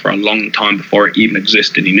in now for a long time before it even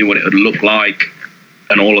existed. He knew what it would look like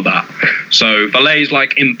and all of that. So Vallée is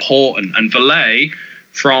like important. And Vallée,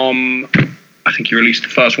 from, I think he released the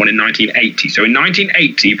first one in 1980. So in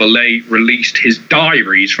 1980, Vallée released his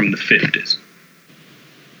diaries from the 50s.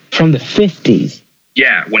 From the 50s?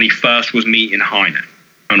 Yeah, when he first was meeting Hynek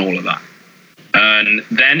and all of that. And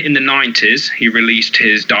then in the 90s, he released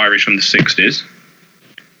his diaries from the 60s.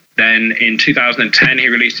 Then in 2010, he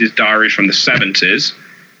released his diaries from the 70s.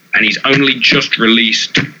 And he's only just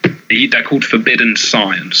released, they're called Forbidden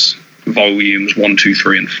Science, volumes 1, 2,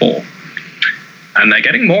 3, and 4. And they're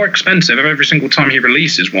getting more expensive every single time he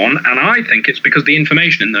releases one. And I think it's because the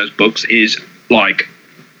information in those books is like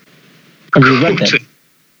cooked to the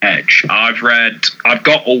edge. I've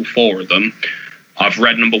got all 4 of them. I've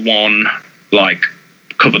read number 1, like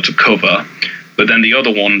cover to cover. But then the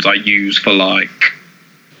other ones I use for like,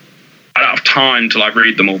 I don't have time till I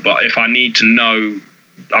read them all. But if I need to know,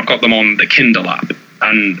 I've got them on the Kindle app.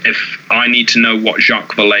 And if I need to know what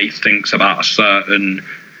Jacques Vallée thinks about a certain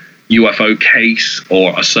UFO case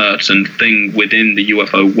or a certain thing within the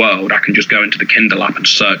UFO world, I can just go into the Kindle app and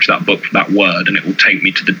search that book for that word, and it will take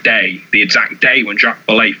me to the exact day when Jacques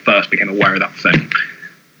Vallée first became aware of that thing,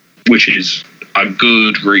 which is a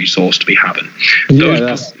good resource to be having. Yeah,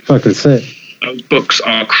 that's fucking sick. Those books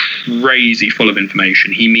are crazy full of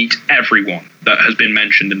information. He meets everyone that has been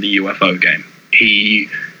mentioned in the UFO game. He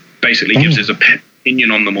basically gives his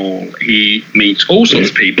opinion on them all. He meets all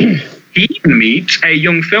sorts of people. He even meets a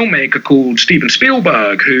young filmmaker called Steven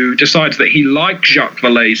Spielberg, who decides that he likes Jacques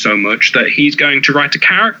Vallée so much that he's going to write a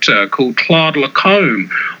character called Claude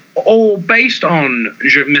Lacombe, all based on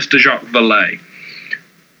Mr. Jacques Vallée.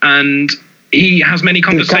 And he has many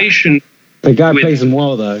conversations. The guy plays him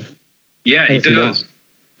well, though. Yeah, he does.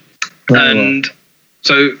 And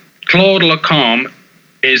so Claude Lacombe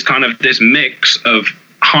is kind of this mix of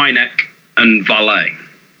Hynek and Vallée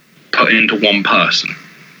put into one person,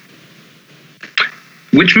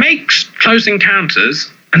 which makes Close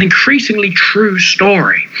Encounters an increasingly true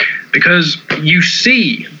story, because you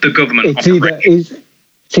see the government operation.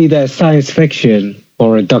 It's either science fiction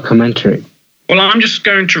or a documentary. Well, I'm just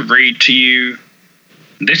going to read to you.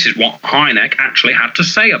 This is what Hynek actually had to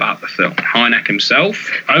say about the film. Hynek himself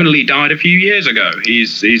only died a few years ago.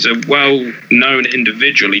 He's a well-known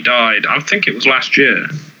individual. He died, I think it was last year.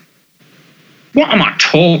 What am I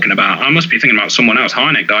talking about? I must be thinking about someone else.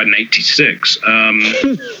 Hynek died in 86.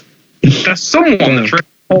 There's someone that's really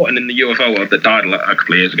important in the UFO world that died a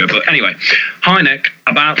couple of years ago. But anyway, Hynek,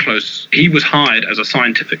 about close, he was hired as a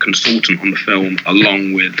scientific consultant on the film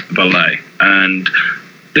along with Vallée. And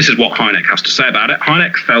this is what Hynek has to say about it.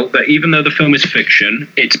 Hynek felt that even though the film is fiction,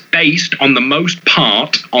 it's based on the most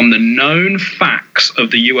part on the known facts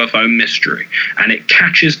of the UFO mystery, and it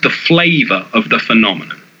catches the flavor of the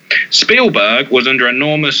phenomenon. Spielberg was under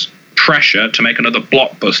enormous pressure to make another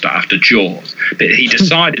blockbuster after Jaws, but he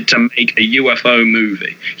decided to make a UFO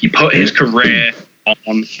movie. He put his career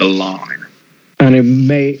on the line. And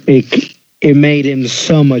it made him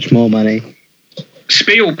so much more money.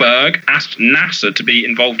 Spielberg asked NASA to be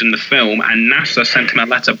involved in the film, and NASA sent him a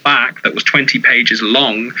letter back that was 20 pages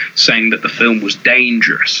long saying that the film was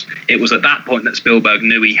dangerous. It was at that point that Spielberg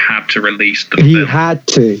knew he had to release the film.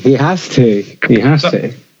 He has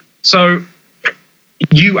to. So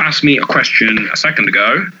you asked me a question a second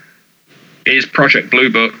ago. Is Project Blue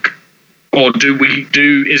Book, or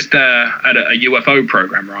is there a UFO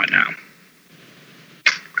program right now?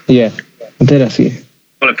 Yeah, I did ask you.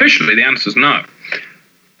 Well, officially, the answer is no.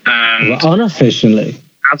 And well, unofficially,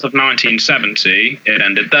 as of 1970, it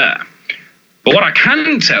ended there. But what I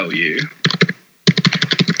can tell you,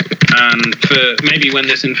 and for maybe when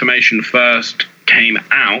this information first came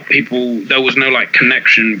out, there was no like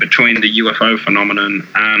connection between the UFO phenomenon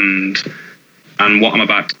and what I'm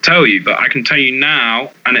about to tell you. But I can tell you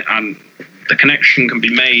now, and the connection can be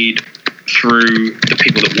made through the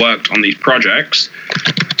people that worked on these projects,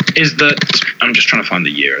 is that, I'm just trying to find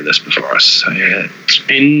the year of this before I say it.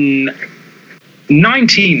 In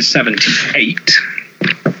 1978,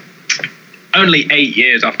 only 8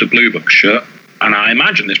 years after Blue Book shut, and I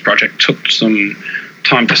imagine this project took some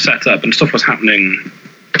time to set up, and stuff was happening,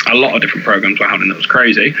 a lot of different programs were happening that was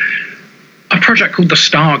crazy. A project called the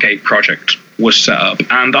Stargate Project was set up,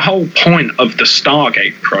 and the whole point of the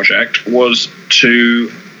Stargate Project was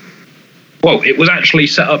it was actually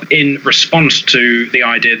set up in response to the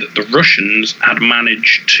idea that the Russians had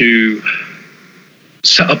managed to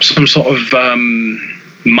set up some sort of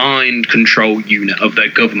mind control unit of their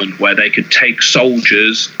government where they could take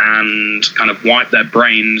soldiers and kind of wipe their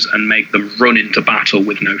brains and make them run into battle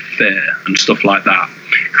with no fear and stuff like that,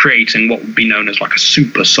 creating what would be known as like a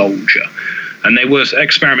super soldier. And they were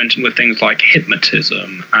experimenting with things like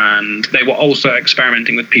hypnotism, and they were also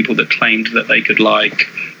experimenting with people that claimed that they could like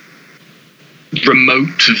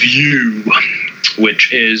remote view,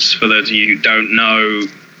 which is, for those of you who don't know,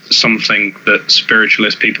 something that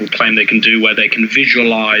spiritualist people claim they can do, where they can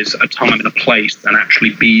visualize a time and a place and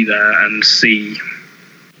actually be there and see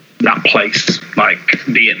that place, like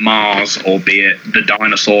be it Mars or be it the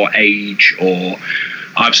dinosaur age, or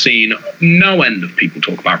I've seen no end of people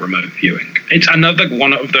talk about remote viewing. It's another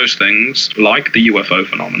one of those things like the UFO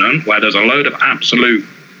phenomenon where there's a load of absolute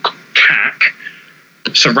cack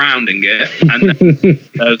surrounding it, and then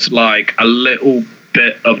there's like a little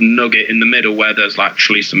bit of nugget in the middle where there's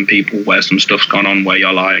actually some people where some stuff's gone on where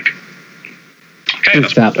you're like, okay,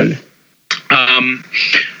 that's happened.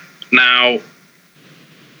 Now,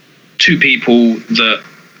 two people that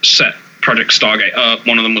set Project Stargate up,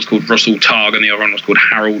 one of them was called Russell Targ and the other one was called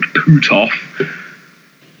Harold Putoff,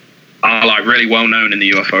 are like really well known in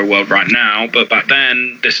the UFO world right now, but back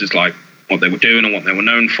then this is like what they were doing and what they were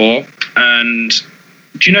known for. And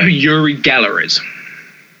do you know who Uri Geller is?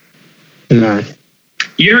 No.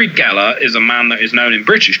 Uri Geller is a man that is known in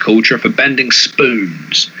British culture for bending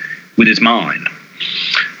spoons with his mind.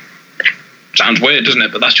 Sounds weird, doesn't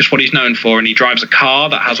it? But that's just what he's known for. And he drives a car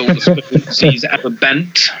that has all the spoons he's ever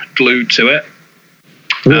bent glued to it.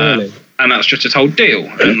 Really? And that's just his whole deal.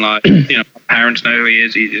 And like, you know, my parents know who he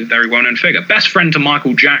is. He's a very well-known figure. Best friend to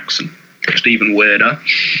Michael Jackson. Just even weirder.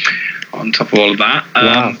 On top of all of that.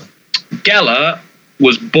 Wow. Geller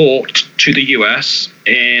was brought to the US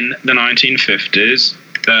in the 1950s,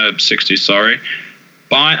 60s, sorry,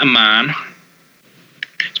 by a man.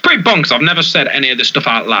 It's pretty bonkers. I've never said any of this stuff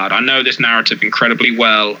out loud. I know this narrative incredibly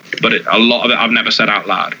well, but a lot of it I've never said out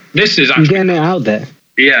loud. This is actually... You're getting it out there.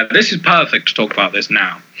 Yeah, this is perfect to talk about this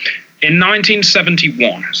now. In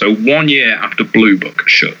 1971, so 1 year after Blue Book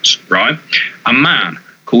shuts, right, a man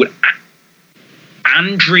called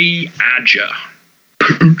Andrei Adja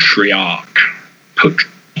Putriarch.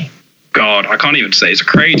 God, I can't even say. It's a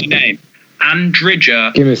crazy name.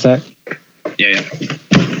 Andrija. Give me a sec. Yeah.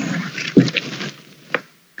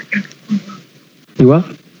 You what?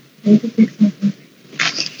 What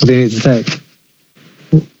do you need to take?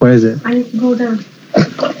 Where is it? I need to go down.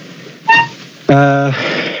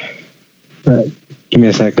 Give me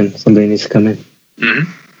a second. Somebody needs to come in.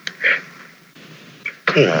 Mm-hmm.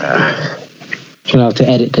 Should I have to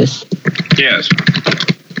edit this? Yes.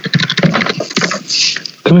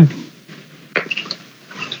 Come in.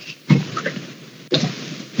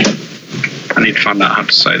 I need to find out how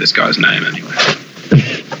to say this guy's name anyway.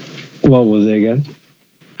 What was it again?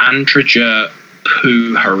 Andrija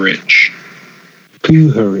Puharich.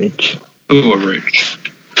 Puharich. Puharich.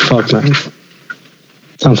 Fuck, man.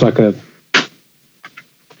 Sounds like a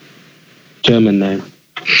German name.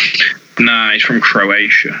 Nah, he's from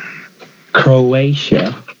Croatia.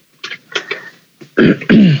 Croatia.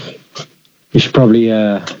 You should probably,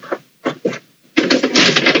 I've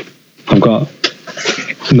got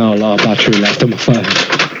not a lot of battery left on my phone.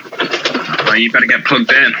 Oh, you better get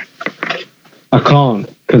plugged in. I can't,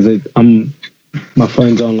 because my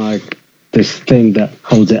phone's on like this thing that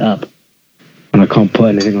holds it up, and I can't put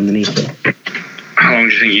anything underneath it. How long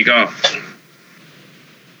do you think you got?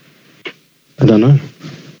 I don't know.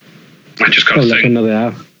 I just got to think. Another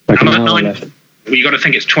hour. Like an hour left. Well, you got to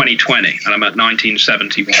think it's 2020, and I'm at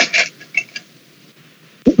 1971.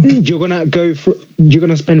 You're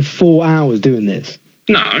gonna spend 4 hours doing this?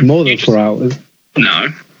 No. More than 4 hours? No.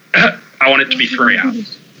 I want it to be 3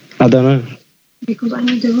 hours. I don't know. Because I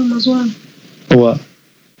need the room as well. For what?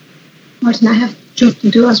 Martin, I have job to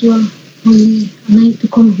do as well. I need to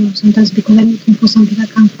come here sometimes because I'm looking for something I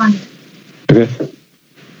can't find. Okay.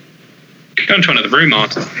 Go into another room,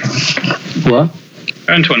 Martin. What?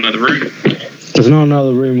 Go into another room. There's not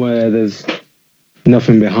another room where there's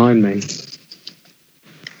nothing behind me.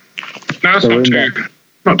 No, that's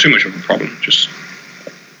not too much of a problem. Just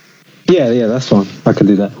yeah, that's fine. I can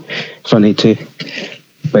do that if I need to.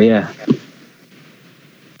 But yeah,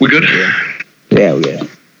 we're good. Yeah.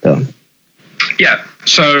 Done. Yeah.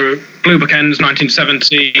 So Blue Book ends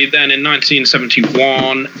 1970. Then in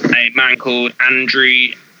 1971, a man called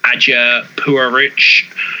Andrei Aja Puaric,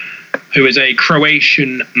 who is a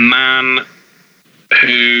Croatian man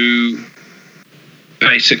who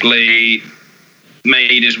basically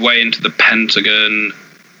made his way into the Pentagon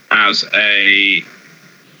as a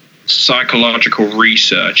psychological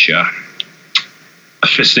researcher, a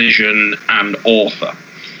physician, and author.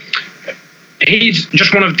 He's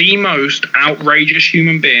just one of the most outrageous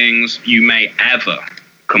human beings you may ever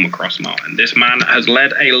come across, Martin. This man has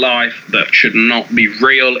led a life that should not be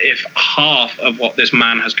real. If half of what this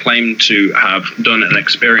man has claimed to have done and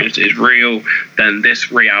experienced is real, then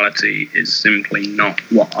this reality is simply not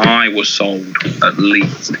what I was sold, at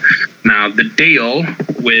least. Now, the deal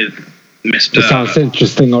with Mr. It sounds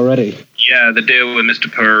interesting already. Yeah, the deal with Mr.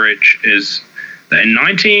 Puaric is that in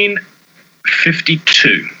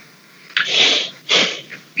 1952,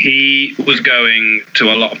 he was going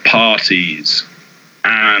to a lot of parties,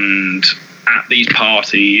 and at these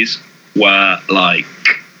parties were like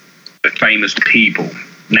famous people.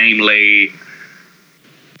 Namely,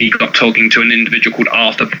 he got talking to an individual called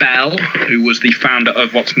Arthur Bell, who was the founder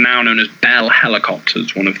of what's now known as Bell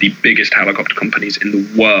Helicopters, one of the biggest helicopter companies in the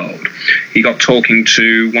world. He got talking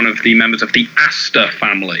to one of the members of the Astor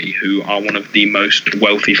family, who are one of the most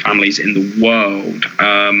wealthy families in the world.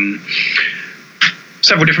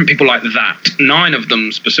 Several different people like that. 9 of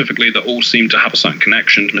them specifically that all seem to have a certain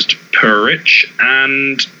connection to Mr. Puaric.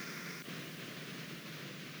 And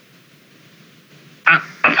at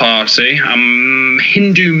a party, a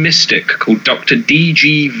Hindu mystic called Dr.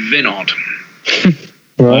 D.G. Vinod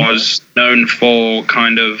was known for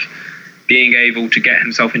kind of being able to get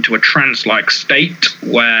himself into a trance-like state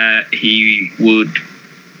where he would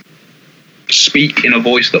speak in a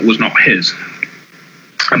voice that was not his.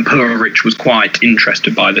 And Puaric was quite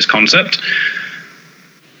interested by this concept.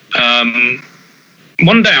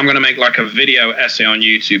 One day I'm going to make like a video essay on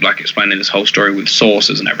YouTube, like explaining this whole story with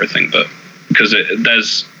sources and everything, but because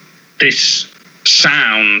this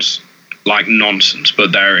sounds like nonsense,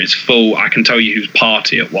 but there is full, I can tell you whose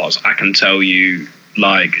party it was. I can tell you,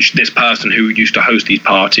 like, this person who used to host these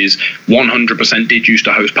parties 100% did used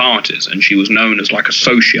to host parties, and she was known as like a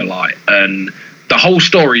socialite, and the whole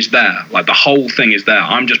story's there. Like, the whole thing is there.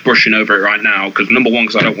 I'm just brushing over it right now because, number one,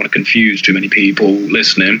 because I don't want to confuse too many people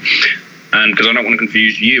listening, and because I don't want to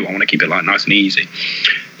confuse you. I want to keep it like nice and easy.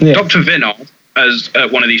 Yeah. Dr. Vinod, as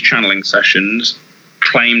at one of these channeling sessions,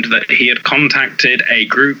 claimed that he had contacted a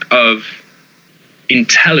group of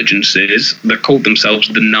intelligences that called themselves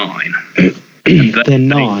the Nine. The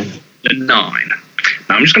Nine. The Nine.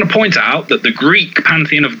 Now, I'm just going to point out that the Greek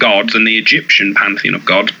pantheon of gods and the Egyptian pantheon of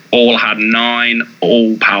gods all had 9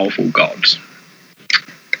 all-powerful gods.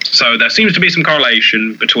 So there seems to be some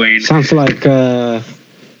correlation between... Sounds like the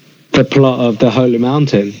plot of the Holy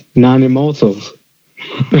Mountain, 9 immortals.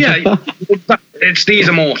 Yeah, it's these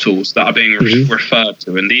immortals that are being referred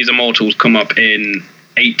to, and these immortals come up in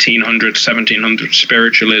 1800, 1700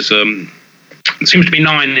 spiritualism. It seems to be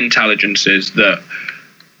 9 intelligences that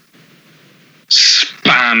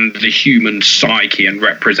span the human psyche and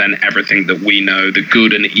represent everything that we know, the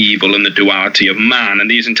good and evil and the duality of man. And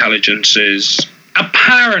these intelligences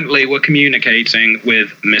apparently were communicating with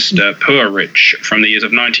Mr. Puaric from the years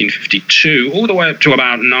of 1952 all the way up to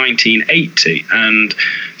about 1980, and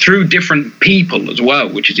through different people as well,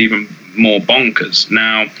 which is even more bonkers.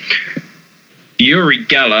 Now, Uri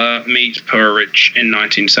Geller meets Puaric in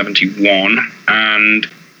 1971, and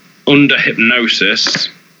under hypnosis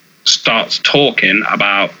starts talking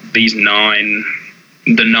about these 9,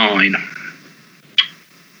 the 9.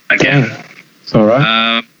 Again. It's all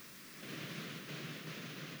right.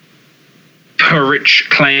 Puaric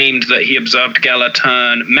claimed that he observed Geller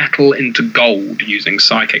turn metal into gold using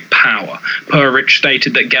psychic power. Puaric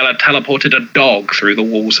stated that Geller teleported a dog through the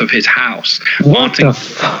walls of his house. What the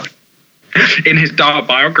fuck? In his dark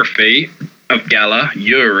biography of Geller,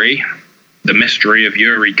 Yuri, The Mystery of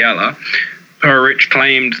Uri Geller, Purich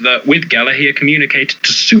claimed that with Geller he had communicated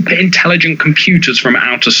to super-intelligent computers from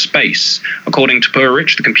outer space. According to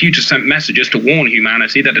Purich, the computers sent messages to warn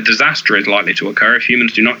humanity that a disaster is likely to occur if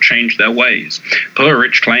humans do not change their ways.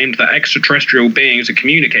 Purich claimed that extraterrestrial beings had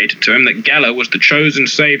communicated to him that Geller was the chosen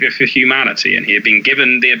savior for humanity, and he had been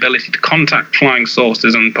given the ability to contact flying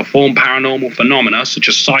saucers and perform paranormal phenomena such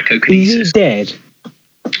as psychokinesis. He's dead.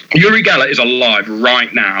 Uri Geller is alive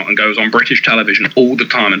right now and goes on British television all the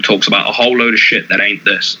time and talks about a whole load of shit that ain't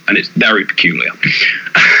this, and it's very peculiar.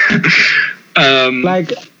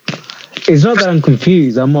 Like, it's not that I'm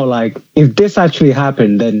confused. I'm more like, if this actually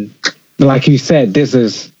happened, then, like you said, this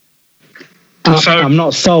is. I'm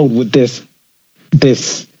not sold with this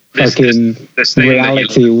fucking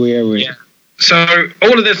reality we're in. Yeah. So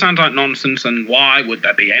all of this sounds like nonsense, and why would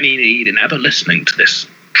there be any need in ever listening to this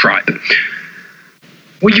tripe?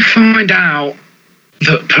 Well, you find out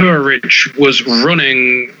that Purich was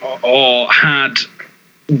running or had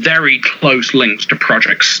very close links to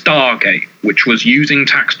Project Stargate, which was using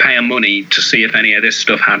taxpayer money to see if any of this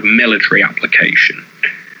stuff had military application.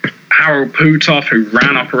 Harold Putoff, who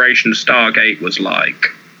ran Operation Stargate, was like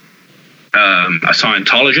a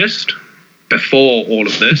Scientologist before all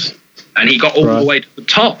of this, and he got all the way to the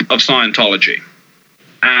top of Scientology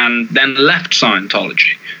and then left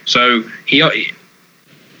Scientology. So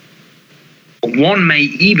one may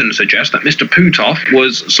even suggest that Mr. Putoff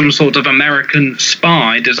was some sort of American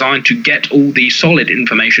spy designed to get all the solid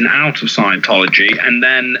information out of Scientology and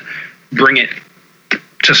then bring it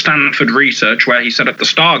to Stanford Research, where he set up the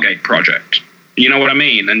Stargate project. You know what I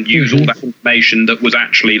mean? And use all that information that was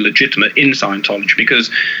actually legitimate in Scientology,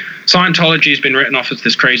 because Scientology has been written off as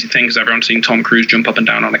this crazy thing because everyone's seen Tom Cruise jump up and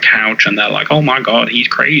down on a couch and they're like, oh my God, he's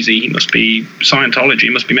crazy. He must be Scientology. He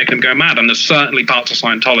must be making him go mad. And there's certainly parts of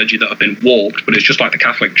Scientology that have been warped, but it's just like the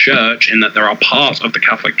Catholic Church in that there are parts of the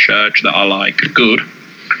Catholic Church that are like good.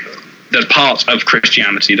 There's parts of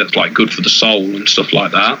Christianity that's like good for the soul and stuff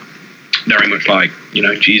like that. Very much like, you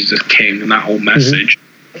know, Jesus is king and that whole message.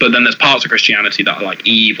 But then there's parts of Christianity that are like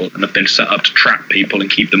evil and have been set up to trap people and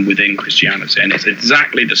keep them within Christianity. And it's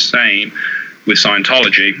exactly the same with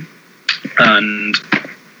Scientology. And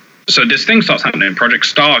so this thing starts happening, Project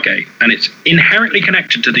Stargate, and it's inherently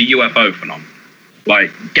connected to the UFO phenomenon.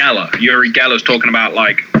 Like Uri Geller's talking about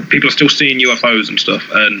like people are still seeing UFOs and stuff,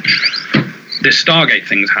 and this Stargate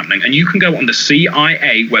thing's happening. And you can go on the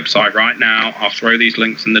CIA website right now. I'll throw these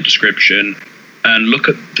links in the description and look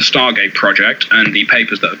at the Stargate project and the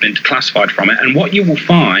papers that have been declassified from it. And what you will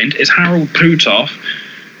find is Harold Putoff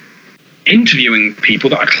interviewing people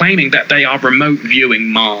that are claiming that they are remote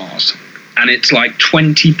viewing Mars. And it's like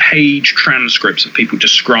 20-page transcripts of people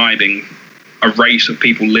describing a race of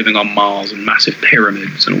people living on Mars and massive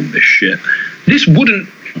pyramids and all this shit. This wouldn't,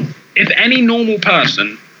 if any normal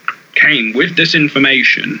person came with this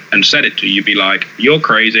information and said it to you, you'd be like, you're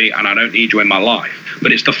crazy and I don't need you in my life.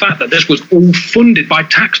 But it's the fact that this was all funded by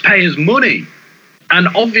taxpayers' money. And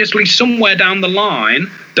obviously somewhere down the line,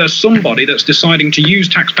 there's somebody that's deciding to use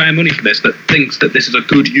taxpayer money for this that thinks that this is a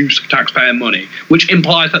good use of taxpayer money, which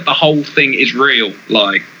implies that the whole thing is real.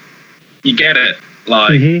 Like, you get it?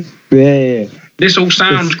 Like, yeah. This all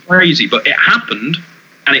sounds crazy, but it happened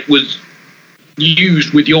and it was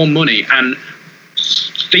used with your money. And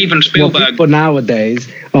Steven Spielberg... Well, people nowadays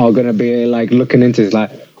are going to be like looking into it like,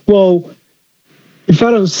 well, if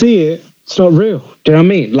I don't see it, it's not real. Do you know what I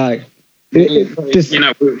mean? Like, you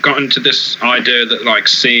know, we've gotten to this idea that like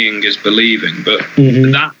seeing is believing, but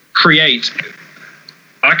that creates...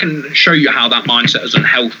 I can show you how that mindset is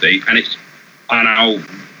unhealthy, and I'll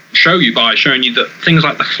show you by showing you that things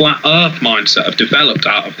like the flat earth mindset have developed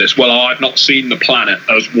out of this. Well, I've not seen the planet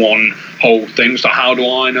as one whole thing, so how do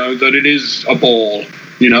I know that it is a ball?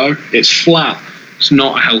 You know, it's flat. It's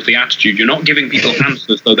not a healthy attitude. You're not giving people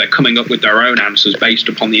answers, though they're coming up with their own answers based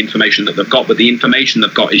upon the information that they've got, but the information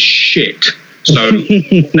they've got is shit. So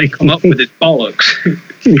they come up with this bollocks.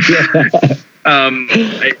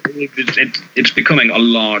 It's becoming a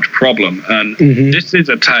large problem, and this is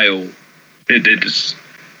a tale. It's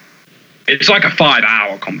like a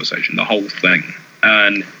 5-hour conversation, the whole thing,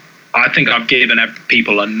 and I think I've given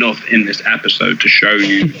people enough in this episode to show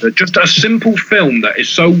you that just a simple film that is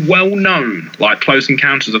so well known, like Close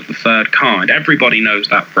Encounters of the Third Kind. Everybody knows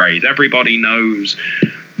that phrase. Everybody knows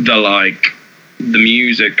the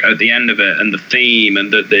music at the end of it and the theme,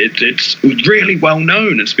 and it's really well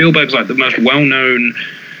known. And Spielberg's like the most well known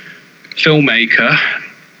filmmaker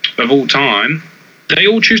of all time. They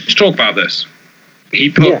all choose to talk about this. He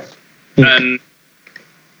put and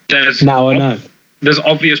there's now I know. there's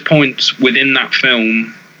obvious points within that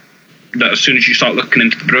film that as soon as you start looking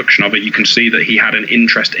into the production of it, you can see that he had an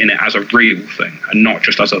interest in it as a real thing and not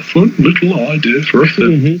just as a fun little idea for a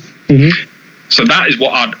film. So that is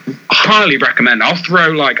what I'd highly recommend. I'll throw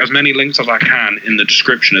like as many links as I can in the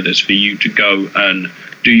description of this for you to go and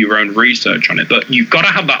do your own research on it. But you've got to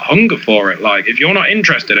have that hunger for it. Like, if you're not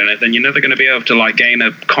interested in it, then you're never going to be able to like gain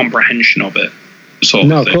a comprehension of it.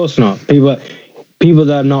 No, of course not. People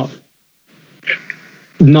that are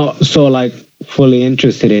not so like fully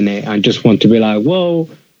interested in it and just want to be like, well,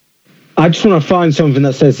 I just want to find something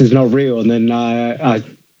that says it's not real, and then I'm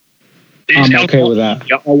okay with that.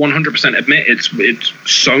 I'll 100% admit it's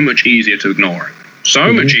so much easier to ignore it.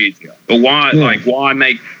 So much easier. But why why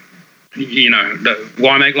make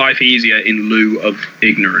life easier in lieu of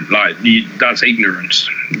ignorance? Like, that's ignorance.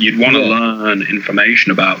 You'd want to learn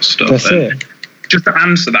information about stuff. That's it. Just to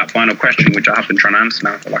answer that final question, which I have been trying to answer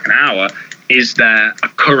now for like an hour, is there a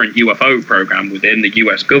current UFO program within the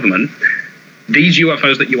US government? These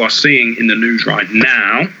UFOs that you are seeing in the news right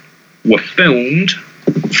now were filmed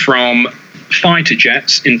from fighter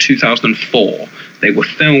jets in 2004. They were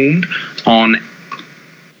filmed on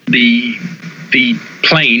the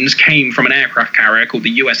planes came from an aircraft carrier called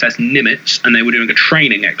the USS Nimitz, and they were doing a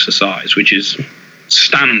training exercise, which is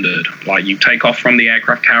standard. Like, you take off from the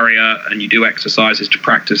aircraft carrier and you do exercises to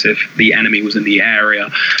practice if the enemy was in the area,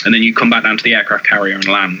 and then you come back down to the aircraft carrier and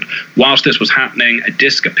land. Whilst this was happening, a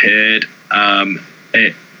disc appeared.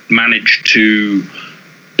 It managed to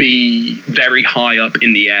be very high up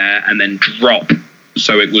in the air and then drop,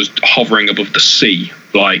 so it was hovering above the sea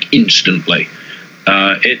like instantly.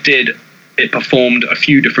 It performed a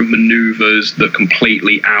few different maneuvers that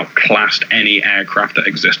completely outclassed any aircraft that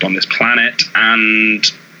exist on this planet, and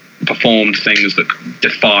performed things that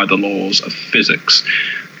defy the laws of physics.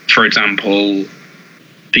 For example,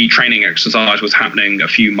 the training exercise was happening a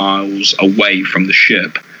few miles away from the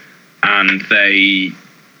ship, and they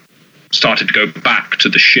started to go back to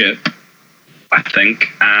the ship, I think,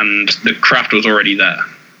 and the craft was already there.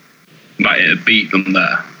 But it had beat them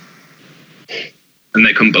there. And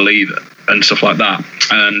they couldn't believe it, and stuff like that.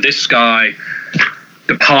 And this guy,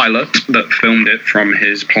 the pilot that filmed it from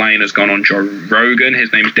his plane, has gone on Joe Rogan. His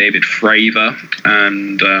name's David Fravor,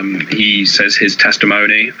 and he says his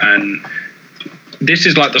testimony. And this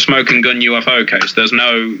is like the smoking gun UFO case.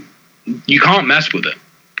 You can't mess with it.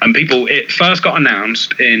 And it first got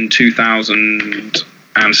announced in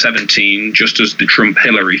 2017, just as the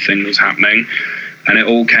Trump-Hillary thing was happening. And it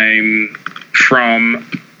all came from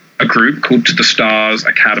a group called To the Stars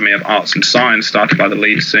Academy of Arts and Science, started by the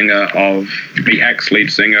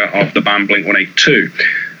ex-lead singer of the band Blink-182.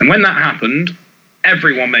 And when that happened,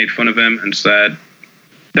 everyone made fun of him and said,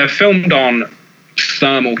 they're filmed on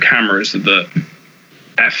thermal cameras that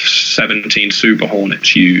F-17 Super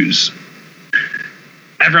Hornets use.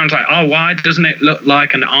 Everyone's like, oh, why doesn't it look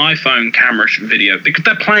like an iPhone camera video? Because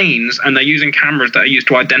they're planes, and they're using cameras that are used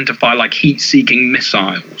to identify like heat-seeking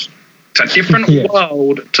missiles. It's a different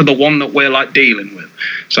world to the one that we're like dealing with.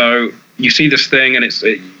 So you see this thing, and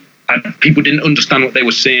people didn't understand what they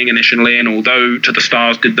were seeing initially. And although To the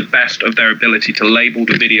Stars did the best of their ability to label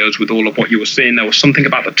the videos with all of what you were seeing, there was something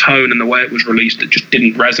about the tone and the way it was released that just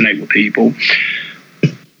didn't resonate with people.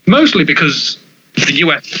 Mostly because the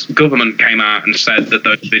US government came out and said that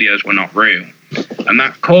those videos were not real. And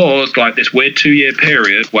that caused like this weird 2-year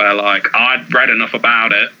period where like I'd read enough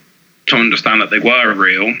about it to understand that they were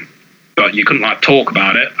real, but you couldn't like talk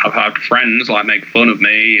about it. I've had friends like make fun of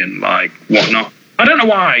me and like whatnot. I don't know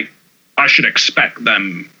why I should expect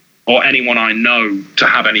them or anyone I know to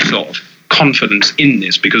have any sort of confidence in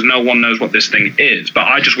this, because no one knows what this thing is. But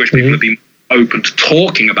I just wish people had been open to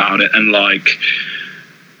talking about it and like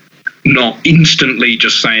not instantly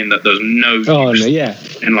just saying that there's no use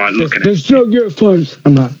in like looking at it. There's no UFOs.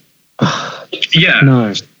 I'm like,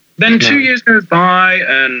 no. Then 2 years goes by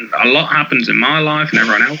and a lot happens in my life and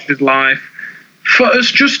everyone else's life for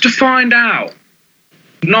us just to find out,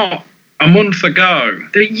 not a month ago,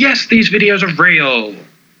 that yes, these videos are real.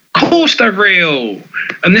 Of course they're real.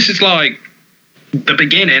 And this is like the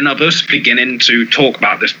beginning of us beginning to talk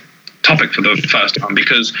about this topic for the first time,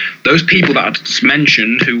 because those people that I just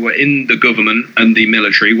mentioned who were in the government and the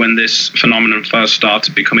military when this phenomenon first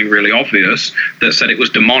started becoming really obvious, that said it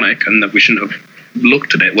was demonic and that we shouldn't have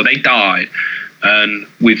looked at it, well, they died. And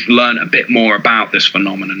we've learned a bit more about this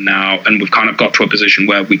phenomenon now, and we've kind of got to a position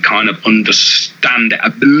where we kind of understand it a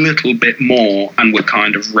little bit more, and we're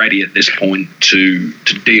kind of ready at this point to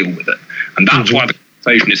deal with it. And that's why the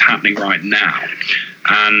conversation is happening right now.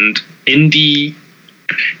 And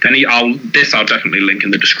I'll definitely link in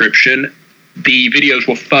the description. the videos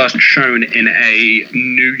were first shown in a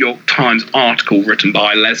New York Times article written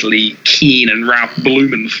by Leslie Kean and Ralph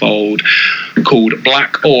Blumenfold called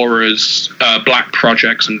Black Auras, Black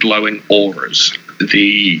Projects and Glowing Auras,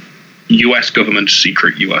 the US government's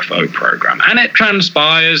secret UFO program. And it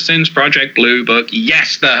transpires since Project Blue Book,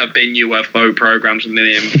 yes, there have been UFO programs in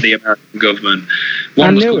the American government.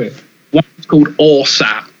 One was called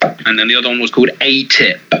ORSAT, and then the other one was called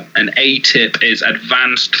ATIP. And ATIP is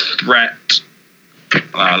Advanced Threat.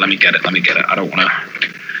 Let me get it. I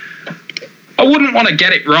wouldn't want to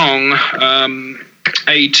get it wrong.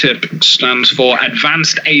 ATIP stands for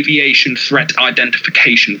Advanced Aviation Threat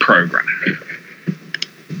Identification Program.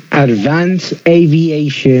 Advanced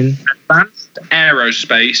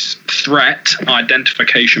Aerospace Threat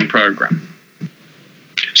Identification Program.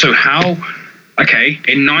 So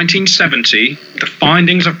in 1970, the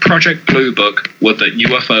findings of Project Blue Book were that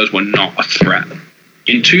UFOs were not a threat.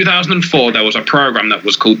 In 2004, there was a program that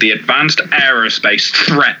was called the Advanced Aerospace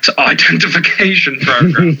Threat Identification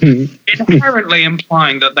Program, inherently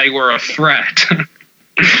implying that they were a threat.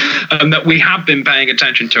 And that we have been paying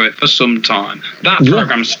attention to it for some time. That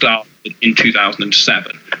program started in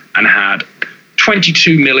 2007 and had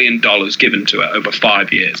 $22 million given to it over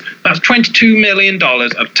 5 years. That's $22 million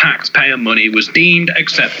of taxpayer money was deemed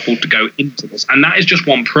acceptable to go into this. And that is just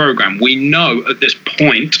one program. We know at this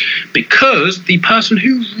point, because the person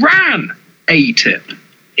who ran ATIP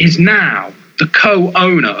is now the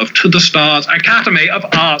co-owner of To the Stars Academy of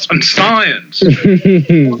Arts and Science.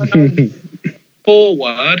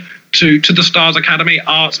 Forward to the Stars Academy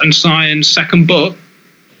Arts and Science second book.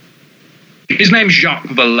 His name's Jacques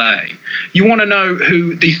Vallée. You want to know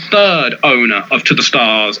who the third owner of To the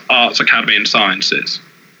Stars Arts Academy and Science is?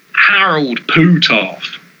 Harold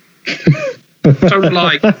Puthoff. So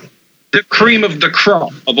like the cream of the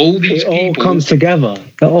crop of all these people. It all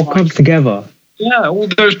comes together. Yeah, all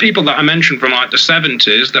those people that I mentioned from like the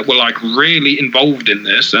 70s that were like really involved in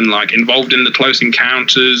this and like involved in the Close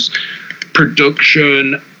Encounters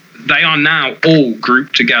production, they are now all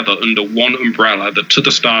grouped together under one umbrella, the To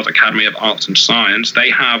the Stars Academy of Arts and Science. They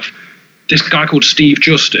have this guy called Steve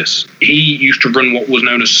Justice. He used to run what was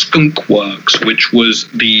known as Skunk Works, which was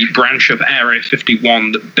the branch of Area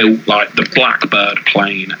 51 that built like the Blackbird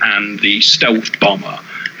plane and the stealth bomber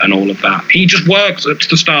and all of that. He just works at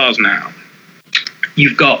the Stars now.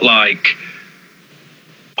 You've got like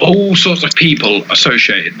all sorts of people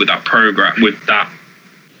associated with that program, with that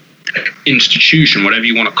institution, whatever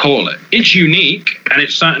you want to call it. It's unique and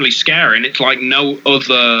it's certainly scary, and it's like no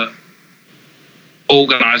other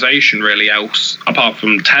organization really else apart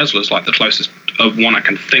from Tesla's like the closest of one I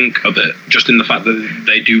can think of it, just in the fact that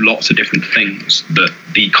they do lots of different things that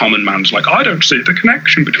the common man's like, I don't see the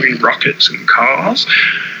connection between rockets and cars.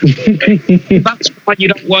 That's why you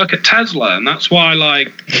don't work at Tesla, and that's why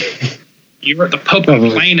like you're at the pub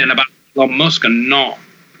complaining about Elon Musk and not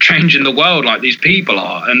changing the world like these people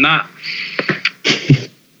are. And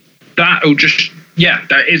that'll just,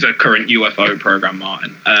 there is a current UFO program,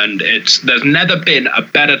 Martin, and there's never been a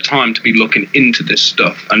better time to be looking into this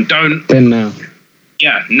stuff. And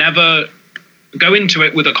never go into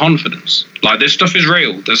it with a confidence. Like, this stuff is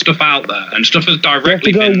real, there's stuff out there, and stuff has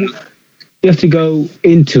directly been... You have to go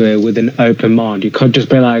into it with an open mind. You can't just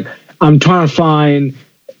be like, I'm trying to find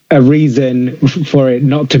a reason for it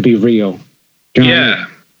not to be real. You know what I mean?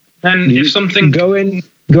 And if something go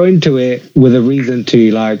into it with a reason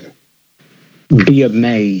to like be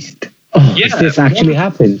amazed. Does this actually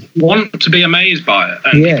happen? Want to be amazed by it,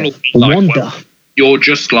 and people will be like, well, you're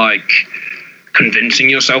just like convincing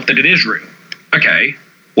yourself that it is real. Okay,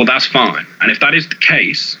 well that's fine. And if that is the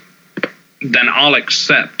case, then I'll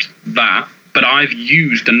accept that. But I've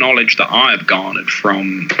used the knowledge that I've garnered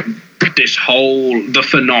from the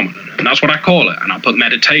phenomenon, and that's what I call it, and I put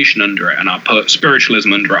meditation under it, and I put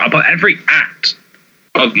spiritualism under it, I put every act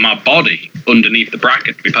of my body underneath the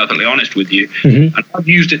bracket, to be perfectly honest with you, and I've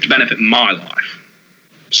used it to benefit my life.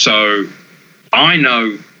 So I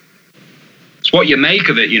know it's what you make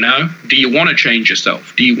of it, you know. Do you want to change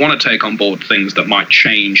yourself? Do you want to take on board things that might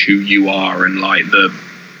change who you are and like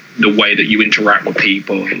the way that you interact with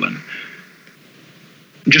people, and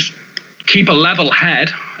just keep a level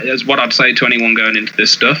head is what I'd say to anyone going into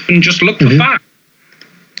this stuff, and just look for facts.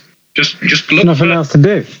 Just look. Nothing else to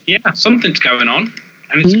do. Yeah, something's going on,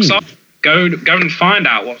 and it's exciting. Go and find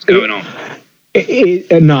out what's going on.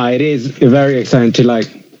 It is very exciting to like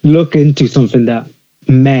look into something that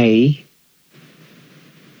may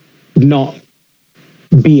not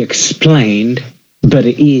be explained, but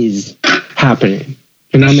it is happening.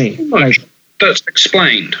 You know what I mean? Like, that's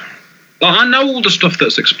explained. Like, I know all the stuff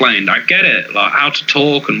that's explained. I get it. Like how to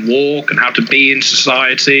talk and walk and how to be in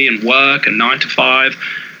society and work and 9 to 5.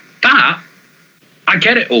 That, I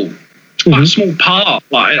get it all. It's quite a small part.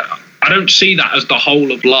 Like, I don't see that as the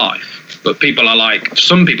whole of life. But people are like, for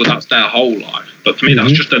some people, that's their whole life. But for me,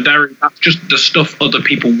 that's just the stuff other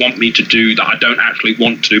people want me to do that I don't actually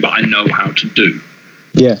want to do, but I know how to do.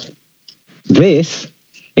 Yeah. This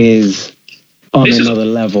is on another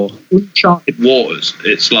level. Uncharted waters.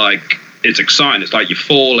 It's like, it's exciting. It's like you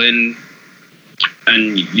fall in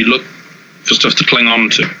and you look for stuff to cling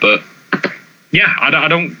on to. But yeah, I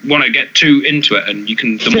don't want to get too into it. And you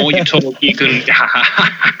can, the more you talk, you can.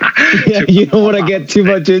 Yeah, you don't want to get too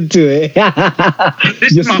much into it.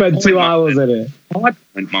 You spend 2 hours in it. My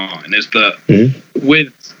point, mine, is that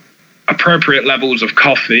with appropriate levels of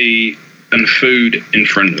coffee and food in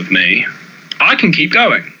front of me, I can keep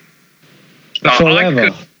going.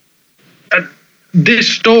 Forever. This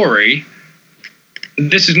story,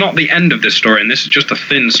 this is not the end of this story, and this is just a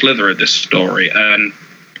thin slither of this story. And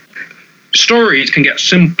stories can get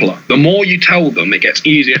simpler. The more you tell them, it gets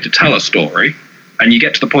easier to tell a story, and you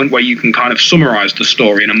get to the point where you can kind of summarize the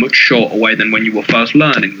story in a much shorter way than when you were first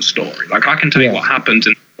learning the story. Like, I can tell you what happens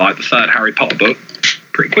in like the 3rd Harry Potter book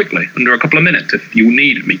pretty quickly, under a couple of minutes, if you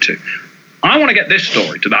needed me to. I want to get this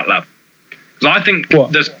story to that level, because I think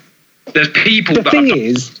there's people that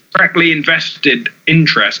have directly invested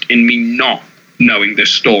interest in me not knowing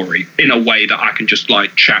this story in a way that I can just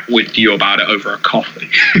like chat with you about it over a coffee.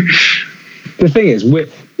 The thing is,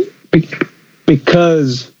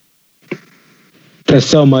 because there's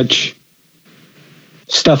so much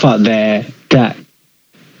stuff out there that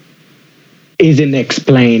isn't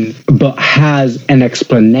explained but has an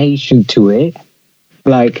explanation to it,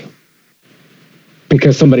 like,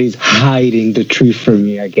 because somebody's hiding the truth from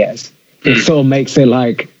you, I guess. It sort of makes it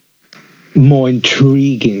like more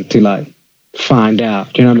intriguing to like find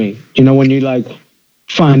out. Do you know what I mean? You know, when you like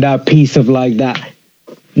find out a piece of like that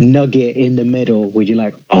nugget in the middle where you're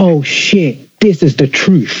like, oh shit, this is the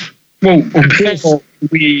truth. Well, before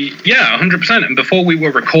 100%. And before we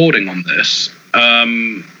were recording on this,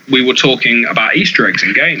 we were talking about Easter eggs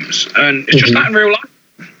in games, and it's just that in real life.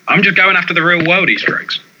 I'm just going after the real world Easter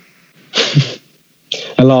eggs.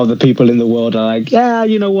 A lot of the people in the world are like, yeah,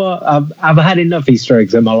 you know what? I've had enough Easter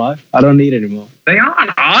eggs in my life. I don't need any more. They are.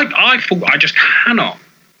 I just cannot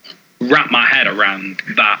wrap my head around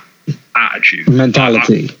that attitude.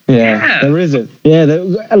 Mentality. There isn't. Yeah,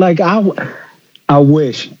 like I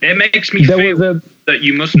wish. It makes me feel that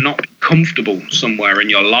you must not be comfortable somewhere in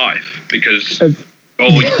your life because, or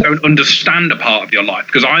you don't understand a part of your life.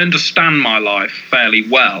 Because I understand my life fairly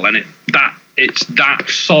well, and it's that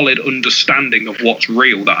solid understanding of what's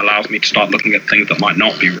real that allows me to start looking at things that might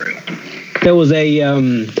not be real. There was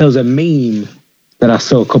a meme that I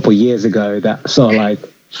saw a couple of years ago that sort of like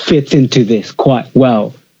fits into this quite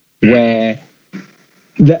well, where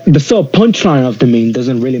the sort of punchline of the meme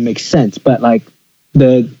doesn't really make sense, but like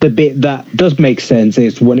the bit that does make sense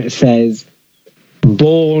is when it says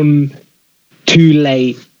born too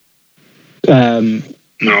late.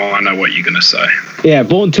 No, I know what you're going to say. Yeah,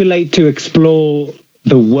 born too late to explore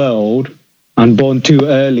the world and born too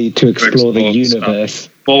early to explore the universe.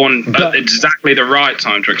 Stuff. Born at exactly the right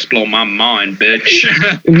time to explore my mind, bitch.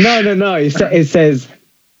 No. It says,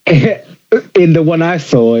 in the one I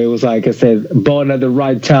saw, it was like, it says, born at the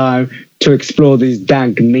right time to explore these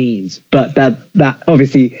dank memes. But that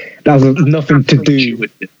obviously, that has nothing to do.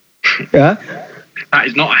 Yeah? That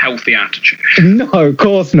is not a healthy attitude. No, of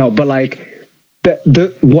course not. But like,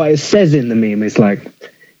 what it says in the meme is like,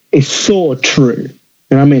 it's sort of true. You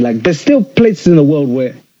know what I mean? Like, there's still places in the world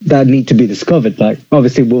where that need to be discovered. Like,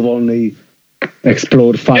 obviously, we've only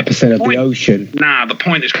explored 5% of the ocean. Nah, the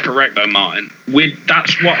point is correct though, Martin.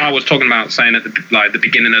 That's what I was talking about, saying at the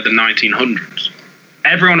beginning of the 1900s.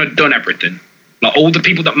 Everyone had done everything. Like, all the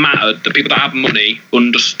people that mattered, the people that had money,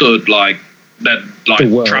 understood like that, like the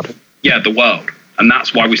world. Travel. Yeah, the world. And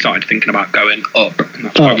that's why we started thinking about going up. And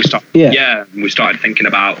that's why we started. We started thinking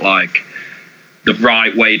about like the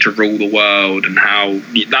right way to rule the world, and how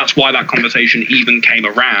that's why that conversation even came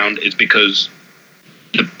around, is because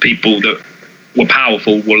the people that were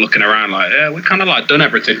powerful were looking around like, yeah, we've kind of like done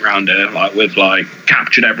everything around here. Like, we've like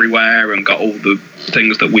captured everywhere and got all the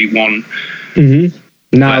things that we want.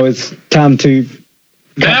 Now it's time to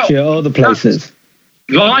capture other places.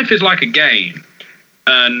 Life is like a game,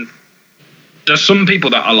 and there's some people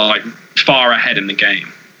that are like far ahead in the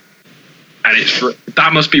game, and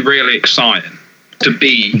that must be really exciting to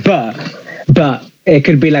be. But it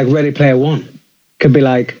could be like Ready Player One. Could be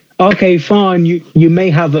like, okay, fine, you may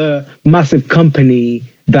have a massive company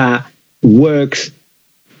that works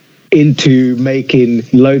into making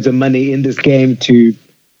loads of money in this game to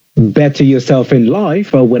better yourself in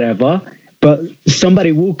life or whatever, but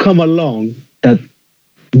somebody will come along that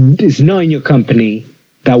is not in your company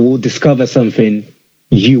that will discover something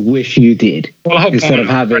you wish you did. Well, the whole instead point of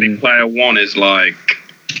having Ready Player One is like,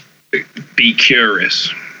 be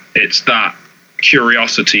curious. It's that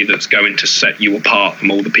curiosity that's going to set you apart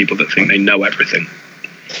from all the people that think they know everything.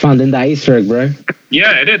 Finding that Easter egg, bro.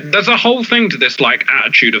 Yeah, it is. There's a whole thing to this like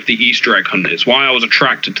attitude of the Easter egg hunt. It's why I was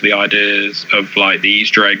attracted to the ideas of like the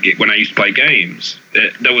Easter egg when I used to play games.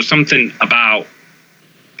 There was something about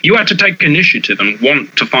you had to take initiative and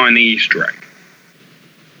want to find the Easter egg.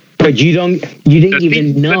 But you didn't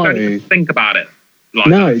even know. Don't think about it. Like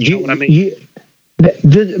no, that, you know what I mean?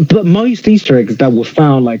 But most Easter eggs that were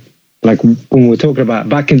found, like when we're talking about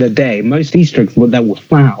back in the day, most Easter eggs that were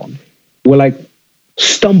found were like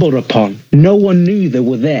stumbled upon. No one knew they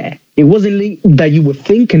were there. It wasn't that you were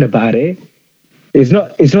thinking about it. It's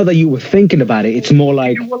not that you were thinking about it. It's more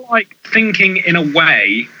like you were like thinking in a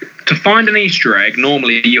way. To find an Easter egg,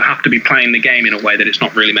 normally you have to be playing the game in a way that it's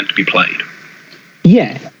not really meant to be played.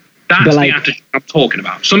 Yeah. That's the attitude I'm talking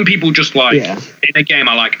about. Some people just like, in a game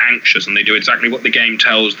are like anxious and they do exactly what the game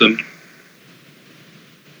tells them.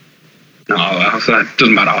 No, it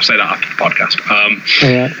doesn't matter. I'll say that after the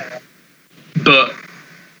podcast. But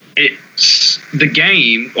it's the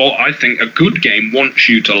game, or I think a good game wants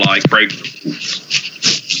you to like break the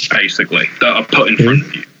rules, basically, that are put in front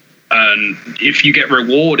of you. And if you get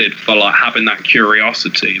rewarded for like having that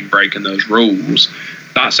curiosity and breaking those rules,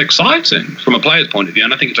 that's exciting from a player's point of view.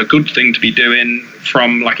 And I think it's a good thing to be doing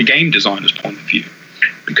from like a game designer's point of view,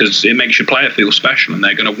 because it makes your player feel special and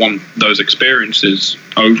they're going to want those experiences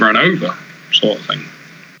over and over, sort of thing.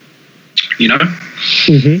 You know?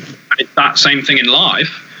 Mm-hmm. It's that same thing in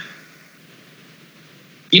life.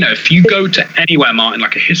 You know, if you go to anywhere, Martin,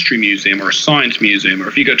 like a history museum or a science museum, or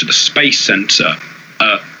if you go to the Space Centre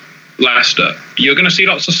at Leicester, you're going to see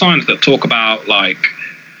lots of signs that talk about like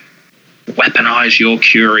weaponize your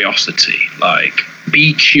curiosity, like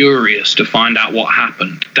be curious to find out what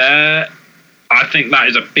happened there. I think that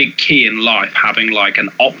is a big key in life, having like an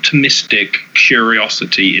optimistic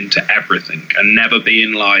curiosity into everything and never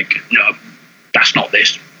being like, no, that's not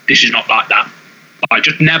this is not like that. Like,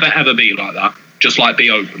 just never ever be like that. Just like be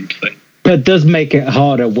open to things. But it does make it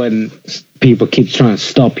harder when people keep trying to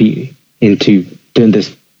stop you into doing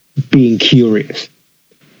this, being curious.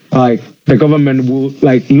 Like the government will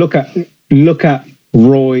like look at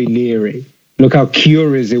Roy Neary. Look how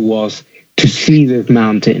curious it was to see this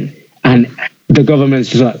mountain, and the government's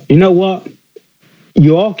just like, you know what?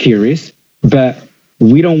 You are curious, but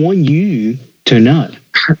we don't want you to know.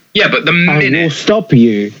 Yeah, but the minute we'll stop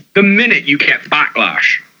you. The minute you get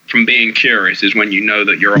backlash from being curious is when you know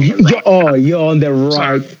that you're on the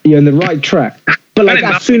right. You're on the right track. But like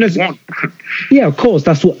as soon as yeah, of course,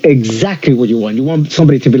 that's exactly what you want. You want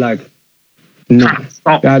somebody to be like, no,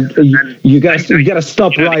 you gotta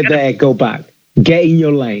stop right there. Go back. Get in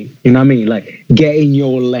your lane. You know what I mean? Like get in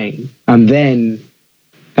your lane, and then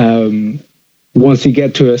once you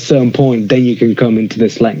get to a certain point, then you can come into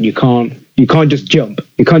this lane. You can't just jump.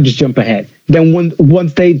 You can't just jump ahead. Then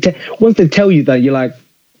once they tell you that, you're like,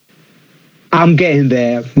 I'm getting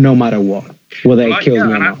there no matter what. Whether it kills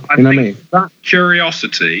me or not. You know what I mean? That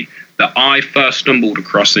curiosity that I first stumbled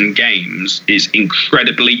across in games is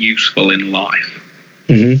incredibly useful in life.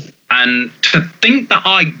 Mm-hmm. And to think that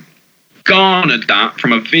I garnered that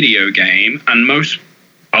from a video game, and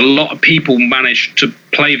a lot of people manage to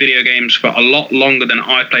play video games for a lot longer than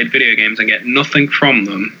I played video games and get nothing from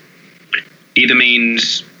them, either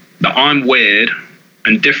means that I'm weird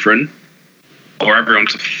and different, or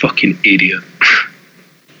everyone's a fucking idiot.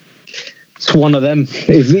 It's one of them.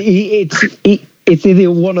 It's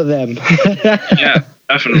either one of them. Yeah,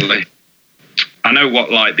 definitely. I know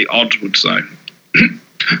what like the odds would say.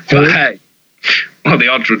 But hey, well, the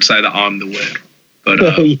odds would say that I'm the weird. But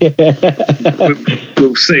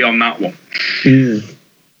we'll see on that one. Mm.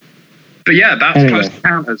 But yeah, that's Close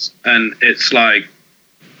Encounters, and it's like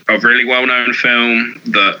a really well-known film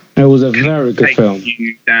that it was a very good film.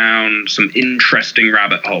 You down some interesting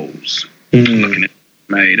rabbit holes looking at it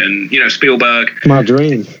made. And you know, Spielberg, my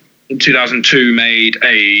dream, in 2002 made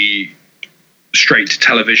a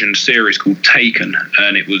straight-to-television series called Taken,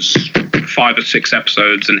 and it was 5 or 6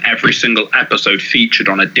 episodes, and every single episode featured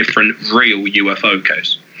on a different real UFO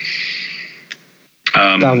case.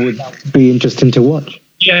 That would be interesting to watch.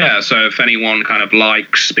 Yeah, so if anyone kind of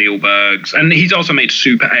likes Spielberg's, and he's also made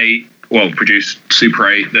Super 8, produced Super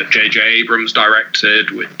 8 that J.J. Abrams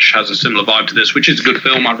directed, which has a similar vibe to this, which is a good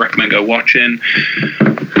film. I'd recommend go watching.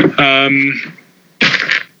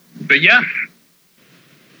 But yeah,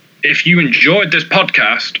 if you enjoyed this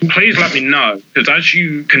podcast, please let me know, because as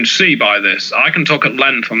you can see by this, I can talk at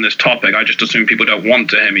length on this topic. I just assume people don't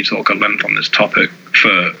want to hear me talk at length on this topic for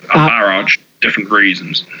a barrage of different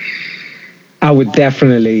reasons. I would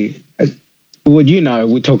definitely... Well, you know,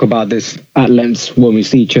 we talk about this at length when we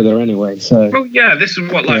see each other anyway. So, well, yeah, this is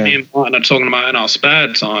what me and Martin are talking about in our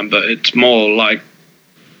spare time, but it's more like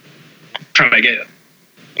trying to get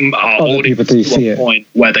our audience to a point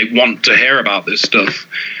where they want to hear about this stuff.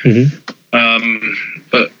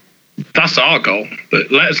 But that's our goal.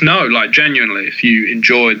 But let us know, like, genuinely, if you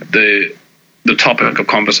enjoyed the topic of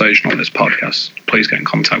conversation on this podcast, please get in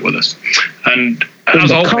contact with us. And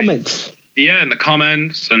as always, comments. Yeah, in the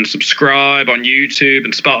comments, and subscribe on YouTube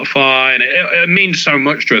and Spotify, and it means so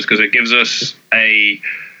much to us, because it gives us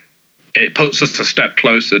it puts us a step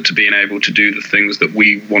closer to being able to do the things that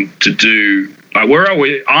we want to do. Like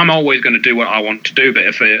I'm always going to do what I want to do, but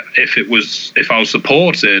if I was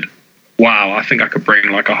supported, wow, I think I could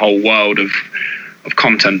bring like a whole world of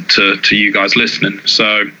content to you guys listening.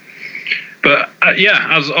 So, but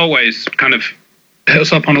yeah, as always, kind of hit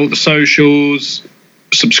us up on all the socials.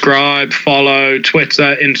 Subscribe, follow,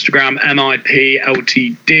 Twitter, Instagram,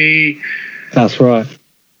 MIPLTD. That's right.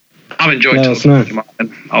 I've enjoyed talking to you,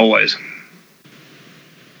 Martin, always.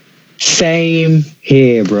 Same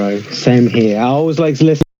here, bro. Same here. I always like to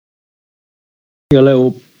listen to your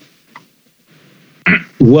little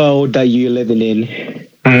world that you're living in,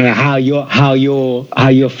 and how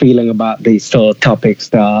you're feeling about these sort of topics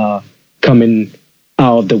that are coming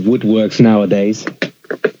out of the woodworks nowadays.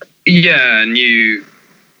 Yeah, and you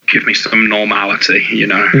give me some normality, you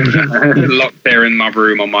know. Locked there in my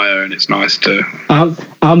room on my own. It's nice to...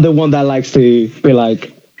 I'm the one that likes to be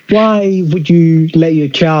like, why would you let your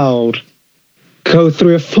child go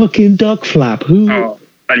through a fucking duck flap? Oh,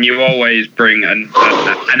 and you always bring an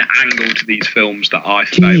angle to these films that I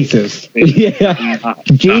fail. Jesus. Yeah.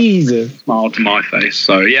 Jesus. Smile to my face.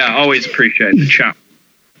 So yeah, I always appreciate the chat.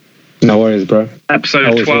 No worries, bro.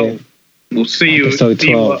 Episode 12. We'll see you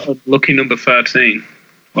at lucky number 13.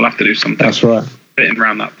 We'll have to do something. That's right. Fitting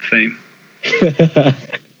around that theme.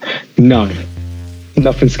 No.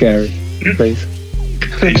 Nothing scary. Please.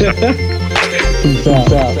 Peace out. Peace out.